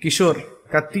 கிஷோர்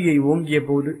கத்தியை ஓங்கிய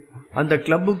போது அந்த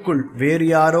கிளப்புக்குள் வேறு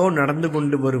யாரோ நடந்து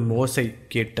கொண்டு வரும் ஓசை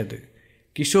கேட்டது.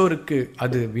 கிஷோருக்கு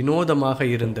அது வினோதமாக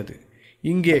இருந்தது.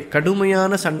 இங்கே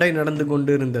கடுமையான சண்டை நடந்து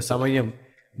கொண்டிருந்த சமயம்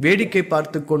வேடிக்கை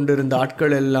பார்த்து கொண்டிருந்த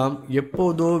ஆட்கள் எல்லாம்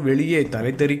எப்போதோ வெளியே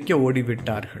தலைதெறிக்க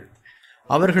ஓடிவிட்டார்கள்.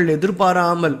 அவர்கள்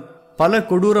எதிர்பாராமல் பல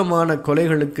கொடூரமான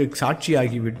கொலைகளுக்கு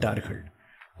சாட்சியாகிவிட்டார்கள்.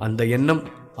 அந்த எண்ணம்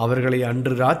அவர்களை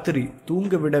அன்று ராத்திரி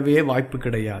தூங்க விடவே வாய்ப்பு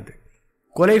கிடையாது.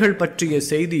 கொலைகள் பற்றிய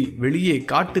செய்தி வெளியே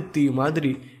காட்டுத்தீ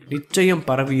மாதிரி நிச்சயம்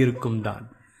பரவியிருக்கும் தான்.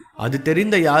 அது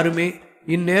தெரிந்த யாருமே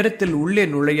இந்நேரத்தில் உள்ளே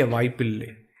நுழைய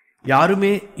வாய்ப்பில்லை.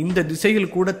 யாருமே இந்த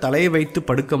திசையில் கூட தலையை வைத்து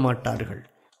படுக்க மாட்டார்கள்.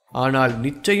 ஆனால்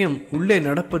நிச்சயம் உள்ளே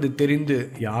நடப்பது தெரிந்து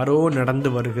யாரோ நடந்து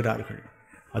வருகிறார்கள்.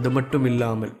 அது மட்டும்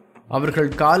இல்லாமல் அவர்கள்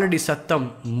காலடி சத்தம்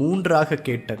 3ஆக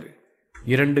கேட்டது.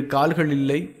 2 கால்கள்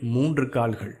இல்லை, 3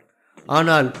 கால்கள்.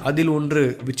 ஆனால் அதில் ஒன்று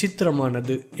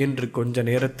விசித்திரமானது என்று கொஞ்ச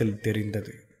நேரத்தில்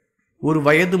தெரிந்தது. ஒரு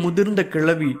வயது முதிர்ந்த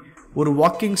கிழவி ஒரு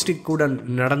வாக்கிங் ஸ்டிக்குடன்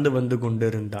நடந்து வந்து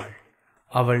கொண்டிருந்தாள்.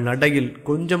 அவள் நடையில்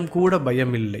கொஞ்சம் கூட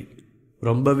பயமில்லை.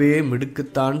 ரொம்பவே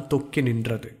மிடுக்குத்தான் தொக்கி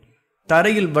நின்றது.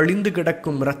 தரையில் வழிந்து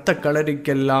கிடக்கும் இரத்த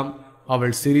களரிக்கெல்லாம்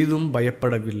அவள் சிறிதும்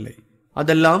பயப்படவில்லை.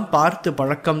 அதெல்லாம் பார்த்து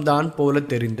பழக்கம்தான் போல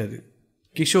தெரிந்தது.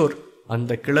 கிஷோர்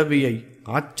அந்த கிழவியை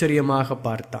ஆச்சரியமாக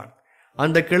பார்த்தான்.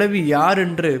 அந்த கிழவி யார்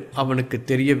என்று அவனுக்கு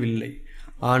தெரியவில்லை.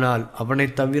 ஆனால் அவனை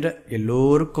தவிர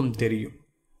எல்லோருக்கும் தெரியும்.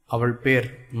 அவள் பேர்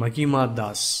மகிமா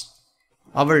தாஸ்.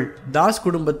 அவள் தாஸ்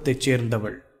குடும்பத்தைச்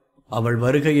சேர்ந்தவள். அவள்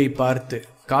வருகையை பார்த்து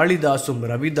காளிதாசும்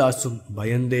ரவிதாசும்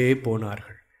பயந்தே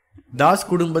போனார்கள். தாஸ்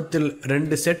குடும்பத்தில்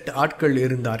 2 செட் ஆட்கள்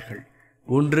இருந்தார்கள்.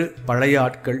 ஒன்று பழைய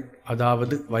ஆட்கள்,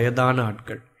 அதாவது வயதான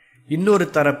ஆட்கள். இன்னொரு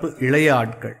தரப்பு இளைய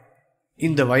ஆட்கள்.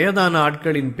 இந்த வயதான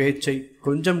ஆட்களின் பேச்சை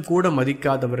கொஞ்சம் கூட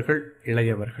மதிக்காதவர்கள்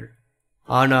இளையவர்கள்.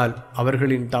 ஆனால்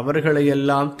அவர்களின்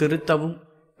தவறுகளையெல்லாம் திருத்தவும்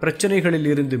பிரச்சனைகளில்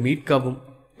இருந்து மீட்கவும்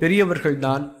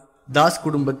பெரியவர்கள்தான் தாஸ்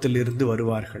குடும்பத்தில் இருந்து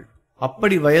வருவார்கள்.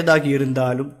 அப்படி வயதாகி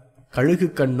இருந்தாலும் கழுகு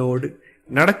கண்ணோடு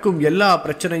நடக்கும் எல்லா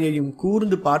பிரச்சனையையும்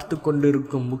கூர்ந்து பார்த்து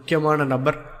கொண்டிருக்கும் முக்கியமான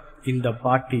நபர் இந்த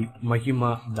பாட்டி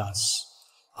மகிமா தாஸ்.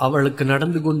 அவளுக்கு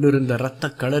நடந்து கொண்டிருந்த இரத்த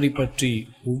களரி பற்றி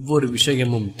ஒவ்வொரு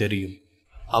விஷயமும் தெரியும்.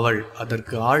 அவள்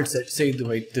அதற்கு ஆள் செட் செய்து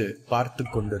வைத்து பார்த்து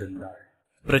கொண்டிருந்தாள்.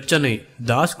 பிரச்சனை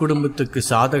தாஸ் குடும்பத்துக்கு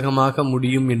சாதகமாக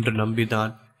முடியும் என்று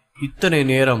நம்பிதான் இத்தனை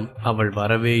நேரம் அவள்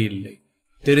வரவே இல்லை.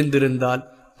 தெரிந்திருந்தால்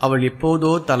அவள்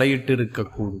எப்போதோ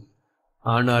தலையிட்டிருக்கக்கூடும்.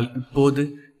 ஆனால் இப்போது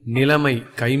நிலைமை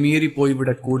கைமீறி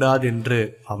போய்விடக் கூடாதென்று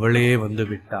அவளே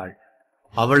வந்துவிட்டாள்.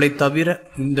 அவளை தவிர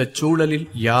இந்த சூழலில்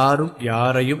யாரும்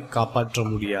யாரையும் காப்பாற்ற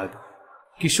முடியாது.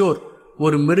 கிஷோர்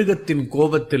ஒரு மிருகத்தின்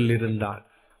கோபத்தில் இருந்தான்.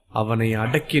 அவனை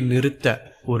அடக்கி நிறுத்த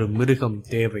ஒரு மிருகம்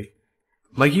தேவை.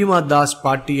 மகிமா தாஸ்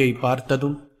பாட்டியை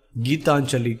பார்த்ததும்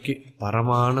கீதாஞ்சலிக்கு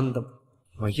பரமானந்தம்.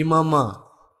 மகிமாமா,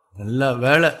 நல்ல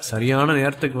வேலை, சரியான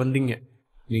நேரத்துக்கு வந்தீங்க.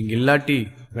 நீங்க இல்லாட்டி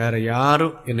வேற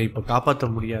யாரும் என்னை இப்ப காப்பாற்ற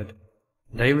முடியாது.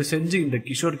 தயவு செஞ்சு இந்த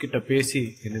கிஷோர் கிட்ட பேசி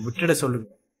என்னை விட்டுட சொல்லுங்க.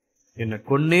 என்னை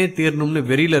கொன்னே தீரணும்னு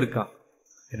வெறியில இருக்கான்.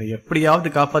 என்னை எப்படியாவது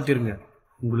காப்பாத்திருங்க,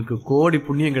 உங்களுக்கு கோடி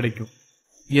புண்ணியம் கிடைக்கும்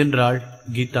என்றாள்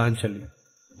கீதாஞ்சலி.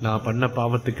 நான் பண்ண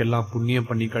பாவத்துக்கெல்லாம் புண்ணியம்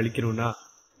பண்ணி கழிக்கணும்னா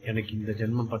எனக்கு இந்த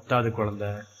ஜென்மம் பத்தாது குழந்தை.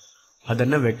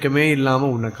 அதென்ன வெக்கமே இல்லாம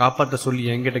உன்னை காப்பாற்ற சொல்லி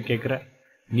என்கிட்ட கேட்குற?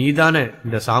 நீதானே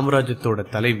இந்த சாம்ராஜ்யத்தோட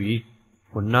தலைவி.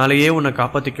 உன்னாலேயே உன்னை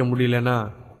காப்பாற்றிக்க முடியலன்னா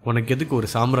உனக்கு எதுக்கு ஒரு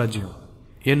சாம்ராஜ்யம்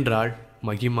என்றாள்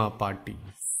மகிமா பாட்டி.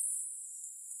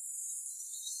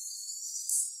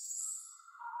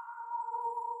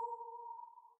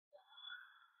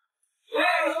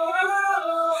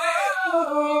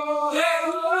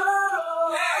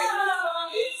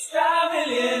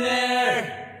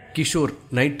 கிஷோர்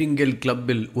நைட்டிங்கேல்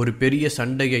கிளப்பில் ஒரு பெரிய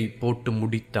சண்டையை போட்டு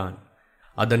முடித்தான்.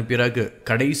 அதன் பிறகு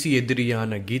கடைசி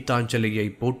எதிரியான கீதாஞ்சலியை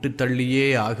போட்டு தள்ளியே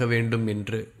ஆக வேண்டும்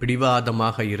என்று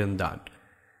பிடிவாதமாக இருந்தான்.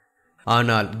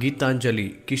 ஆனால் கீதாஞ்சலி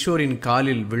கிஷோரின்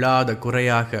காலில் விழாத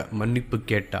குறையாக மன்னிப்பு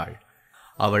கேட்டாள்.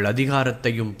 அவள்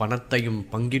அதிகாரத்தையும் பணத்தையும்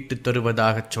பங்கிட்டு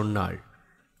தருவதாகச் சொன்னாள்.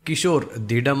 கிஷோர்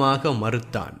திடமாக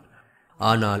மறுத்தான்.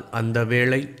 ஆனால் அந்த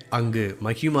வேளை அங்கு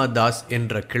மகிமா தாஸ்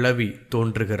என்ற கிழவி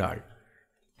தோன்றுகிறாள்.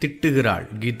 திட்டுகிறாள்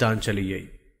கீதாஞ்சலியை.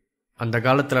 அந்த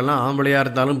காலத்துலலாம் ஆம்பளையா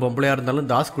இருந்தாலும் பொம்பளையா இருந்தாலும்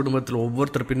தாஸ் குடும்பத்தில்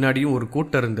ஒவ்வொருத்தர் பின்னாடியும் ஒரு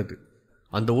கூட்டம் இருந்தது.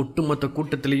 அந்த ஒட்டுமொத்த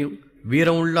கூட்டத்திலையும்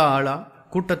வீரமுள்ள ஆளா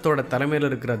கூட்டத்தோட தலைமையில்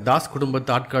இருக்கிற தாஸ்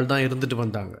குடும்பத்து ஆட்கள் தான் இருந்துட்டு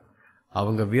வந்தாங்க.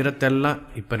 அவங்க வீரத்தெல்லாம்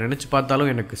இப்போ நினச்சி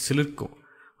பார்த்தாலும் எனக்கு சிலிர்க்கும்.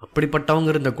 அப்படிப்பட்டவங்க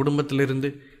இருந்த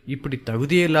குடும்பத்திலிருந்து இப்படி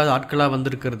தகுதியே இல்லாத ஆட்களாக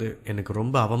வந்திருக்கிறது எனக்கு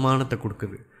ரொம்ப அவமானத்தை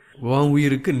கொடுக்குது. உன்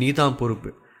உயிருக்கு நீ தான்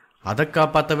பொறுப்பு. அதை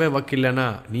காப்பாற்றவே வக்கில்லைன்னா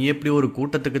நீ எப்படி ஒரு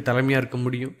கூட்டத்துக்கு தலைமையாக இருக்க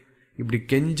முடியும்? இப்படி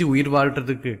கெஞ்சி உயிர்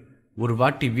வாழ்கிறதுக்கு ஒரு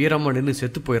வாட்டி வீரமாக நின்று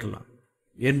செத்து போயிடலாம்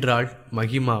என்றாள்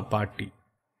மகிமா பாட்டி.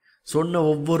 சொன்ன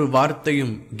ஒவ்வொரு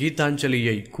வார்த்தையும்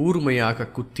கீதாஞ்சலியை கூர்மையாக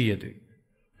குத்தியது.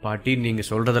 பாட்டி, நீங்கள்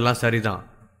சொல்கிறதெல்லாம் சரிதான்.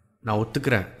 நான்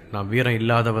ஒத்துக்கிறேன், நான் வீரம்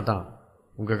இல்லாதவ தான்.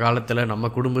 உங்கள் காலத்தில் நம்ம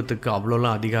குடும்பத்துக்கு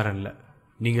அவ்வளோலாம் அதிகாரம் இல்லை.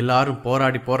 நீங்கள் எல்லாரும்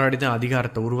போராடி தான்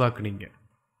அதிகாரத்தை உருவாக்குனீங்க.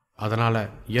 அதனால்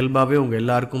இயல்பாகவே உங்கள்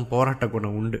எல்லாருக்கும் போராட்ட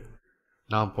குணம் உண்டு.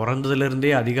 நான்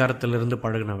பிறந்ததுலேருந்தே அதிகாரத்திலிருந்து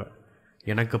பழகினவன்.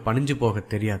 எனக்கு பணிஞ்சு போக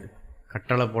தெரியாது.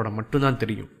 கட்டளை போட மட்டும்தான்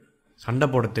தெரியும். சண்டை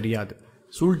போட தெரியாது.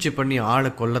 சூழ்ச்சி பண்ணி ஆளை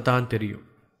கொல்லத்தான் தெரியும்.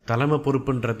 தலைமை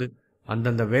பொறுப்புன்றது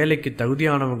அந்தந்த வேலைக்கு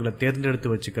தகுதியானவங்களை தேர்ந்தெடுத்து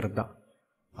வச்சுக்கிறது தான்.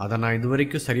 அதை நான் இது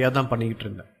வரைக்கும் சரியாக தான் பண்ணிக்கிட்டு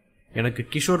இருந்தேன். எனக்கு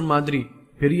கிஷோர் மாதிரி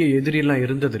பெரிய எதிரியெல்லாம்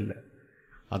இருந்ததில்லை.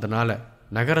 அதனால்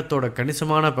நகரத்தோட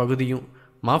கணிசமான பகுதியும்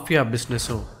மாஃபியா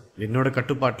பிஸ்னஸும் என்னோட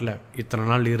கட்டுப்பாட்டில் இத்தனை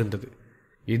நாள் இருந்தது.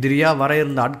 எதிரியாக வர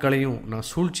இருந்த ஆட்களையும் நான்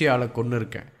சூழ்ச்சியால் கொண்டு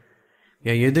இருக்கேன்.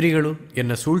 என் எதிரிகளும்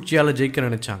என்னை சூழ்ச்சியால் ஜெயிக்க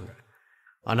நினச்சாங்க.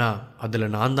 ஆனால்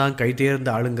அதில் நான் தான் கை தேர்ந்த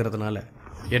ஆளுங்கிறதுனால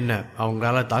என்னை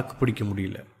அவங்களால தாக்கு பிடிக்க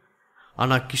முடியல.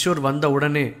 ஆனால் கிஷோர் வந்த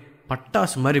உடனே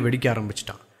பட்டாசு மாதிரி வெடிக்க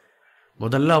ஆரம்பிச்சிட்டான்.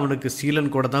 முதல்ல அவனுக்கு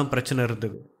சீலன் கூட தான் பிரச்சனை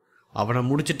இருந்தது. அவனை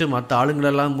முடிச்சுட்டு மற்ற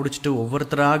ஆளுங்களெல்லாம் முடிச்சுட்டு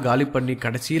ஒவ்வொருத்தராக காலி பண்ணி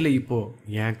கடைசியில் இப்போது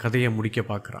என் கதையை முடிக்க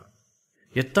பார்க்குறான்.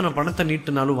 எத்தனை பணத்தை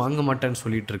நீட்டுனாலும் வாங்க மாட்டேன்னு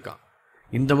சொல்லிட்டு இருக்கான்.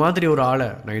 இந்த மாதிரி ஒரு ஆளை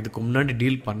நான் இதுக்கு முன்னாடி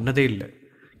டீல் பண்ணதே இல்லை.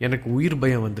 எனக்கு உயிர்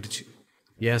பயம் வந்துருச்சு.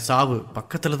 என் சாவு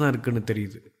பக்கத்தில் தான் இருக்குன்னு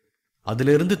தெரியுது.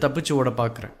 அதிலிருந்து தப்பிச்சு ஓட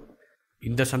பார்க்குறேன்.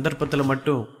 இந்த சந்தர்ப்பத்தில்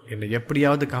மட்டும் என்னை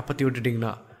எப்படியாவது காப்பாற்றி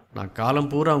விட்டுட்டிங்கன்னா நான் காலம்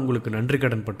பூரா உங்களுக்கு நன்றி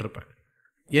கடன் பட்டிருப்பேன்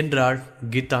என்றாள்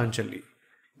கீதாஞ்சலி.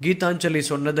 கீதாஞ்சலி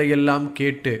சொன்னதையெல்லாம்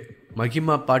கேட்டு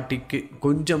மகிமா பாட்டிக்கு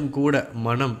கொஞ்சம் கூட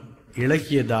மனம்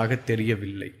இளகியதாக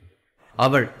தெரியவில்லை.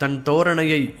 அவள் தன்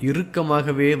தோரணையை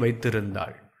இறுக்கமாகவே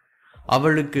வைத்திருந்தாள்.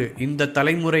 அவளுக்கு இந்த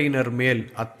தலைமுறையினர் மேல்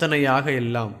அத்தனையாக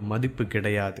எல்லாம் மதிப்பு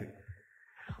கிடையாது.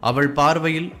 அவள்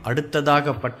பார்வையில்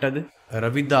அடுத்ததாக பட்டது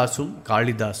ரவிதாசும்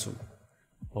காளிதாசும்.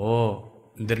 ஓ,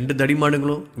 இந்த 2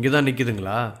 தடிமானுங்களும் இங்கே தான்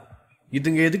நிற்கிதுங்களா?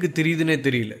 இதுங்க எதுக்கு தெரியுதுன்னே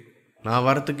தெரியல. நான்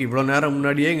வரத்துக்கு இவ்வளோ நேரம்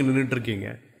முன்னாடியே இங்கே நின்றுட்டுருக்கீங்க.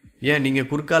 ஏன் நீங்கள்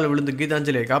குறுக்கால விழுந்து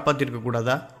கீதாஞ்சலியை காப்பாற்றிருக்க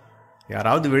கூடாதா?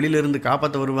 யாராவது வெளியிலிருந்து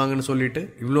காப்பாற்ற வருவாங்கன்னு சொல்லிட்டு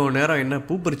இவ்வளோ நேரம் என்ன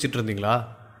பூ பறிச்சிட்டு இருந்தீங்களா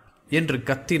என்று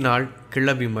கத்தினாள்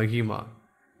கிழவி மகிமா.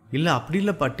 இல்லை, அப்படி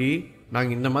இல்லை பாட்டி,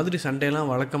 நாங்கள் இந்த மாதிரி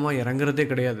சண்டையெல்லாம் வழக்கமாக இறங்குறதே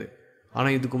கிடையாது.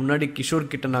 ஆனால் இதுக்கு முன்னாடி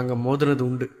கிஷோர் கிட்ட நாங்கள் மோதுனது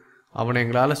உண்டு. அவனை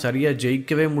எங்களால் சரியாக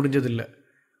ஜெயிக்கவே முடிஞ்சதில்லை.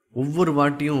 ஒவ்வொரு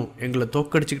வாட்டியும் எங்களை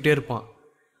தோக்கடிச்சுக்கிட்டே இருப்பான்.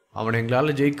 அவனை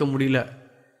எங்களால் ஜெயிக்க முடியல.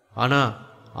 ஆனால்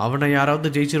அவனை யாராவது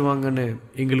ஜெயிச்சிருவாங்கன்னு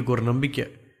எங்களுக்கு ஒரு நம்பிக்கை.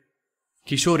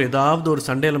 கிஷோர் ஏதாவது ஒரு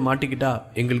சண்டையில் மாட்டிக்கிட்டா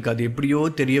எங்களுக்கு அது எப்படியோ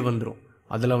தெரிய வந்துடும்.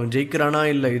 அதில் அவன் ஜெயிக்கிறானா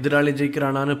இல்லை எதிராளி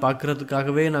ஜெயிக்கிறானான்னு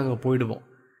பார்க்குறதுக்காகவே நாங்கள் போயிடுவோம்.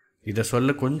 இதை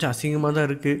சொல்ல கொஞ்சம் அசிங்கமாக தான்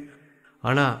இருக்குது.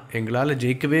 ஆனால் எங்களால்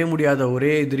ஜெயிக்கவே முடியாத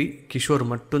ஒரே எதிரி கிஷோர்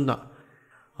மட்டும்தான்.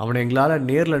 அவனை எங்களால்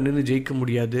நேரில் நின்று ஜெயிக்க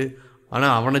முடியாது.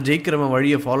 ஆனால் அவனை ஜெயிக்கிறவன்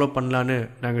வழியை ஃபாலோ பண்ணலான்னு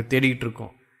நாங்கள் தேடிக்கிட்டு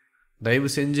இருக்கோம். தயவு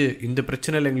செஞ்சு இந்த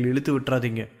பிரச்சனையில் எங்களை இழுத்து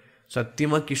விட்டுறாதீங்க.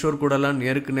 சத்தியமாக கிஷோர் கூடலாம்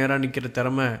நேருக்கு நேராக நிற்கிற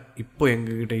திறமை இப்போ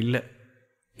எங்ககிட்ட இல்லை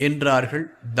என்றார்கள்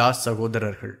தாஸ்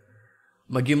சகோதரர்கள்.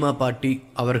 மகிமா பாட்டி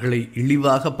அவர்களை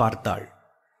இழிவாக பார்த்தாள்.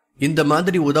 இந்த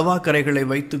மாதிரி உதவாக்கரைகளை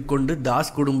வைத்துக்கொண்டு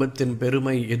தாஸ் குடும்பத்தின்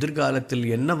பெருமை எதிர்காலத்தில்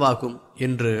என்னவாகும்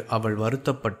என்று அவள்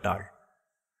வருத்தப்பட்டாள்.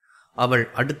 அவள்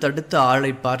அடுத்தடுத்த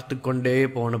ஆளை பார்த்து கொண்டே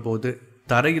போனபோது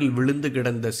தரையில் விழுந்து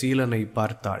கிடந்த சீலனை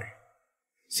பார்த்தாள்.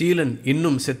 சீலன்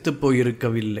இன்னும்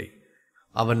செத்துப்போயிருக்கவில்லை.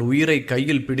 அவன் உயிரை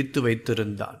கையில் பிடித்து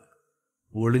வைத்திருந்தான்.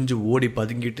 ஒளிஞ்சு ஓடி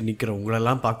பதுங்கிட்டு நிற்கிற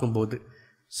உங்களெல்லாம் பார்க்கும்போது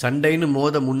சண்டைன்னு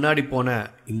மோத முன்னாடி போன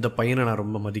இந்த பையனை நான்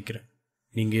ரொம்ப மதிக்கிறேன்.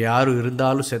 நீங்கள் யாரும்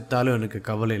இருந்தாலும் செத்தாலும் எனக்கு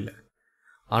கவலை இல்லை.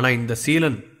 ஆனால் இந்த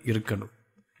சீலன் இருக்கணும்.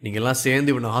 நீங்கள்லாம்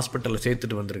சேர்ந்து இவனை ஹாஸ்பிட்டலில்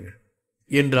சேர்த்துட்டு வந்துடுங்க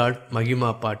என்றாள் மகிமா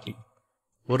பாட்டி.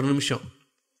 ஒரு நிமிஷம்,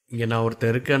 இங்கே நான்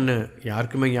ஒருத்தர் இருக்கேன்னு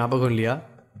யாருக்குமே ஞாபகம் இல்லையா?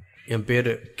 என்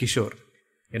பேர் கிஷோர்.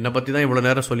 என்னை பற்றி தான் இவ்வளோ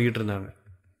நேரம் சொல்லிக்கிட்டு இருந்தாங்க.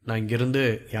 நான் இங்கேருந்து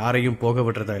யாரையும் போக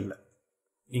விடுறதா இல்லை.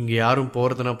 இங்கே யாரும்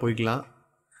போகிறதுனா போய்க்கலாம்.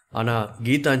 ஆனால்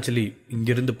கீதாஞ்சலி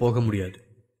இங்கிருந்து போக முடியாது.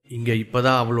 இங்கே இப்போ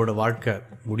தான் அவளோட வாழ்க்கை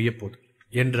முடிய போகுது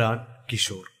என்றான்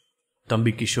கிஷோர்.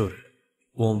 தம்பி கிஷோர்,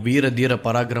 உன் வீர தீர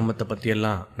பராக்கிரமத்தை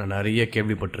பற்றியெல்லாம் நான் நிறைய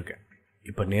கேள்விப்பட்டிருக்கேன்.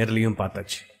 இப்போ நேர்லேயும்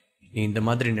பார்த்தாச்சு. நீ இந்த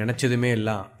மாதிரி நினச்சதுமே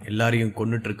எல்லாம் எல்லாரையும்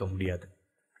கொண்டுட்டு இருக்க முடியாது.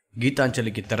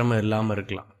 கீதாஞ்சலிக்கு திறமை இல்லாமல்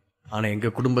இருக்கலாம். ஆனால்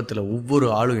எங்கள் குடும்பத்தில் ஒவ்வொரு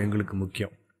ஆளும் எங்களுக்கு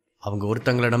முக்கியம். அவங்க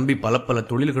ஒருத்தங்களை நம்பி பல பல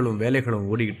தொழில்களும் வேலைகளும்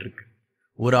ஓடிக்கிட்டு இருக்கு.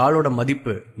 ஒரு ஆளோட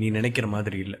மதிப்பு நீ நினைக்கிற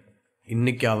மாதிரி இல்லை.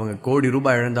 இன்னைக்கு அவங்க கோடி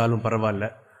ரூபாய் இழந்தாலும் பரவாயில்ல.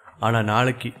 ஆனால்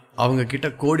நாளைக்கு அவங்க கிட்ட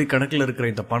கோடி கணக்கில் இருக்கிற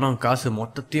இந்த பணம் காசு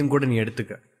மொத்தத்தையும் கூட நீ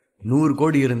எடுத்துக்க. 100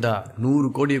 கோடி இருந்தா 100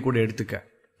 கோடியை கூட எடுத்துக்க.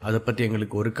 அதை பற்றி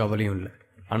எங்களுக்கு ஒரு கவலையும் இல்லை.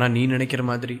 ஆனால் நீ நினைக்கிற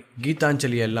மாதிரி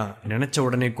கீதாஞ்சலியெல்லாம் நினச்ச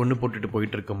உடனே கொண்டு போட்டுட்டு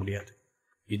போயிட்டு இருக்க முடியாது.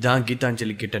 இதான்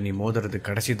கீதாஞ்சலி கிட்ட நீ மோதுறது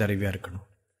கடைசி தடவையாக இருக்கணும்.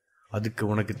 அதுக்கு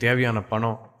உனக்கு தேவையான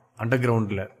பணம் அண்டர்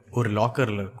கிரவுண்டில் ஒரு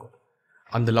லாக்கரில் இருக்கும்.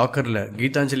 அந்த லாக்கரில்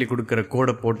கீதாஞ்சலி கொடுக்குற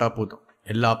கோடை போட்டால் போதும்,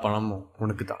 எல்லா பணமும்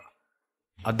உனக்கு தான்.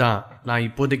 அதான் நான்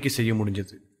இப்போதைக்கு செய்ய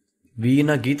முடிஞ்சது.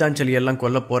 வீணா கீதாஞ்சலியெல்லாம்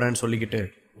கொல்ல போகிறேன்னு சொல்லிக்கிட்டு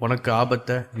உனக்கு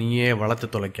ஆபத்தை நீயே வளர்த்து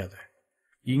தொலைக்காத.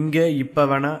 இங்கே இப்போ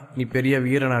வேணா நீ பெரிய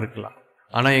வீரனாக இருக்கலாம்.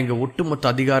 ஆனால் எங்கள் ஒட்டுமொத்த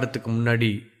அதிகாரத்துக்கு முன்னாடி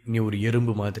நீ ஒரு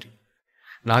எறும்பு மாதிரி.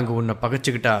 நாங்கள் உன்னை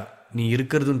பகைச்சிக்கிட்டா நீ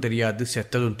இருக்கிறதும் தெரியாது,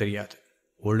 செத்ததும் தெரியாது.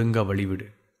 ஒழுங்கா வழிவிடு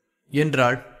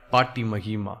என்றாள் பாட்டி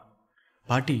மகிமா.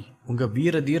 பாட்டி, உங்கள்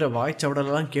வீர தீர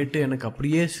வாய்ச்சவடலாம் கேட்டு எனக்கு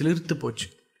அப்படியே சிலிர்த்து போச்சு.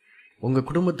 உங்கள்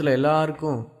குடும்பத்தில்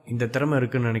எல்லாருக்கும் இந்த திறமை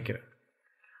இருக்குன்னு நினைக்கிறேன்.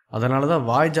 அதனால தான்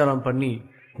வாய்ஜாலம் பண்ணி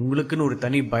உங்களுக்குன்னு ஒரு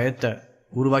தனி பயத்தை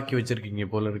உருவாக்கி வச்சுருக்கீங்க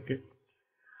போல இருக்கு.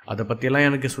 அதை பற்றியெல்லாம்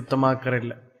எனக்கு சுத்தமாக அக்கறை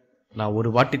இல்லை. நான் ஒரு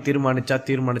வாட்டி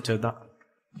தீர்மானிச்சது தான்.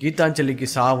 கீதாஞ்சலிக்கு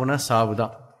சாவுனா சாவு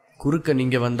தான். குறுக்க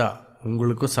நீங்கள் வந்தால்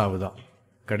உங்களுக்கும் சாவு தான்.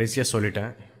 கடைசியாக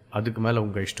சொல்லிட்டேன், அதுக்கு மேலே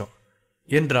உங்கள் இஷ்டம்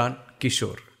என்றான்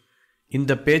கிஷோர்.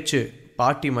 இந்த பேச்சு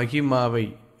பாட்டி மகிமாவை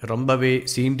ரொம்பவே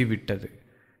சீண்டி விட்டது.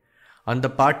 அந்த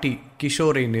பாட்டி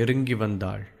கிஷோரை நெருங்கி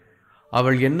வந்தாள்.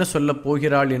 அவள் என்ன சொல்லப்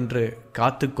போகிறாள் என்று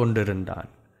காத்து கொண்டிருந்தான்.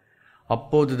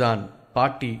 அப்போதுதான்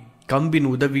பாட்டி கம்பின்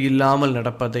உதவியில்லாமல்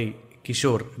நடப்பதை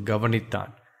கிஷோர்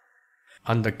கவனித்தான்.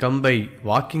 அந்த கம்பை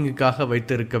வாக்கிங்குக்காக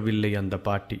வைத்திருக்கவில்லை அந்த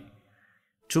பாட்டி,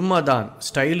 சும்மாதான்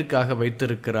ஸ்டைலுக்காக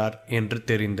வைத்திருக்கிறார் என்று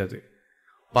தெரிந்தது.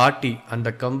 பாட்டி அந்த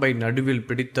கம்பை நடுவில்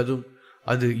பிடித்ததும்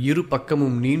அது இரு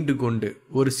பக்கமும் நீண்டு கொண்டு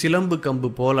ஒரு சிலம்பு கம்பு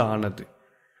போல ஆனது.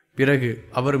 பிறகு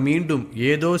அவர் மீண்டும்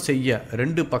ஏதோ செய்ய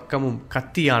 2 பக்கமும்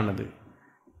கத்தியானது.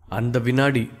 அந்த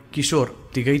வினாடி கிஷோர்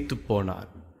திகைத்து போனார்.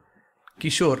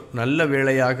 கிஷோர் நல்ல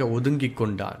வேளையாக ஒதுங்கிக்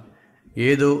கொண்டான்.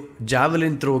 ஏதோ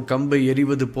ஜாவலின் த்ரோ கம்பை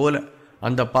எறிவது போல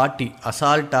அந்த பாட்டி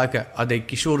அசால்ட்டாக அதை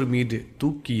கிஷோர் மீது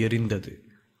தூக்கி எறிந்தது.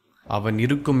 அவன்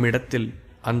இருக்கும் இடத்தில்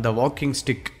அந்த வாக்கிங்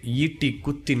ஸ்டிக் ஈட்டி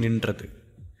குத்தி நின்றது.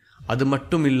 அது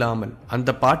மட்டும் இல்லாமல் அந்த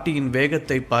பாட்டியின்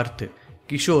வேகத்தை பார்த்து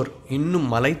கிஷோர் இன்னும்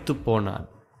மலைத்து போனான்.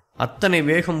 அத்தனை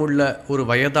வேகமுள்ள ஒரு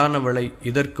வயதானவளை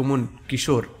இதற்கு முன்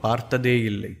கிஷோர் பார்த்ததே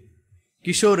இல்லை.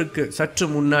 கிஷோருக்கு சற்று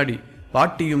முன்னாடி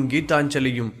பாட்டியும்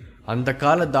கீதாஞ்சலியும் அந்த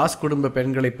கால தாஸ் குடும்ப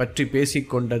பெண்களை பற்றி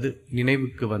பேசிக்கொண்டது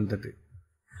நினைவுக்கு வந்தது.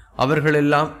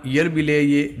 அவர்களெல்லாம்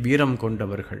இயல்பிலேயே வீரம்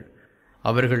கொண்டவர்கள்.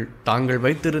 அவர்கள் தாங்கள்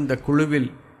வைத்திருந்த குழுவில்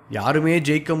யாருமே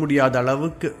ஜெயிக்க முடியாத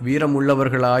அளவுக்கு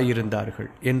வீரமுள்ளவர்களாயிருந்தார்கள்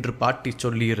என்று பாட்டி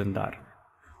சொல்லியிருந்தார்.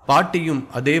 பாட்டியும்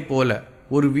அதே போல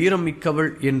ஒரு வீரம்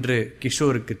மிக்கவள் என்று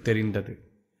கிஷோருக்கு தெரிந்தது.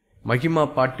 மகிமா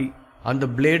பாட்டி அந்த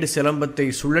பிளேடு சிலம்பத்தை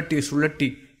சுழட்டி சுழட்டி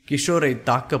கிஷோரை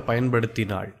தாக்க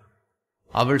பயன்படுத்தினாள்.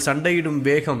 அவள் சண்டையிடும்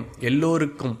வேகம்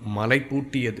எல்லோருக்கும் மலை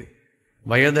பூட்டியது.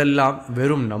 வயதெல்லாம்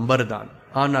வெறும் நம்பர்தான்,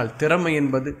 ஆனால் திறமை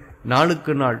என்பது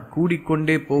நாளுக்கு நாள்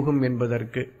கூடிக்கொண்டே போகும்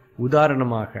என்பதற்கு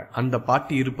உதாரணமாக அந்த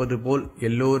பாட்டி இருப்பது போல்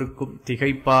எல்லோருக்கும்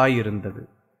திகைப்பாயிருந்தது.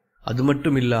 அது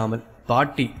மட்டுமில்லாமல்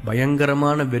பாட்டி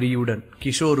பயங்கரமான வெறியுடன்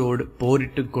கிஷோரோடு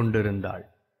போரிட்டு கொண்டிருந்தாள்.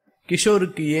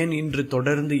 கிஷோருக்கு ஏன் இன்று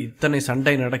தொடர்ந்து இத்தனை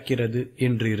சண்டை நடக்கிறது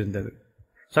என்று இருந்தது.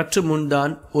 சற்று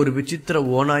முன்தான் ஒரு விசித்திர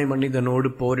ஓநாய் மனிதனோடு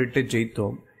போரிட்டு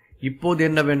ஜெயித்தோம். இப்போது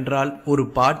என்னவென்றால் ஒரு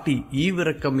பாட்டி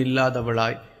ஈவிரக்கம்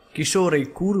இல்லாதவளாய் கிஷோரை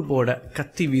கூறு போட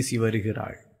கத்தி வீசி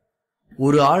வருகிறாள்.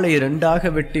 ஒரு ஆளை 2ஆக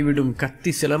வெட்டிவிடும்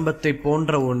கத்தி சிலம்பத்தை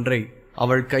போன்ற ஒன்றை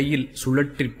அவள் கையில்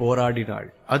சுழற்றி போராடினாள்.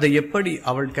 அதை எப்படி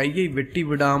அவள் கையை வெட்டி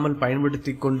விடாமல்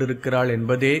பயன்படுத்தி கொண்டிருக்கிறாள்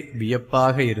என்பதே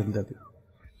வியப்பாக இருந்தது.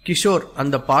 கிஷோர்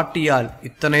அந்த பாட்டியால்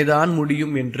இத்தனைதான்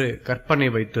முடியும் என்று கற்பனை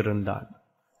வைத்திருந்தான்.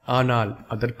 ஆனால்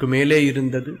அதற்கு மேலே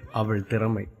இருந்தது அவள்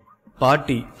திறமை.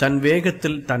 பாட்டி தன்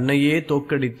வேகத்தில் தன்னையே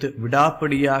தோற்கடித்து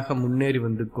விடாப்பிடியாக முன்னேறி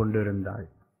வந்து கொண்டிருந்தாள்.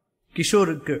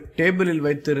 கிஷோருக்கு டேபிளில்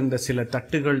வைத்திருந்த சில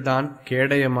தட்டுகள் தான்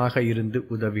கேடயமாக இருந்து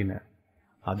உதவின.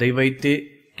 அதை வைத்தே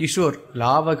கிஷோர்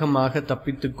லாவகமாக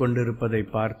தப்பித்துக் கொண்டிருப்பதை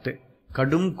பார்த்து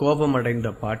கடும் கோபமடைந்த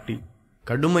பாட்டி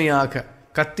கடுமையாக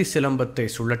கத்தி சிலம்பத்தை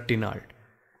சுழட்டினாள்.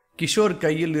 கிஷோர்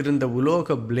கையில் இருந்த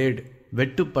உலோக பிளேடு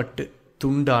வெட்டுப்பட்டு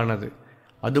துண்டானது.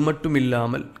 அது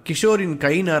மட்டுமில்லாமல் கிஷோரின்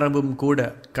கை நரம்பும் கூட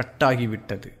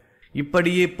கட்டாகிவிட்டது.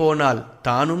 இப்படியே போனால்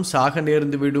தானும் சாக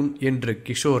நேர்ந்துவிடும் என்று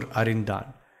கிஷோர் அறிந்தான்.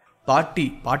 பாட்டி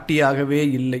பாட்டியாகவே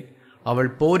இல்லை.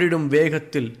 அவள் போரிடும்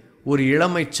வேகத்தில் ஒரு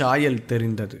இளமை சாயல்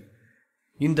தெரிந்தது.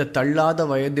 இந்த தள்ளாத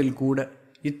வயதில் கூட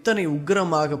இத்தனை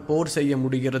உக்கிரமாக போர் செய்ய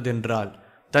முடிகிறதென்றால்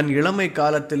தன் இளமை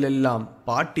காலத்திலெல்லாம்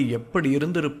பாட்டி எப்படி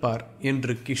இருந்திருப்பார்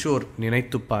என்று கிஷோர்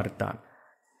நினைத்து பார்த்தான்.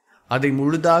 அதை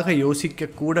முழுதாக யோசிக்க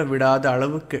கூட விடாத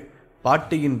அளவுக்கு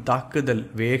பாட்டியின் தாக்குதல்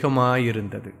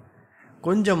வேகமாயிருந்தது.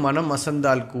 கொஞ்சம் மனம்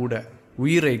அசந்தால் கூட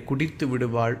உயிரை குடித்து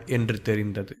விடுவாள் என்று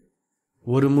தெரிந்தது.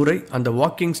 ஒரு முறை அந்த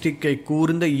வாக்கிங் ஸ்டிக்கை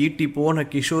கூர்ந்த ஈட்டி போன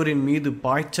கிஷோரின் மீது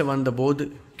பாய்ச்ச வந்தபோது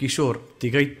கிஷோர்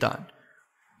திகைத்தான்.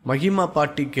 மகிமா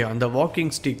பாட்டிக்கு அந்த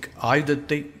வாக்கிங் ஸ்டிக்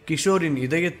ஆயுதத்தை கிஷோரின்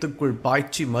இதயத்துக்குள்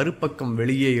பாய்ச்சி மறுபக்கம்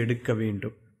வெளியே எடுக்க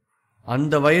வேண்டும்.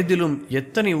 அந்த வயதிலும்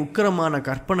எத்தனை உக்கிரமான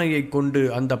கற்பனையை கொண்டு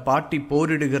அந்த பாட்டி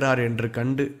போரிடுகிறார் என்று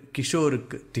கண்டு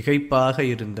கிஷோருக்கு திகைப்பாக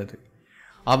இருந்தது.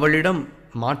 அவளிடம்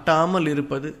மாட்டாமல்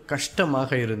இருப்பது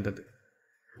கஷ்டமாக இருந்தது.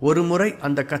 ஒரு முறை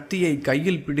அந்த கத்தியை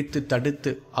கையில் பிடித்து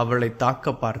தடுத்து அவளை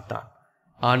தாக்க பார்த்தான்.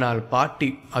 ஆனால் பாட்டி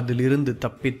அதிலிருந்து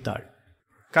தப்பித்தாள்.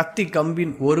 கத்தி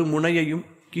கம்பின் ஒரு முனையையும்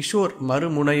கிஷோர்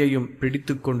மறுமுனையையும்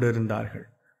பிடித்து கொண்டிருந்தார்கள்.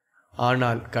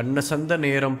 ஆனால் கண்ணசந்த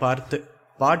நேரம் பார்த்து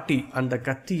பாட்டி அந்த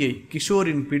கத்தியை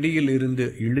கிஷோரின் பிடியில் இருந்து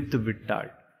இழுத்து விட்டாள்.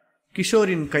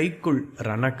 கிஷோரின் கைக்குள்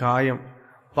ரணகாயம்.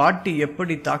 பாட்டி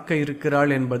எப்படி தாக்க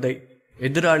இருக்கிறாள் என்பதை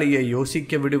எதிராளியை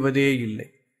யோசிக்க விடுவதே இல்லை.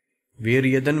 வேறு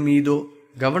எதன் மீதோ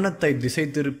கவனத்தை திசை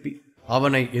திருப்பி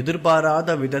அவனை எதிர்பாராத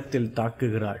விதத்தில்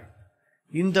தாக்குகிறாள்.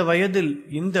 இந்த வயதில்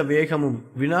இந்த வேகமும்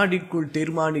வினாடிக்குள்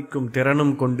தீர்மானிக்கும்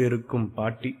திறனும் கொண்டிருக்கும்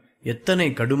பாட்டி எத்தனை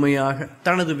கடுமையாக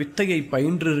தனது வித்தையை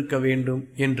பயின்றிருக்க வேண்டும்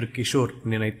என்று கிஷோர்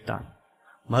நினைத்தான்.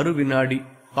 மறுவினாடி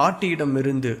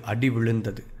பாட்டியிடமிருந்து அடி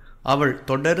விழுந்தது. அவள்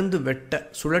தொடர்ந்து வெட்ட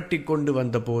சுழட்டி கொண்டு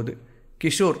வந்தபோது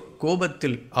கிஷோர்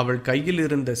கோபத்தில் அவள் கையில்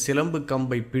இருந்த சிலம்பு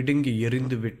கம்பை பிடுங்கி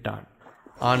எறிந்து விட்டான்.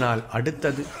 ஆனால்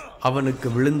அடுத்தது அவனுக்கு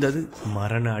விழுந்தது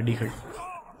மரண அடிகள்.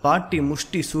 பாட்டி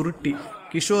முஷ்டி சுருட்டி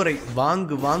கிஷோரை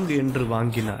வாங்கு வாங்கு என்று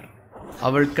வாங்கினார்.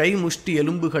 அவள் கை முஷ்டி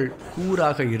எலும்புகள்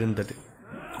கூராக இருந்தது.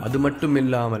 அது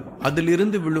மட்டுமில்லாமல்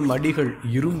அதிலிருந்து விழும் அடிகள்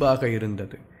இரும்பாக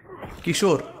இருந்தது.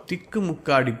 கிஷோர்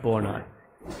திக்குமுக்காடி போனான்.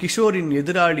 கிஷோரின்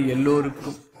எதிராளி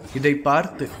எல்லோருக்கும் இதை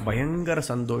பார்த்து பயங்கர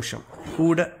சந்தோஷம்,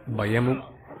 கூட பயமும்.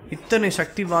 இத்தனை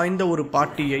சக்தி வாய்ந்த ஒரு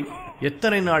பாட்டியை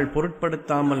எத்தனை நாள்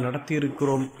பொருட்படுத்தாமல்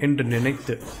நடத்தியிருக்கிறோம் என்று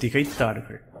நினைத்து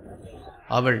திகைத்தார்கள்.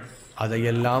 அவள்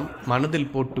அதையெல்லாம்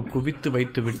மனதில் போட்டு குவித்து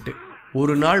வைத்துவிட்டு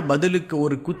ஒரு நாள் பதிலுக்கு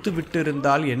ஒரு குத்து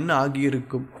விட்டிருந்தால் என்ன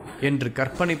ஆகியிருக்கும் என்று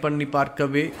கற்பனை பண்ணி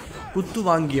பார்க்கவே குத்து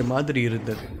வாங்கிய மாதிரி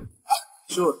இருந்தது.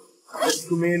 கிஷோர்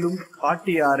அதற்கு மேலும்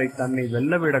பாட்டியாரை தன்னை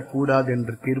வெல்லவிடக் கூடாது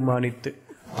என்று தீர்மானித்து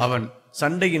அவன்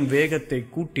சண்டையின் வேகத்தை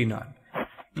கூட்டினான்.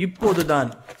 இப்போதுதான்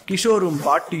கிஷோரும்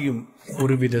பாட்டியும்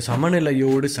ஒருவித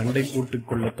சமநிலையோடு சண்டை போட்டுக்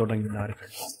கொள்ள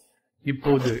தொடங்கினார்கள்.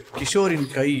 இப்போது கிஷோரின்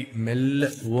கை மெல்ல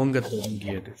ஓங்கத்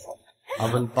தொடங்கியது.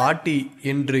 அவன் பாட்டி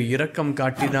என்று இரக்கம்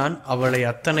காட்டிதான் அவளை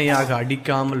அத்தனையாக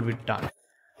அடிக்காமல் விட்டான்.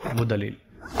 முதலில்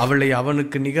அவளை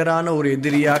அவனுக்கு நிகரான ஒரு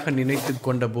எதிரியாக நினைத்து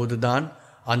கொண்ட போதுதான்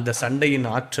அந்த சண்டையின்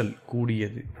ஆற்றல்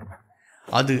கூடியது.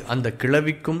 அது அந்த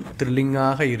கிழவிக்கும்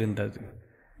த்ரில்லிங்காக இருந்தது.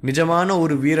 நிஜமான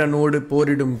ஒரு வீரனோடு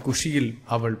போரிடும் குஷியில்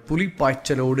அவள்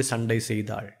புலிப்பாய்ச்சலோடு சண்டை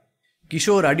செய்தாள்.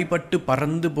 கிஷோர் அடிபட்டு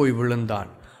பறந்து போய்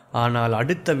விழுந்தான். ஆனால்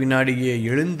அடுத்த வினாடியே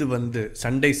எழுந்து வந்து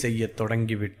சண்டை செய்ய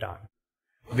தொடங்கிவிட்டான்.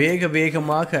 வேக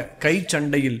வேகமாக கை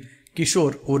சண்டையில்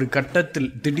கிஷோர் ஒரு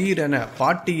கட்டத்தில் திடீரென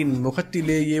பாட்டியின்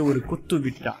முகத்திலேயே ஒரு குத்து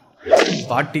விட்டான்.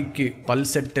 பாட்டிக்கு பல்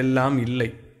செட்டெல்லாம் இல்லை,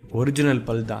 ஒரிஜினல்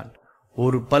பல்தான்.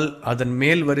 ஒரு பல் அதன்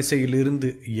மேல்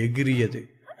வரிசையிலிருந்து எகிரியது.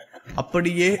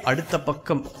 அப்படியே அடுத்த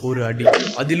பக்கம் ஒரு அடி,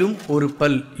 அதிலும் ஒரு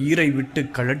பல் ஈரை விட்டு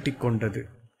கழட்டி கொண்டது.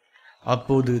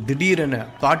 அப்போது திடீரென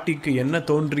பாட்டிக்கு என்ன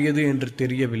தோன்றியது என்று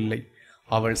தெரியவில்லை.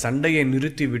 அவள் சண்டையை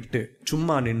நிறுத்திவிட்டு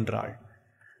சும்மா நின்றாள்.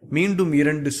 மீண்டும்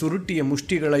 2 சுருட்டிய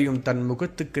முஷ்டிகளையும் தன்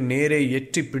முகத்துக்கு நேரே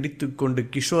எற்றி பிடித்து கொண்டு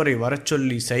கிஷோரை வரச்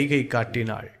சொல்லி சைகை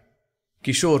காட்டினாள்.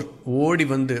 கிஷோர் ஓடி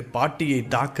வந்து பாட்டியை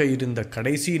தாக்க இருந்த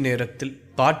கடைசி நேரத்தில்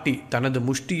பாட்டி தனது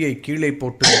முஷ்டியை கீழே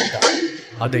போட்டு விட்டாள்.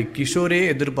 அதை கிஷோரே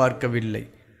எதிர்பார்க்கவில்லை.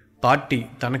 பாட்டி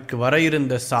தனக்கு வர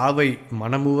இருந்த சாவை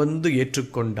மனமுவந்து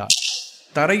ஏற்றுக்கொண்டார்.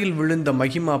 தரையில் விழுந்த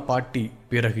மகிமா பாட்டி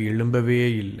பிறகு எழும்பவே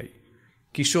இல்லை.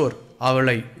 கிஷோர்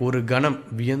அவளை ஒரு கணம்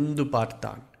வியந்து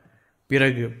பார்த்தான்.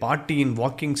 பிறகு பாட்டியின்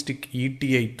வாக்கிங் ஸ்டிக்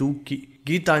ஈட்டியை தூக்கி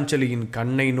கீதாஞ்சலியின்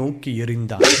கண்ணை நோக்கி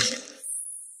எறிந்தான்.